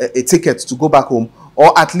a ticket to go back home,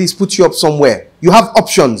 or at least put you up somewhere. You have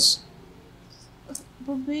options.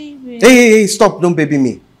 But baby... Hey, stop. Don't baby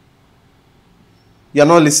me. You're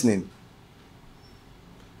not listening.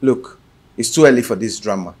 Look, it's too early for this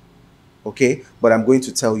drama. Okay? But I'm going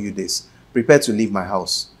to tell you this. Prepare to leave my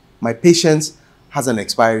house. My patience has an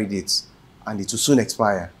expiry date, and it will soon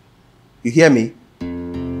expire. You hear me?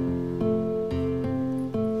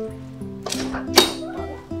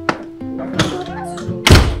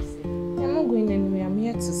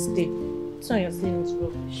 So you're saying it's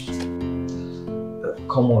rubbish.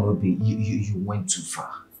 Come on, Obi. You went too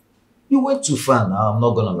far. You went too far now. I'm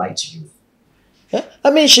not gonna lie to you. I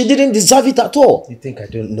mean, she didn't deserve it at all. You think I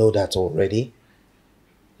don't know that already?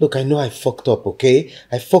 Look, I know I fucked up, okay?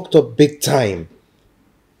 I fucked up big time.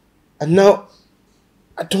 And now,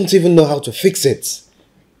 I don't even know how to fix it.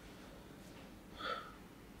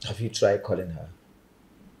 Have you tried calling her?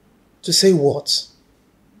 To say what?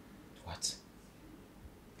 What?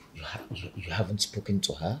 You haven't spoken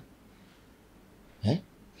to her? Eh?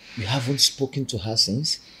 You haven't spoken to her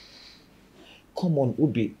since? Come on,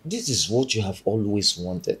 Ubi. This is what you have always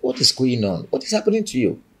wanted. What is going on? What is happening to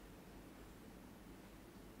you?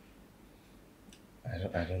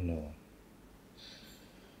 I don't know.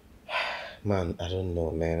 Man, I don't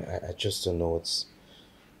know, man. I just don't know what's...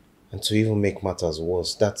 And to even make matters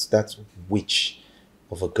worse, that witch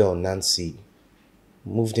of a girl, Nancy,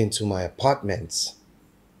 moved into my apartment.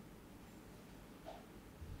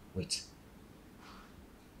 Wait.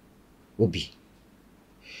 Obi,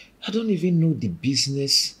 I don't even know the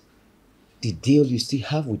business, the deal you still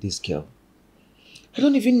have with this girl. I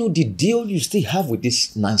don't even know the deal you still have with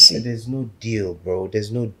this Nancy. There's no deal, bro.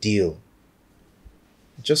 There's no deal.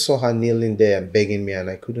 I just saw her kneeling there and begging me, and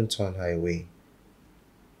I couldn't turn her away.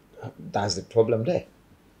 That's the problem there.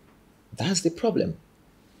 That's the problem.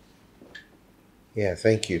 Yeah,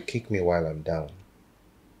 thank you. Kick me while I'm down.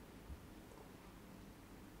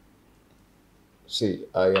 See,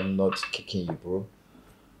 I am not kicking you, bro.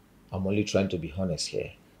 I'm only trying to be honest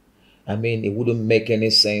here. I mean, it wouldn't make any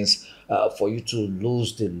sense for you to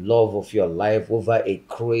lose the love of your life over a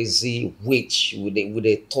crazy witch with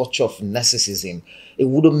a touch of narcissism. It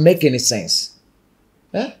wouldn't make any sense.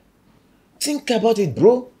 Eh? Think about it,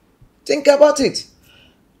 bro. Think about it.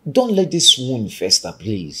 Don't let this wound fester,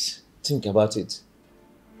 please. Think about it.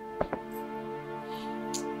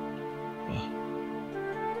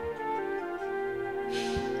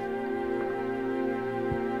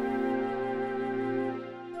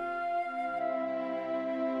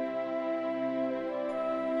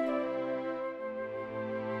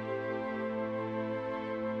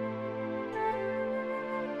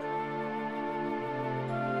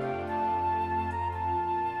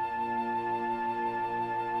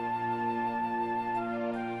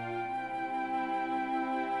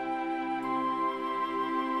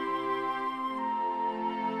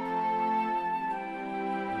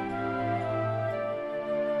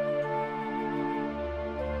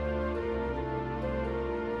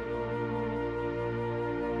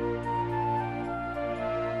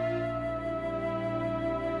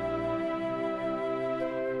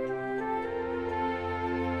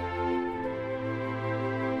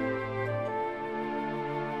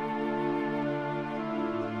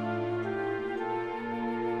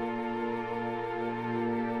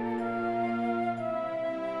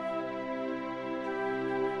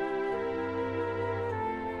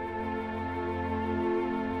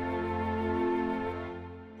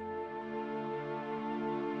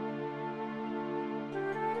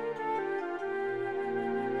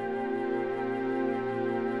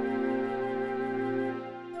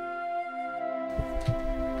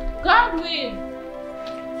 Godwin!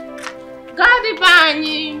 Gadi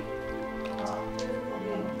Bani!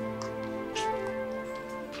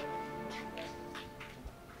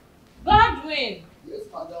 Godwin! Yes,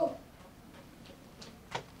 madam.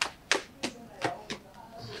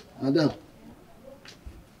 Madam.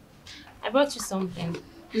 I brought you something.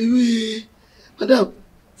 Hey, madam,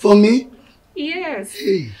 for me? Yes.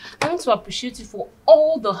 Hey. I want to appreciate you for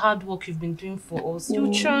all the hard work you've been doing for us.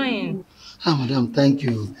 You're trying. Madam, thank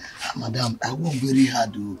you. Madam, I work very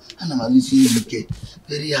hard, and I'm listening UK.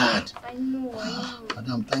 Very hard. I know.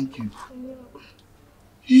 Madam, thank you.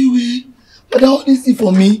 Hey, madam, what is it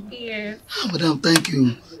for me? Yes. Madam, thank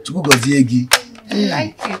you. Chukwugoziegi. I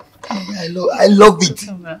like it. Hey, I love it.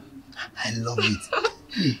 I love it.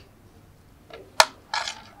 Hey.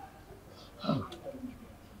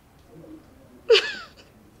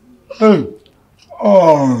 Hey.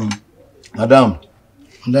 Oh, madam,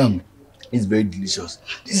 it's very delicious.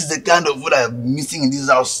 This is the kind of food I'm missing in this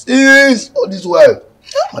house. Yes, all this while.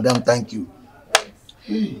 Madam, thank you.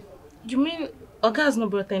 You mean Oga has not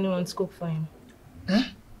brought anyone to cook for him? Huh?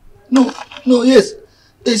 No, yes.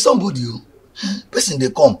 There's somebody who person they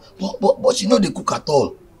come, but she know they cook at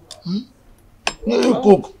all. You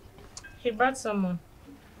cook. He brought someone.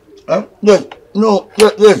 Yes,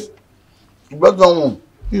 yes. He brought someone.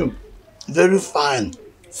 You, very fine,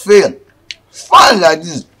 fair, fine like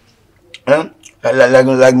this.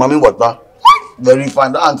 Like mommy water. Very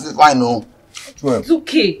fine. That auntie fine, no. It's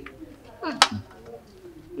okay.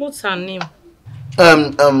 What's her name?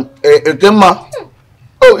 Ekema.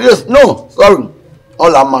 Oh yes, no, sorry.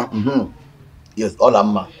 Olama. Yes,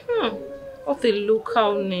 Olama. What a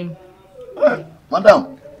local name.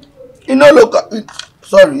 Madam, you know local.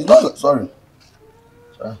 Sorry, it's not sorry.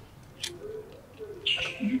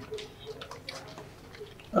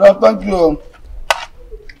 Thank you.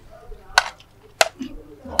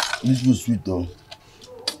 This was sweet though.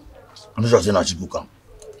 I'm just saying that she cook.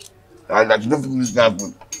 Like you don't feel this kind of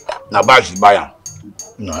food. Now buy she buy her.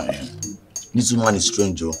 No, this woman is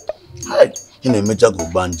strange, oh. Hi, in a major go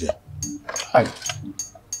banje. Hi.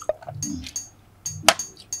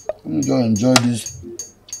 Let me just enjoy this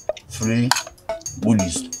free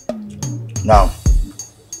goodies. Now,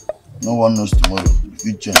 no one knows tomorrow. If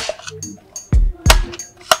you change.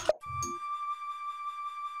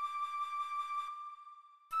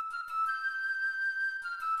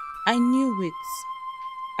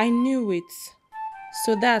 I knew it.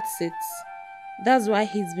 So that's it. That's why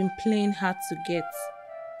he's been playing hard to get.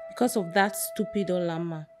 Because of that stupid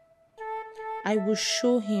Olama. I will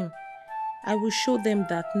show him. I will show them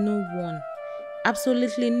that no one,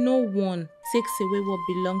 absolutely no one, takes away what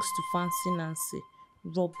belongs to Fancy Nancy.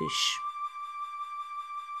 Rubbish.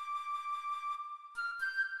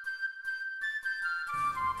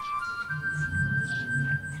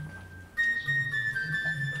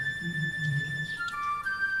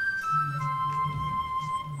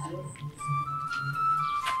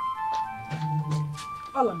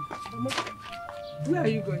 Alan, where are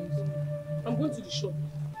you going? I'm going to the shop.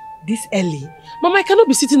 This early? Mama, I cannot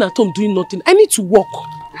be sitting at home doing nothing. I need to work.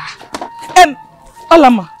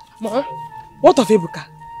 Alama. Ma? What of Ebuka?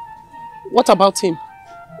 What about him?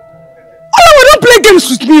 Alama, don't play games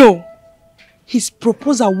with me, oh. His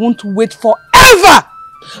proposal won't wait forever.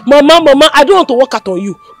 Mama, I don't want to work out on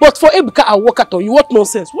you. But for Ebuka, I'll work out on you. What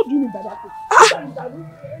nonsense? What do you mean by that?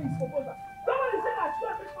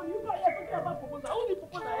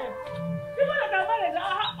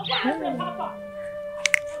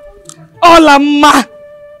 Olama!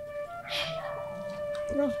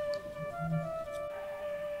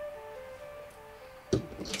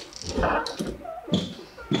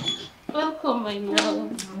 Welcome, my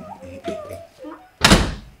love.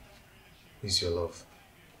 It's your love.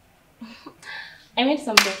 I made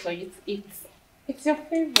something for you to eat. It's your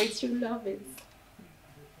favorite, you love it.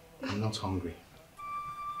 I'm not hungry.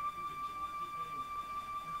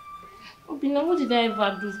 Obina, what did I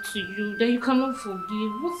ever do to you that you cannot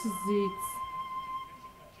forgive? What is it?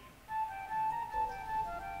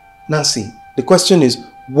 Nancy, the question is,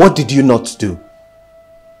 what did you not do?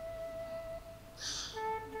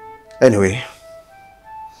 Anyway,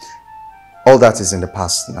 all that is in the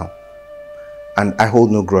past now, and I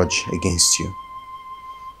hold no grudge against you.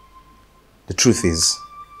 The truth is,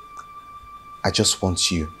 I just want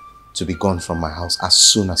you to be gone from my house as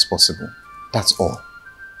soon as possible. That's all.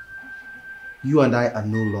 You and I are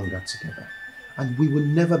no longer together, and we will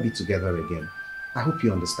never be together again. I hope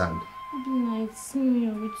you understand. Obina, it's me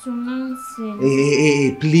with you, Nancy.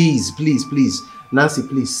 Hey, please. Nancy,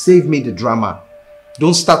 please, save me the drama.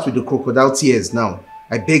 Don't start with the crocodile tears now.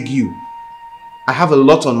 I beg you. I have a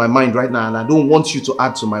lot on my mind right now, and I don't want you to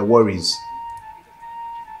add to my worries.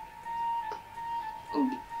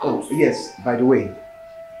 Oh, yes, by the way,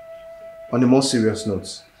 on a more serious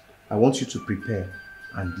note, I want you to prepare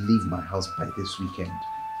and leave my house by this weekend.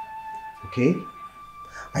 Okay?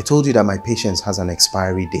 I told you that my patience has an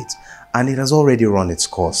expiry date, and it has already run its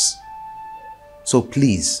course. So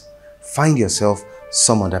please, find yourself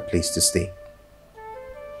some other place to stay.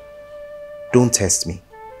 Don't test me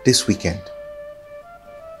this weekend.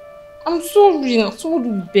 I'm sorry. I'm sorry to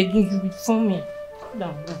be begging you before me.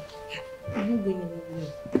 No. I'm not going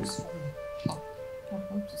anywhere. I'm sorry. I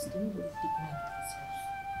want to stay with the big man at this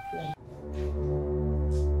house.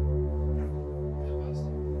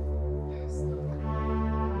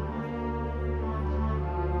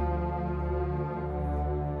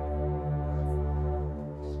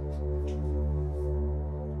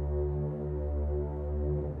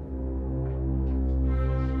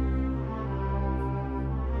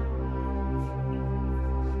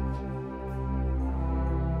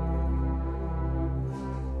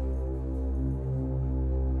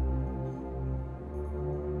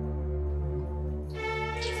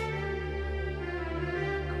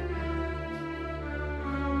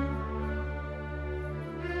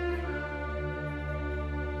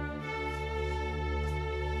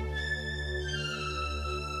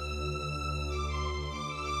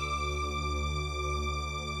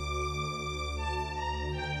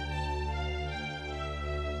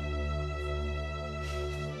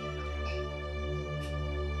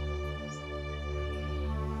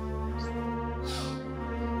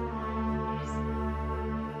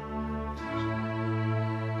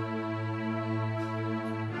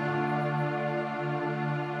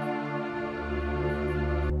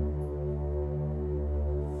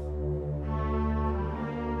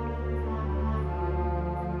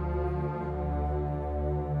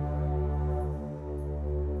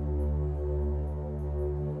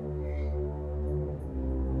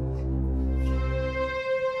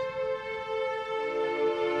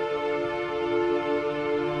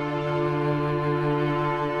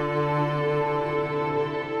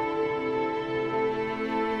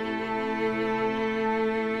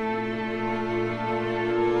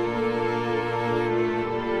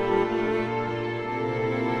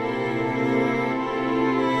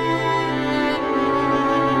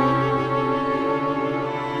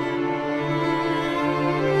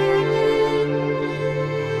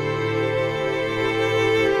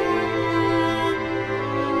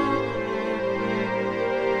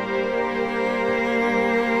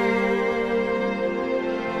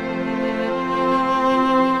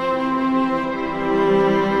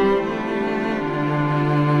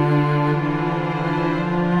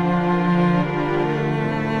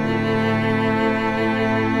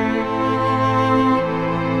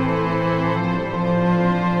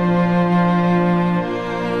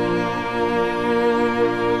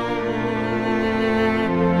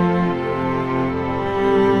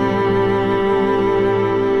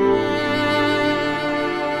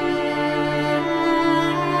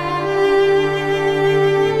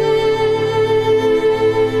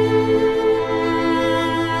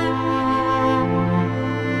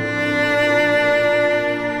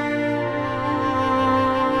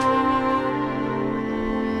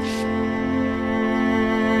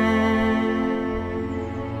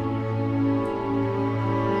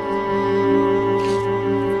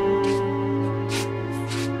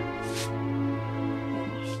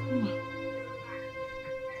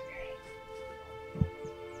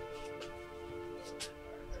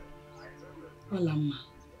 Olama,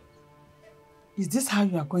 is this how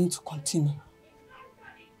you are going to continue?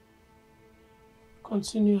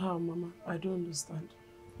 Continue how, Mama? I don't understand.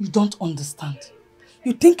 You don't understand.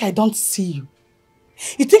 You think I don't see you?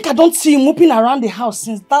 You think I don't see you moping around the house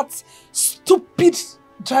since that stupid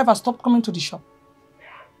driver stopped coming to the shop?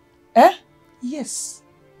 Eh? Yes.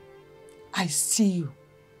 I see you.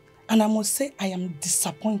 And I must say I am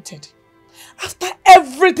disappointed. After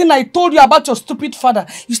everything I told you about your stupid father,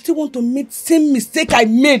 you still want to make the same mistake I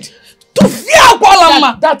made.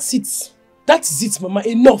 That's it. That is it, Mama.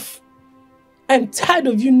 Enough. I'm tired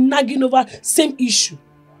of you nagging over same issue.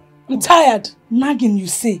 I'm tired. Nagging, you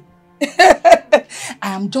say? I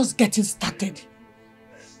am just getting started.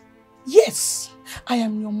 Yes, I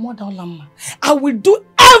am your mother, Olama. I will do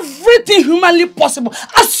everything humanly possible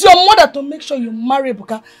as your mother to make sure you marry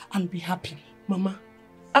Ebuka and be happy. Mama,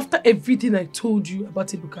 after everything I told you about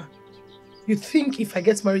Ebuka, you think if I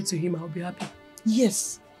get married to him, I'll be happy?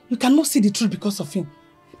 Yes, you cannot see the truth because of him.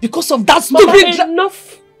 Because of that stupid... Mama,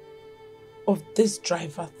 enough of this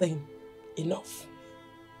driver thing. Enough.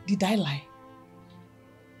 Did I lie?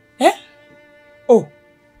 Eh? Oh,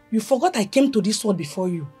 you forgot I came to this world before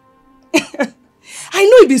you. I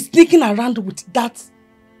know you've been sneaking around with that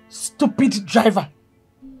stupid driver.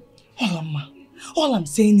 Olama, all I'm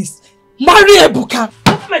saying is, marry Ebuka!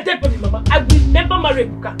 Off my dead body, Mama. I will never marry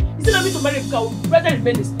Ebuka. Instead of me to marry Ebuka, I would rather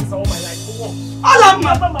remain in this all my life. For what? Olama! I will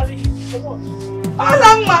never marry him. For what?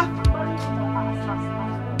 Olama!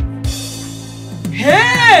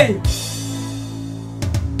 Hey!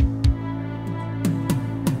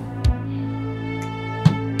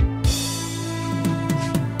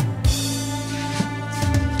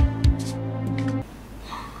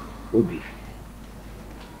 Obi,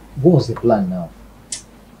 what's the plan now?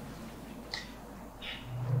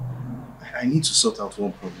 I need to sort out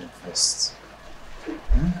one problem first.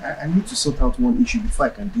 I need to sort out one issue before I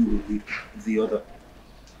can deal with the other.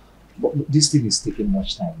 But this thing is taking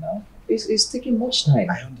much time now. It's taking much time.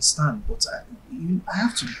 I understand, but I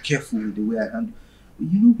have to be careful with the way I handle.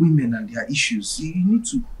 You know, women and their issues. You need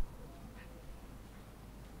to.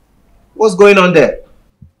 What's going on there?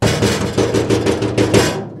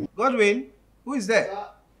 Godwin, who is there?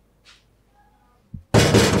 Be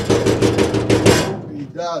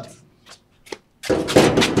that.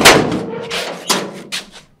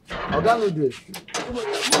 Ogano there.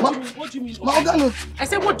 What do you mean? Ogano. I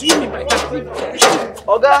said, what do you mean by that?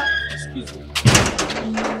 Oga. Excuse me.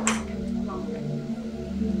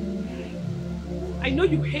 I know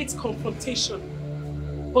you hate confrontation,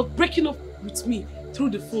 but breaking up with me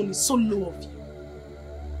through the phone is so low of you.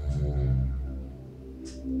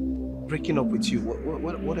 Breaking up with you?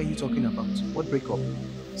 What are you talking about? What breakup?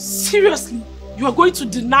 Seriously, you are going to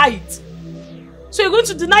deny it. So you're going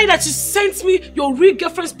to deny that you sent me your real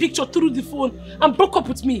girlfriend's picture through the phone and broke up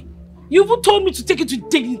with me. You even told me to take it with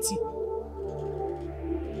dignity.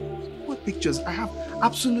 What pictures? I have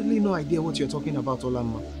absolutely no idea what you're talking about,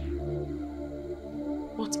 Olama.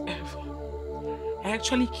 Whatever. I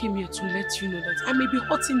actually came here to let you know that I may be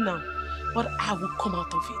hurting now, but I will come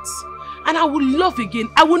out of it. And I will love again.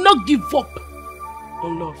 I will not give up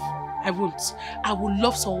on love. I won't. I will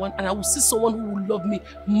love someone and I will see someone who will love me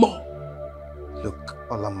more. Look,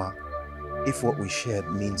 Olama, if what we shared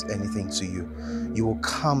means anything to you, you will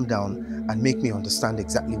calm down and make me understand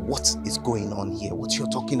exactly what is going on here, what you're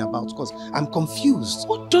talking about, because I'm confused.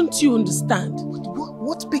 What don't you understand?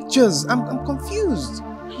 What pictures? I'm confused.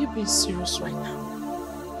 Are you being serious right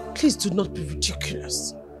now? Please do not be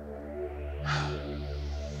ridiculous.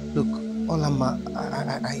 Look, Olama,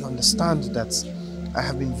 I understand that I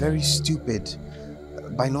have been very stupid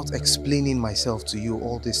by not explaining myself to you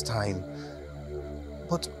all this time.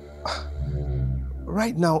 But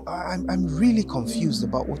right now, I'm really confused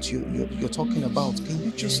about what you're talking about. Can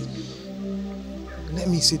you just let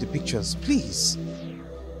me see the pictures, please?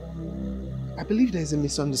 I believe there's a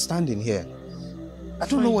misunderstanding here. I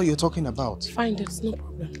don't know what you're talking about. Fine, there's no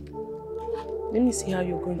problem. Let me see how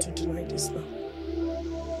you're going to deny this now.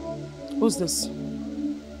 Who's this?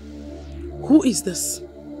 Who is this?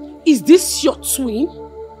 Is this your twin?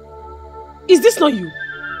 Is this not you?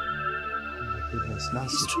 Goodness,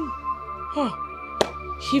 Nancy. It's true. Huh.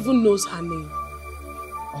 He even knows her name.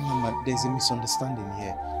 Oh, Mama, there's a misunderstanding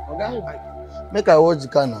here. Okay. Make I watch the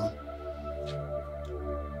car now.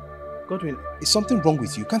 Godwin, is something wrong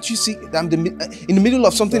with you? Can't you see I'm in the middle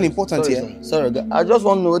of something important here? Sorry, I just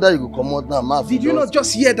want to know whether you could come out now. Did you not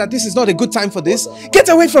just hear that this is not a good time for this? Get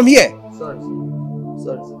away from here! Sorry.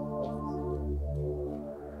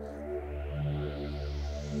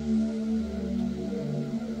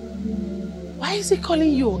 Why is he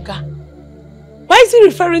calling you Oga? Why is he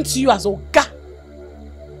referring to you as Oga?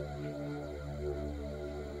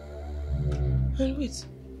 Wait.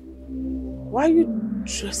 Why are you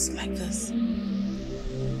dressed like this?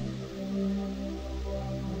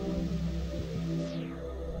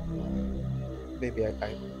 Baby,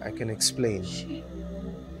 I can explain.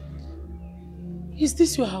 Is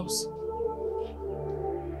this your house?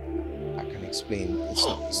 I can explain. It's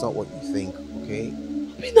not what you think, okay?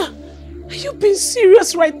 Bina, are you being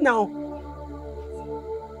serious right now?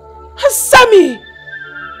 Sammy!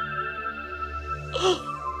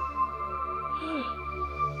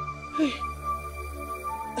 Hey.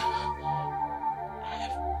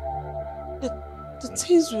 The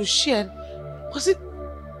things we shared, was it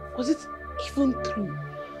even true?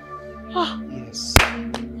 Yes.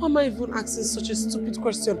 Why am I even asking such a stupid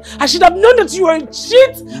question? I should have known that you were a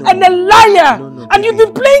cheat and a liar. No, and you've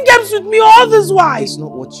been playing games with me all this while. It's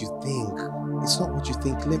not what you think. It's not what you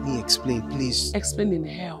think. Let me explain, please. Explain in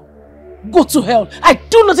hell. Go to hell. I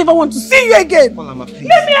do not even want to see you again. Olama, please.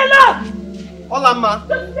 Leave me alone. Olama.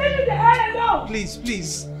 Just leave me the hell alone.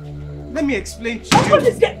 Please. Let me explain to you.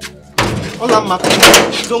 This game. Olama,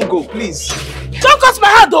 please. Don't go, please. Don't cut my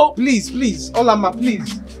head though. Please. Olama,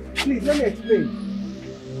 please. Please, let me explain.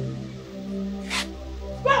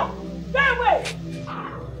 Go away.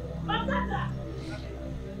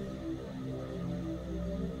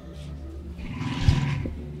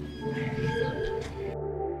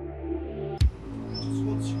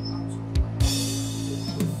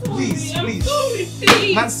 Please. Sorry,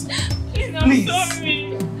 please. Nancy, please, I'm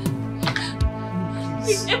sorry.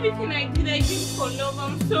 Please, everything I did for love.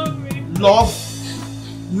 I'm sorry.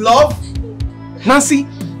 Love? Nancy,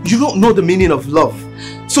 you don't know the meaning of love.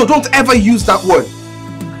 So don't ever use that word.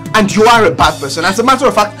 And you are a bad person. As a matter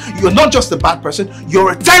of fact, you're not just a bad person,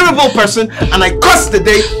 you're a terrible person, and I curse the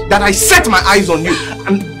day that I set my eyes on you.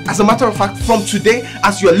 And as a matter of fact, from today,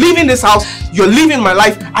 as you're leaving this house, you're leaving my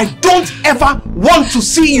life, I don't ever want to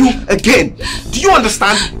see you again. Do you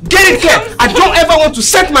understand? Get it clear. I don't ever want to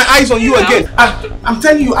set my eyes on you again. I'm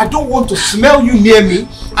telling you, I don't want to smell you near me.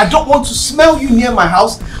 I don't want to smell you near my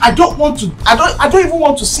house. I don't even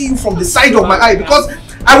want to see you from the side of my eye, because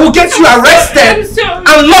I will get you arrested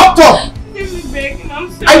and locked up.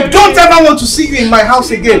 I don't ever want to see you in my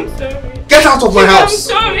house again. Get out of my house.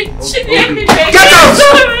 I'm sorry. Get I'm out.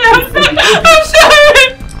 sorry.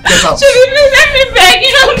 Get out. Let me beg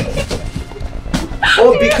you.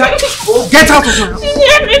 Get out of my house.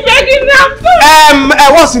 Let me beg you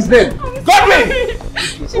now. What's his name? Godwin.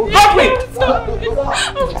 Godwin.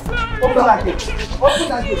 Open that gate. Open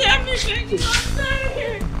that gate. Let me beg you.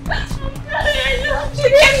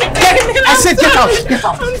 I said get out. Get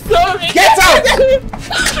out. I'm sorry. Get out.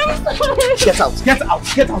 I'm sorry. Get out. Get out.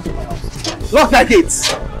 Get out of my house. Lock that gate.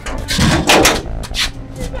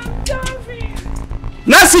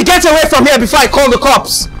 Nancy, get away from here before I call the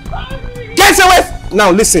cops. Get away.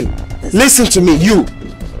 Now listen. Listen to me, you.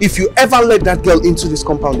 If you ever let that girl into this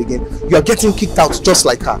compound again, you are getting kicked out just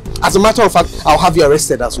like her. As a matter of fact, I'll have you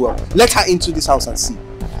arrested as well. Let her into this house and see.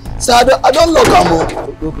 Sir, I don't lock her more.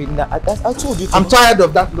 I told you. I'm tired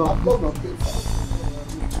of that. No.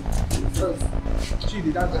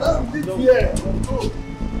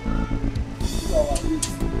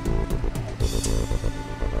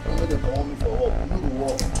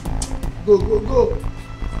 Go.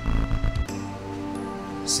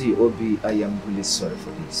 See, Obi, I am really sorry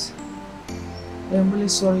for this. I am really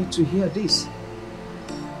sorry to hear this.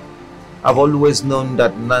 I've always known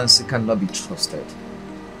that Nancy cannot be trusted.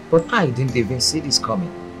 But I didn't even see this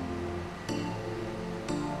coming.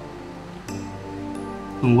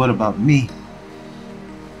 And what about me?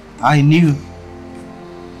 I knew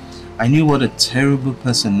what a terrible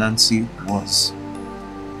person Nancy was.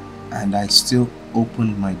 And I still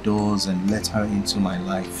opened my doors and let her into my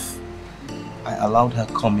life. I allowed her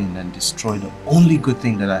come in and destroy the only good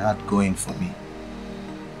thing that I had going for me.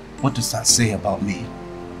 What does that say about me?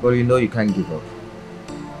 Well, you know you can't give up.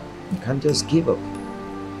 You can't just give up.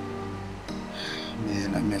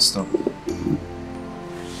 Man, I messed up. I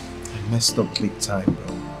messed up big time,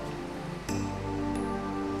 bro.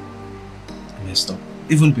 I messed up.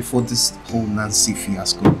 Even before this whole Nancy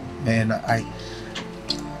fiasco, man,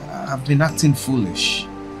 I've been acting foolish.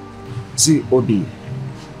 See, Obi,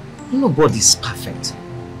 nobody's perfect.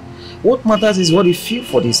 What matters is what you feel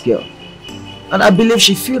for this girl. And I believe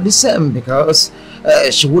she feels the same, because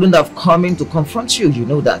she wouldn't have come in to confront you, you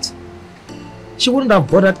know that. She wouldn't have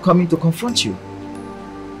bothered coming to confront you.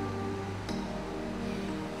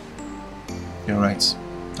 You're right.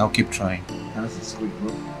 I'll keep trying. That's the spirit,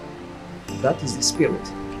 bro. That is the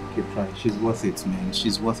spirit. Keep trying. She's worth it, man.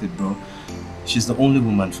 She's worth it, bro. She's the only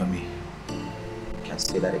woman for me. I can't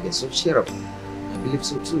say that again, so cheer up. I believe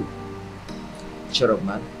so too. Cheer up,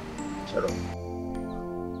 man. Cheer up.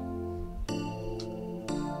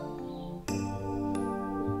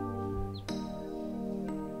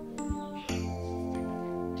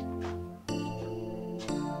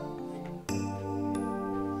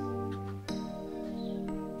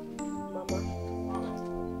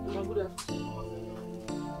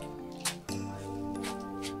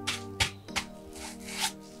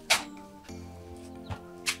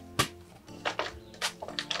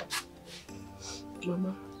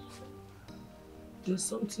 Mama, there's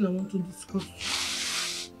something I want to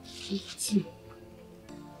discuss with you.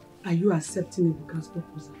 Are you accepting Ebuka's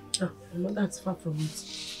proposal? Mama, that's far from it.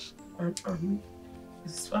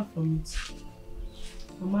 It's far from it.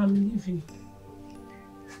 Mama, I'm leaving.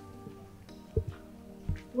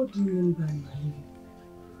 What do you mean by my leaving?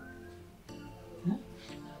 Huh?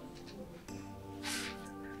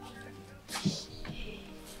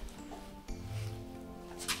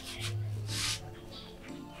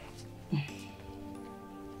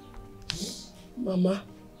 Mama,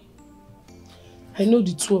 I know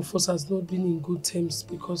the two of us has not been in good terms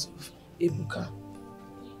because of Ebuka.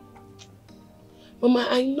 Mama,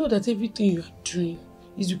 I know that everything you are doing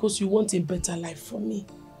is because you want a better life for me.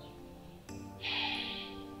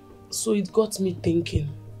 So it got me thinking.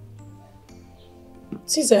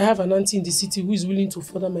 Since I have an auntie in the city who is willing to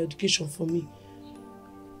further my education for me,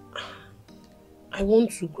 I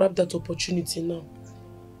want to grab that opportunity now.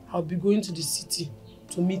 I'll be going to the city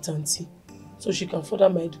to meet auntie so she can further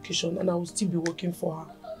my education and I will still be working for her.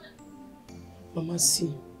 Mama,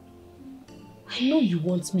 see, I know you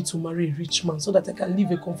want me to marry a rich man so that I can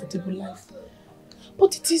live a comfortable life.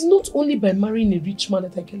 But it is not only by marrying a rich man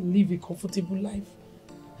that I can live a comfortable life.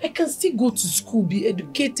 I can still go to school, be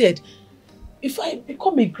educated. If I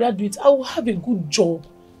become a graduate, I will have a good job.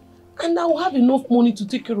 And I will have enough money to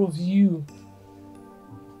take care of you.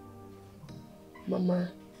 Mama,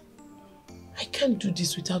 I can't do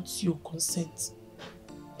this without your consent.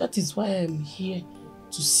 That is why I am here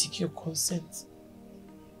to seek your consent.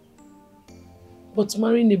 But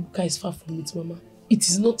marrying Ebuka is far from it, Mama. It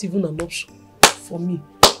is not even an option for me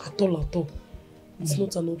at all. It's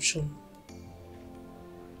not an option.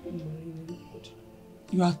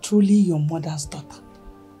 You are truly your mother's daughter.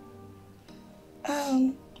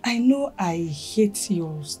 I know I hate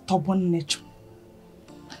your stubborn nature.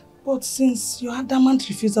 But since your adamant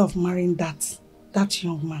refusal of marrying that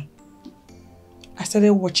young man, I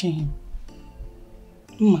started watching him.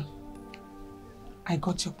 Mama, I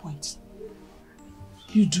got your point.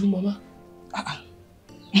 You do, Mama?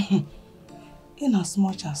 In as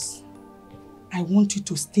much as I want you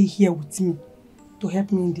to stay here with me to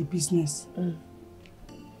help me in the business,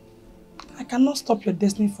 I cannot stop your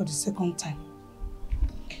destiny for the second time.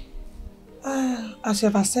 As you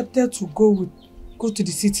have accepted to go to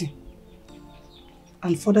the city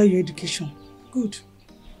and further your education, good.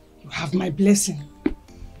 You have my blessing.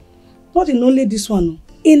 Not in only this one,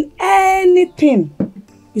 in anything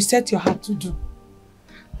you set your heart to do.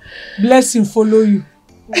 Blessing follow you.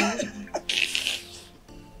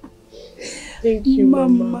 Thank you,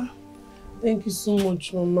 Mama. Thank you so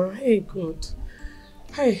much, Mama. Hey, God.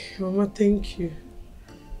 Hi, Mama, thank you.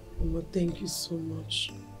 Mama, thank you so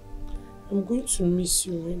much. I'm going to miss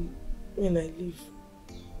you when I leave.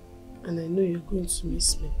 And I know you're going to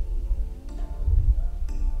miss me.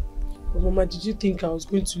 But Mama, did you think I was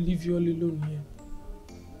going to leave you all alone here?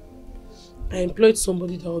 I employed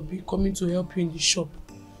somebody that will be coming to help you in the shop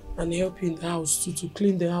and help you in the house too, to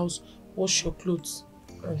clean the house, wash your clothes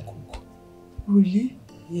and cook. Really?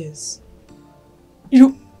 Yes.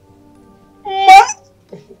 You...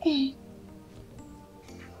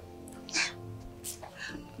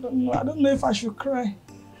 I don't know if I should cry.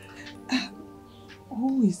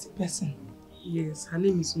 Who is the person? Yes, her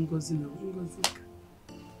name is Ngozi now. Ngozi.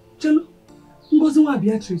 Chelo? Ngozi wa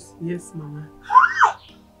Beatrice? Yes, Mama.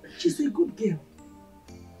 She's a good girl.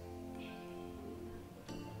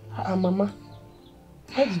 Mama,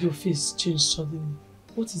 why did your face change suddenly?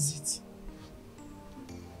 What is it?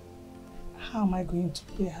 How am I going to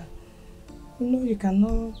pay her? You know, you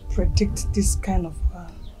cannot predict this kind of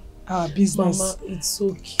our business. Mama, it's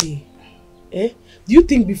okay. Do you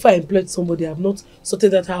think before I employed somebody, I've not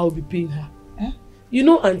sorted out how I'll be paying her? You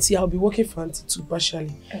know, Auntie, I'll be working for Auntie too,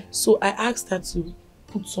 partially. So I asked her to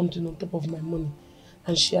put something on top of my money,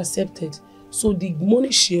 and she accepted. So the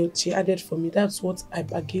money she added for me, that's what I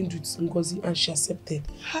bargained with Ngozi, and she accepted.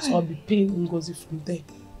 So I'll be paying Ngozi from there.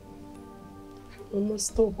 Mama,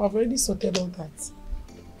 stop. I've already sorted all that.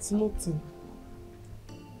 It's nothing.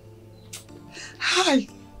 Hi.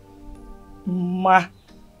 Ma.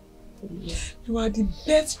 You are the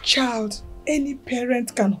best child any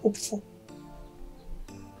parent can hope for.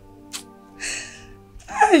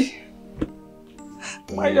 Hi.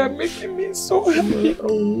 Ma, you are making me so happy. I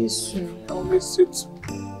will miss you. I will miss you too.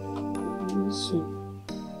 I will miss you.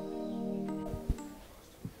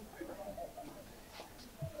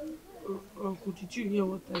 Uncle, did you hear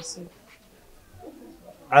what I said?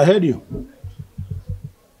 I heard you.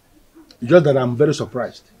 Just that I'm very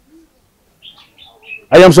surprised.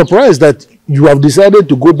 I am surprised that you have decided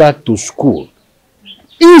to go back to school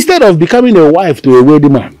instead of becoming a wife to a wealthy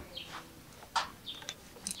man.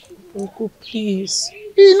 Uncle, please.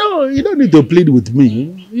 You know, you don't need to plead with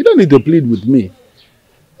me. You don't need to plead with me.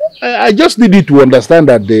 I just need you to understand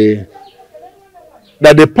that the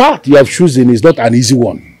path you have chosen is not an easy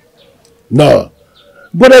one. No.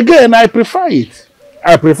 But again, I prefer it.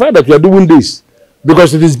 I prefer that you are doing this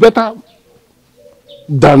because it is better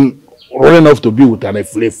than running off to be with an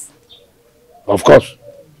afflict. Of course.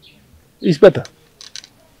 It's better.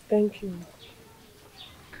 Thank you.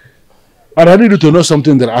 And I need you to know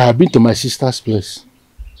something, that I have been to my sister's place.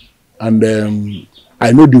 And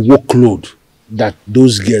I know the workload that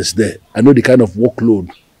those girls there, I know the kind of workload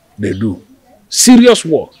they do. Serious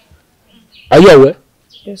work. Are you aware?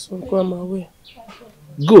 Yes, Uncle, I'm aware.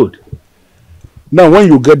 Good. Now, when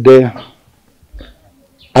you get there,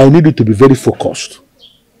 I need you to be very focused.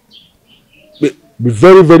 Be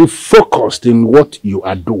very, very focused in what you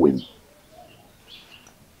are doing.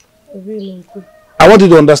 Really, Uncle. I want you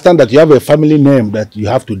to understand that you have a family name that you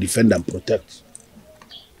have to defend and protect.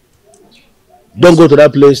 Don't go to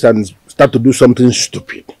that place and start to do something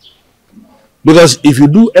stupid. Because if you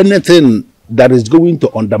do anything that is going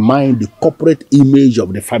to undermine the corporate image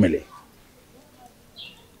of the family,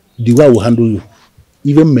 the one will handle you.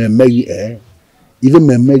 Even me,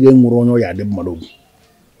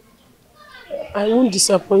 I won't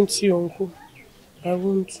disappoint you, Uncle. I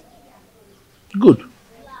won't. Good.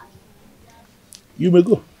 You may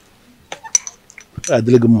go. No.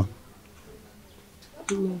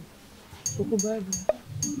 Uncle, bye-bye.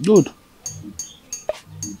 Good.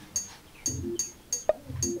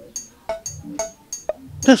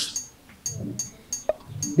 Yes.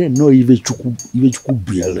 They know even chuku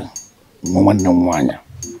biel. Mama na mwanya.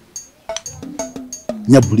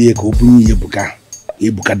 Nyabulie ko bunyi yebuka.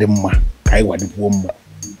 Yebuka de mma. Kai wade po mo.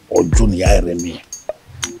 Ojo ni ya remi.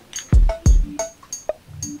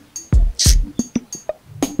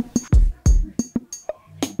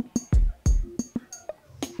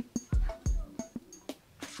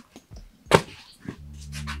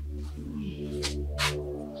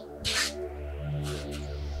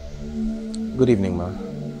 Good evening, ma'am.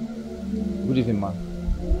 Good evening, ma'am.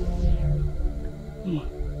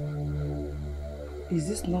 Is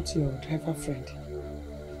this not your driver friend?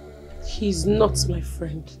 He's not my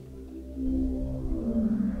friend.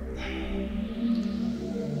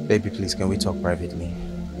 Baby, please, can we talk privately?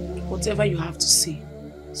 Whatever you have to say,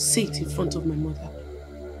 say it in front of my mother,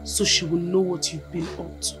 so she will know what you've been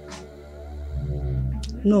up to.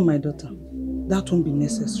 No, my daughter. That won't be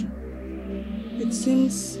necessary. It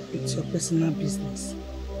seems it's your personal business.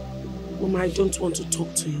 Mama, I don't want to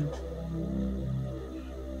talk to him.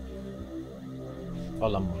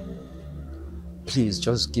 Olama, please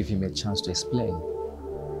just give him a chance to explain.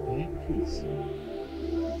 Okay, please.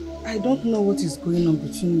 I don't know what is going on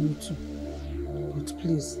between you two, but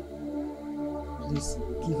please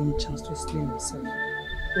give him a chance to explain himself.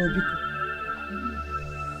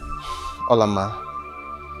 Olama,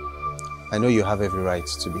 I know you have every right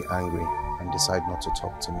to be angry and decide not to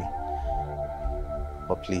talk to me.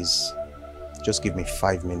 But please, just give me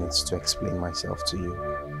 5 minutes to explain myself to you.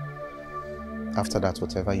 After that,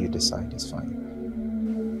 whatever you decide is fine.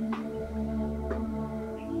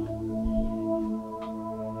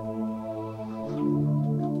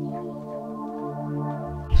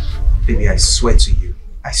 Baby, I swear to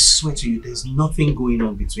you, there's nothing going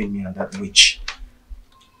on between me and that witch.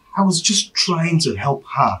 I was just trying to help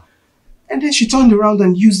her. And then she turned around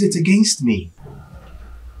and used it against me.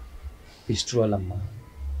 It's true, Olama.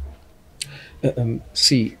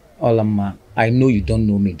 See, Olama, I know you don't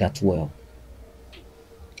know me that well.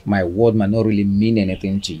 My word might not really mean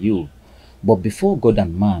anything to you. But before God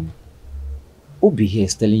and man, Obi here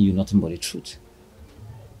is telling you nothing but the truth.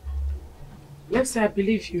 Let's say I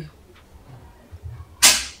believe you.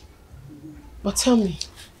 But tell me,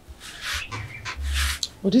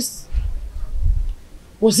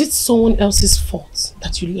 was it someone else's fault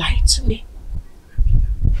that you lied to me?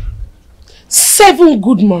 7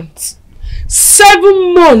 good months.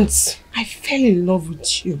 7 months. I fell in love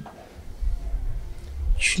with you.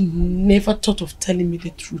 You never thought of telling me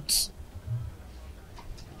the truth.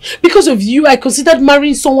 Because of you, I considered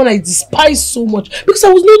marrying someone I despise so much. Because I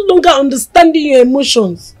was no longer understanding your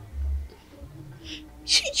emotions.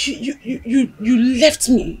 You left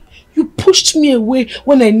me. You pushed me away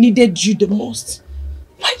when I needed you the most.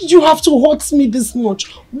 Why did you have to hurt me this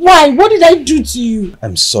much? Why? What did I do to you?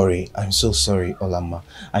 I'm sorry. I'm so sorry, Olama.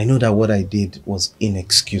 I know that what I did was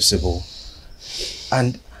inexcusable.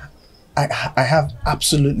 And I have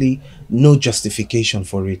absolutely no justification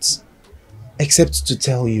for it. except to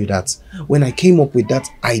tell you that when I came up with that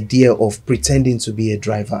idea of pretending to be a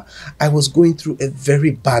driver, I was going through a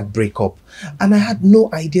very bad breakup. And I had no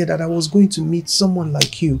idea that I was going to meet someone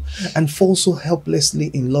like you and fall so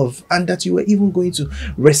helplessly in love, and that you were even going to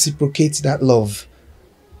reciprocate that love.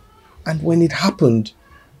 And when it happened,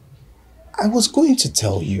 I was going to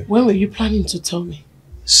tell you. When were you planning to tell me?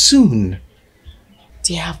 Soon.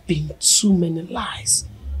 There have been too many lies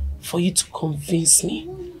for you to convince me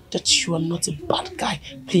that you are not a bad guy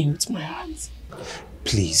playing with my heart.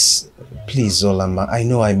 Please, please, Olama, I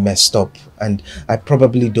know I messed up and I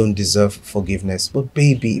probably don't deserve forgiveness, but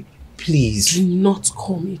baby, please. Do not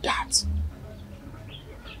call me that.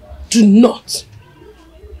 Do not.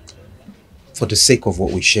 For the sake of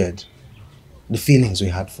what we shared, the feelings we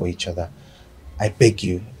had for each other, I beg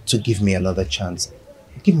you to give me another chance.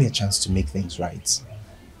 Give me a chance to make things right.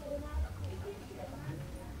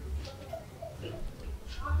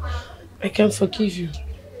 I can forgive you.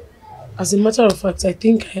 As a matter of fact, I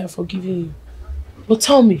think I have forgiven you. But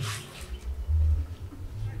tell me,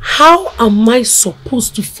 how am I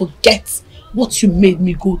supposed to forget what you made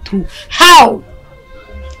me go through? How?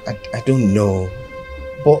 I don't know,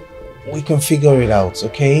 but we can figure it out,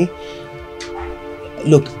 okay?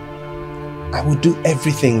 Look, I will do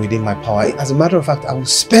everything within my power. As a matter of fact, I will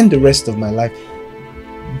spend the rest of my life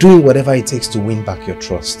doing whatever it takes to win back your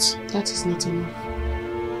trust. That is not enough.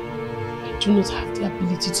 I do not have the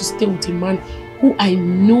ability to stay with a man who I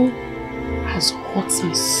know has hurt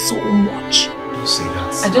me so much. Don't say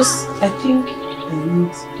that. I think I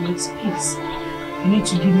need my space. You need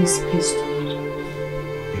to give me space to live.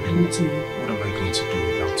 I need to live. What am I going to do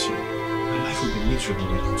without you? My life will be miserable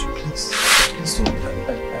without you. Please. Please don't do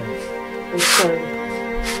that. I'm sorry.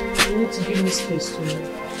 You need to give me space to live.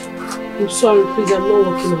 I'm sorry, please. I'm not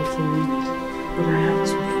working out for you. But I have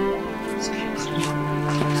to.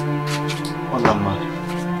 Olama.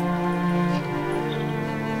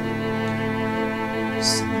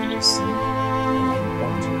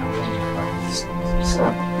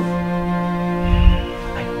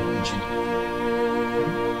 I need you.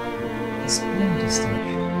 Explain this to me.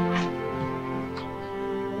 I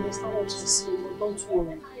understand what you're saying, but don't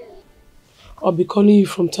worry. I'll be calling you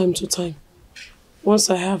from time to time. Once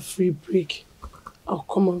I have free break, I'll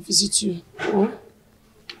come and visit you. Oh?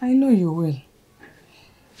 I know you will.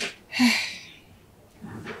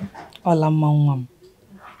 Olama,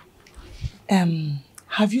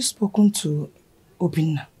 have you spoken to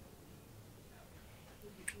Obinna?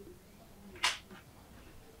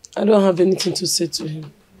 I don't have anything to say to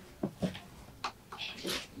him.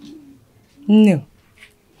 No.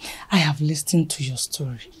 I have listened to your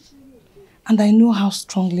story. And I know how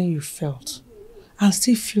strongly you felt and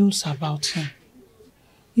still feels about him.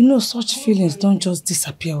 You know, such feelings don't just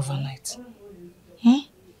disappear overnight.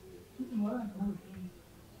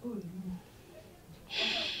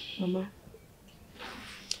 Mama,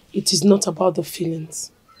 it is not about the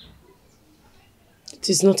feelings. It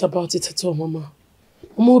is not about it at all, Mama.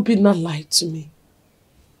 Mama Obinna lied to me.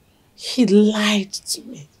 He lied to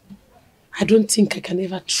me. I don't think I can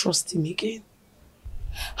ever trust him again.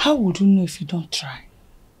 How would you know if you don't try?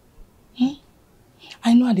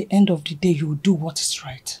 I know at the end of the day you will do what is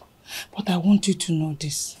right. But I want you to know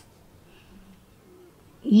this.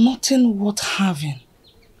 Nothing worth having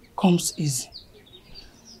comes easy.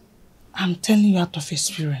 I'm telling you out of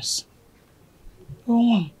experience. Go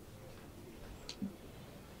on.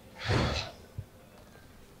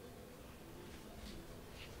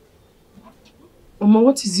 Mama,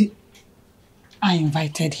 what is it? I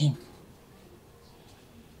invited him.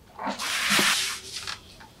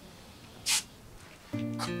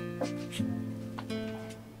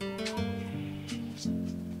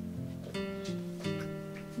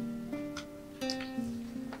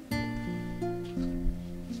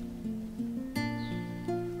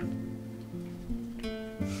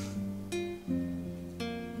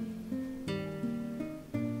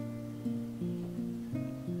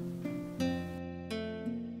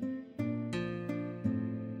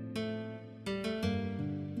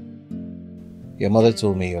 Your mother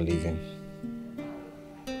told me you're leaving.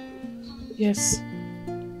 Yes.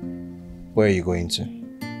 Where are you going to?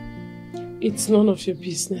 It's none of your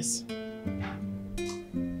business.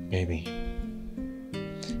 Baby,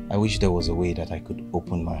 I wish there was a way that I could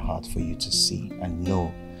open my heart for you to see and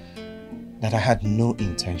know that I had no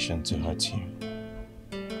intention to hurt you.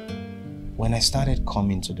 When I started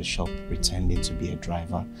coming to the shop pretending to be a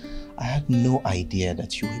driver, I had no idea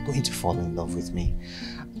that you were going to fall in love with me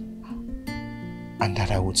and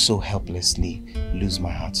that I would so helplessly lose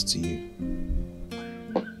my heart to you.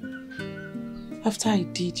 After I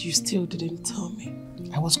did, you still didn't tell me.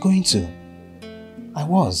 I was going to. I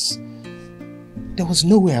was. There was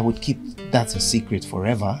no way I would keep that a secret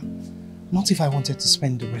forever. Not if I wanted to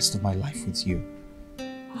spend the rest of my life with you.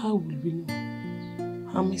 How will we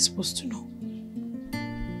know? How am I supposed to know?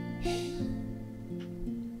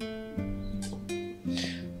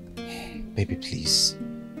 Baby, please.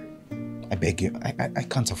 I beg you, I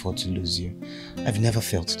can't afford to lose you. I've never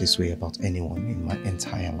felt this way about anyone in my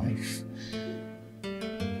entire life.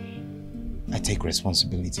 I take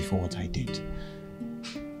responsibility for what I did.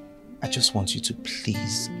 I just want you to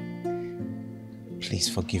please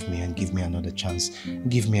forgive me and give me another chance.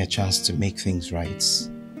 Give me a chance to make things right.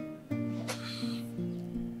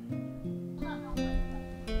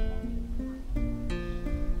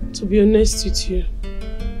 To be honest with you,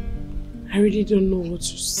 I really don't know what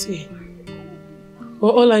to say.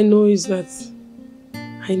 But all I know is that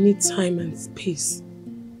I need time and space.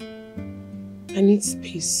 I need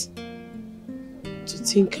space to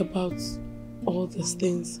think about all these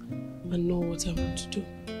things and know what I want to do.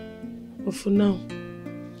 But for now,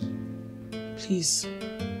 please,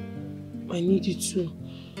 I need you to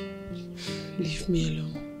leave me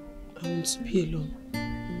alone. I want to be alone.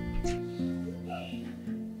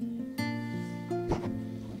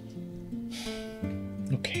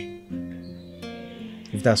 Okay.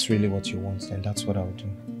 If that's really what you want, then that's what I'll do.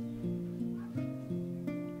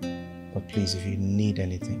 But please, if you need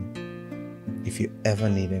anything, if you ever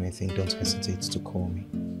need anything, don't hesitate to call me.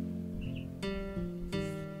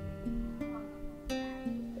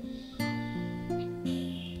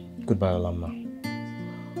 Goodbye, Olamma.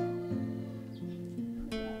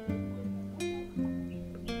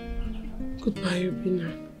 Goodbye, Obina.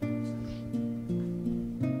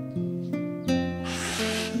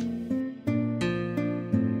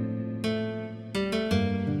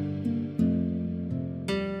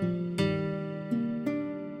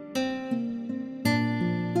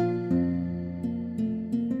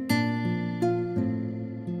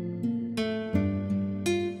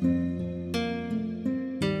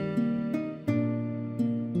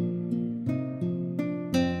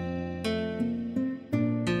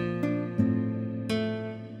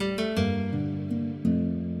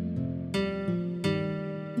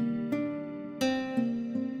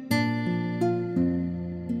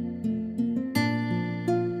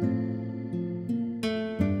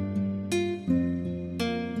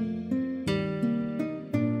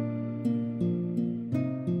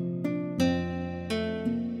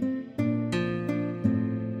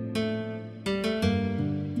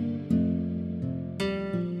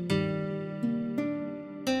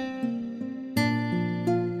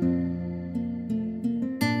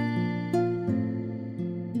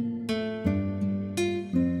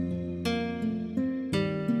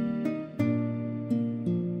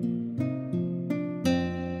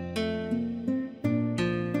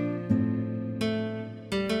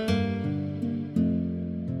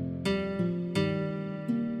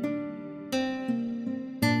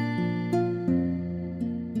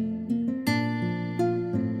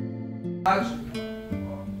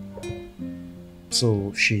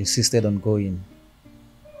 So she insisted on going.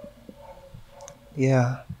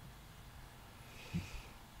 Yeah.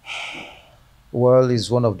 Well, it's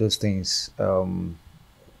one of those things. I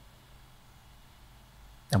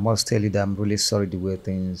must tell you that I'm really sorry the way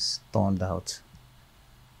things turned out.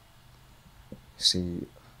 See,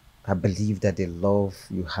 I believe that the love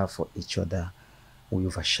you have for each other will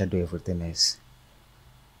overshadow everything else.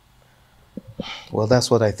 Well,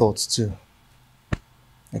 that's what I thought too.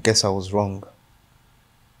 I guess I was wrong.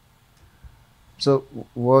 So,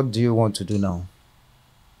 what do you want to do now?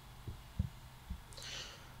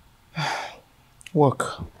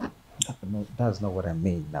 Work. No, that's not what I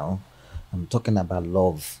mean now. I'm talking about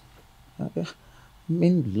love. I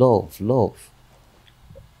mean love.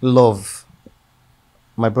 Love.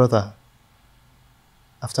 My brother,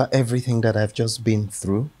 after everything that I've just been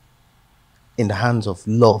through, in the hands of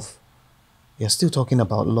love, you're still talking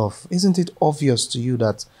about love. Isn't it obvious to you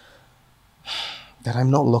that I'm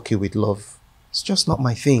not lucky with love? It's just not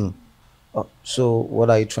my thing. So what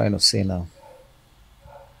are you trying to say now?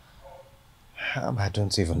 I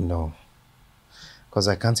don't even know. Because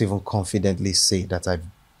I can't even confidently say that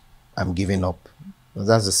I'm giving up.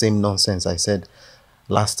 That's the same nonsense I said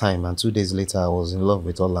last time, and 2 days later I was in love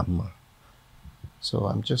with Olamma. So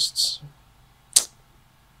I'm just...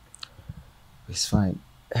 It's fine.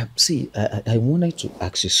 See, I wanted to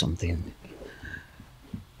ask you something.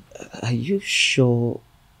 Are you sure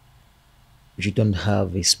you don't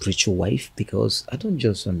have a spiritual wife? Because I don't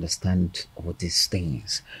just understand all these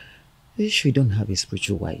things. Are you sure you don't have a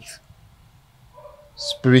spiritual wife?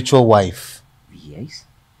 Spiritual wife? Yes.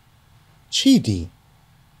 Chidi.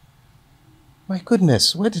 My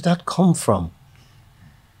goodness, where did that come from?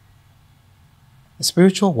 A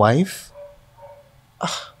spiritual wife?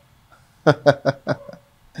 I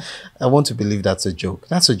want to believe that's a joke.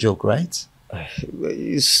 That's a joke, right?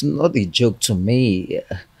 It's not a joke to me.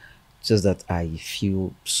 Just that I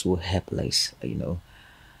feel so helpless, you know.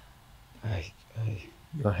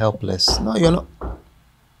 You're helpless. No, you're not.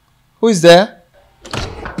 Who is there?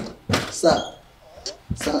 Sir,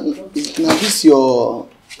 now this your...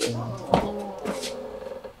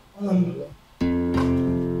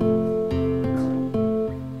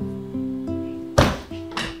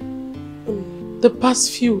 The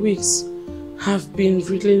past few weeks have been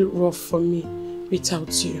really rough for me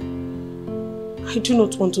without you. I do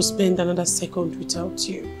not want to spend another second without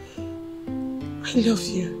you. I love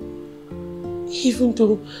you. Even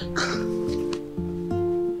though...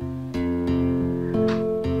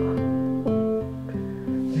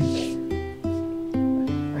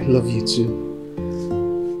 I love you too.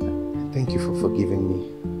 Thank you for forgiving me.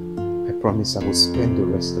 I promise I will spend the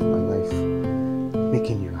rest of my life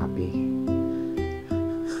making you happy.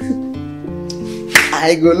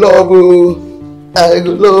 I go love you. I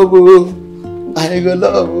go love you. I go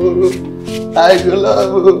love you. I go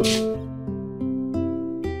love you.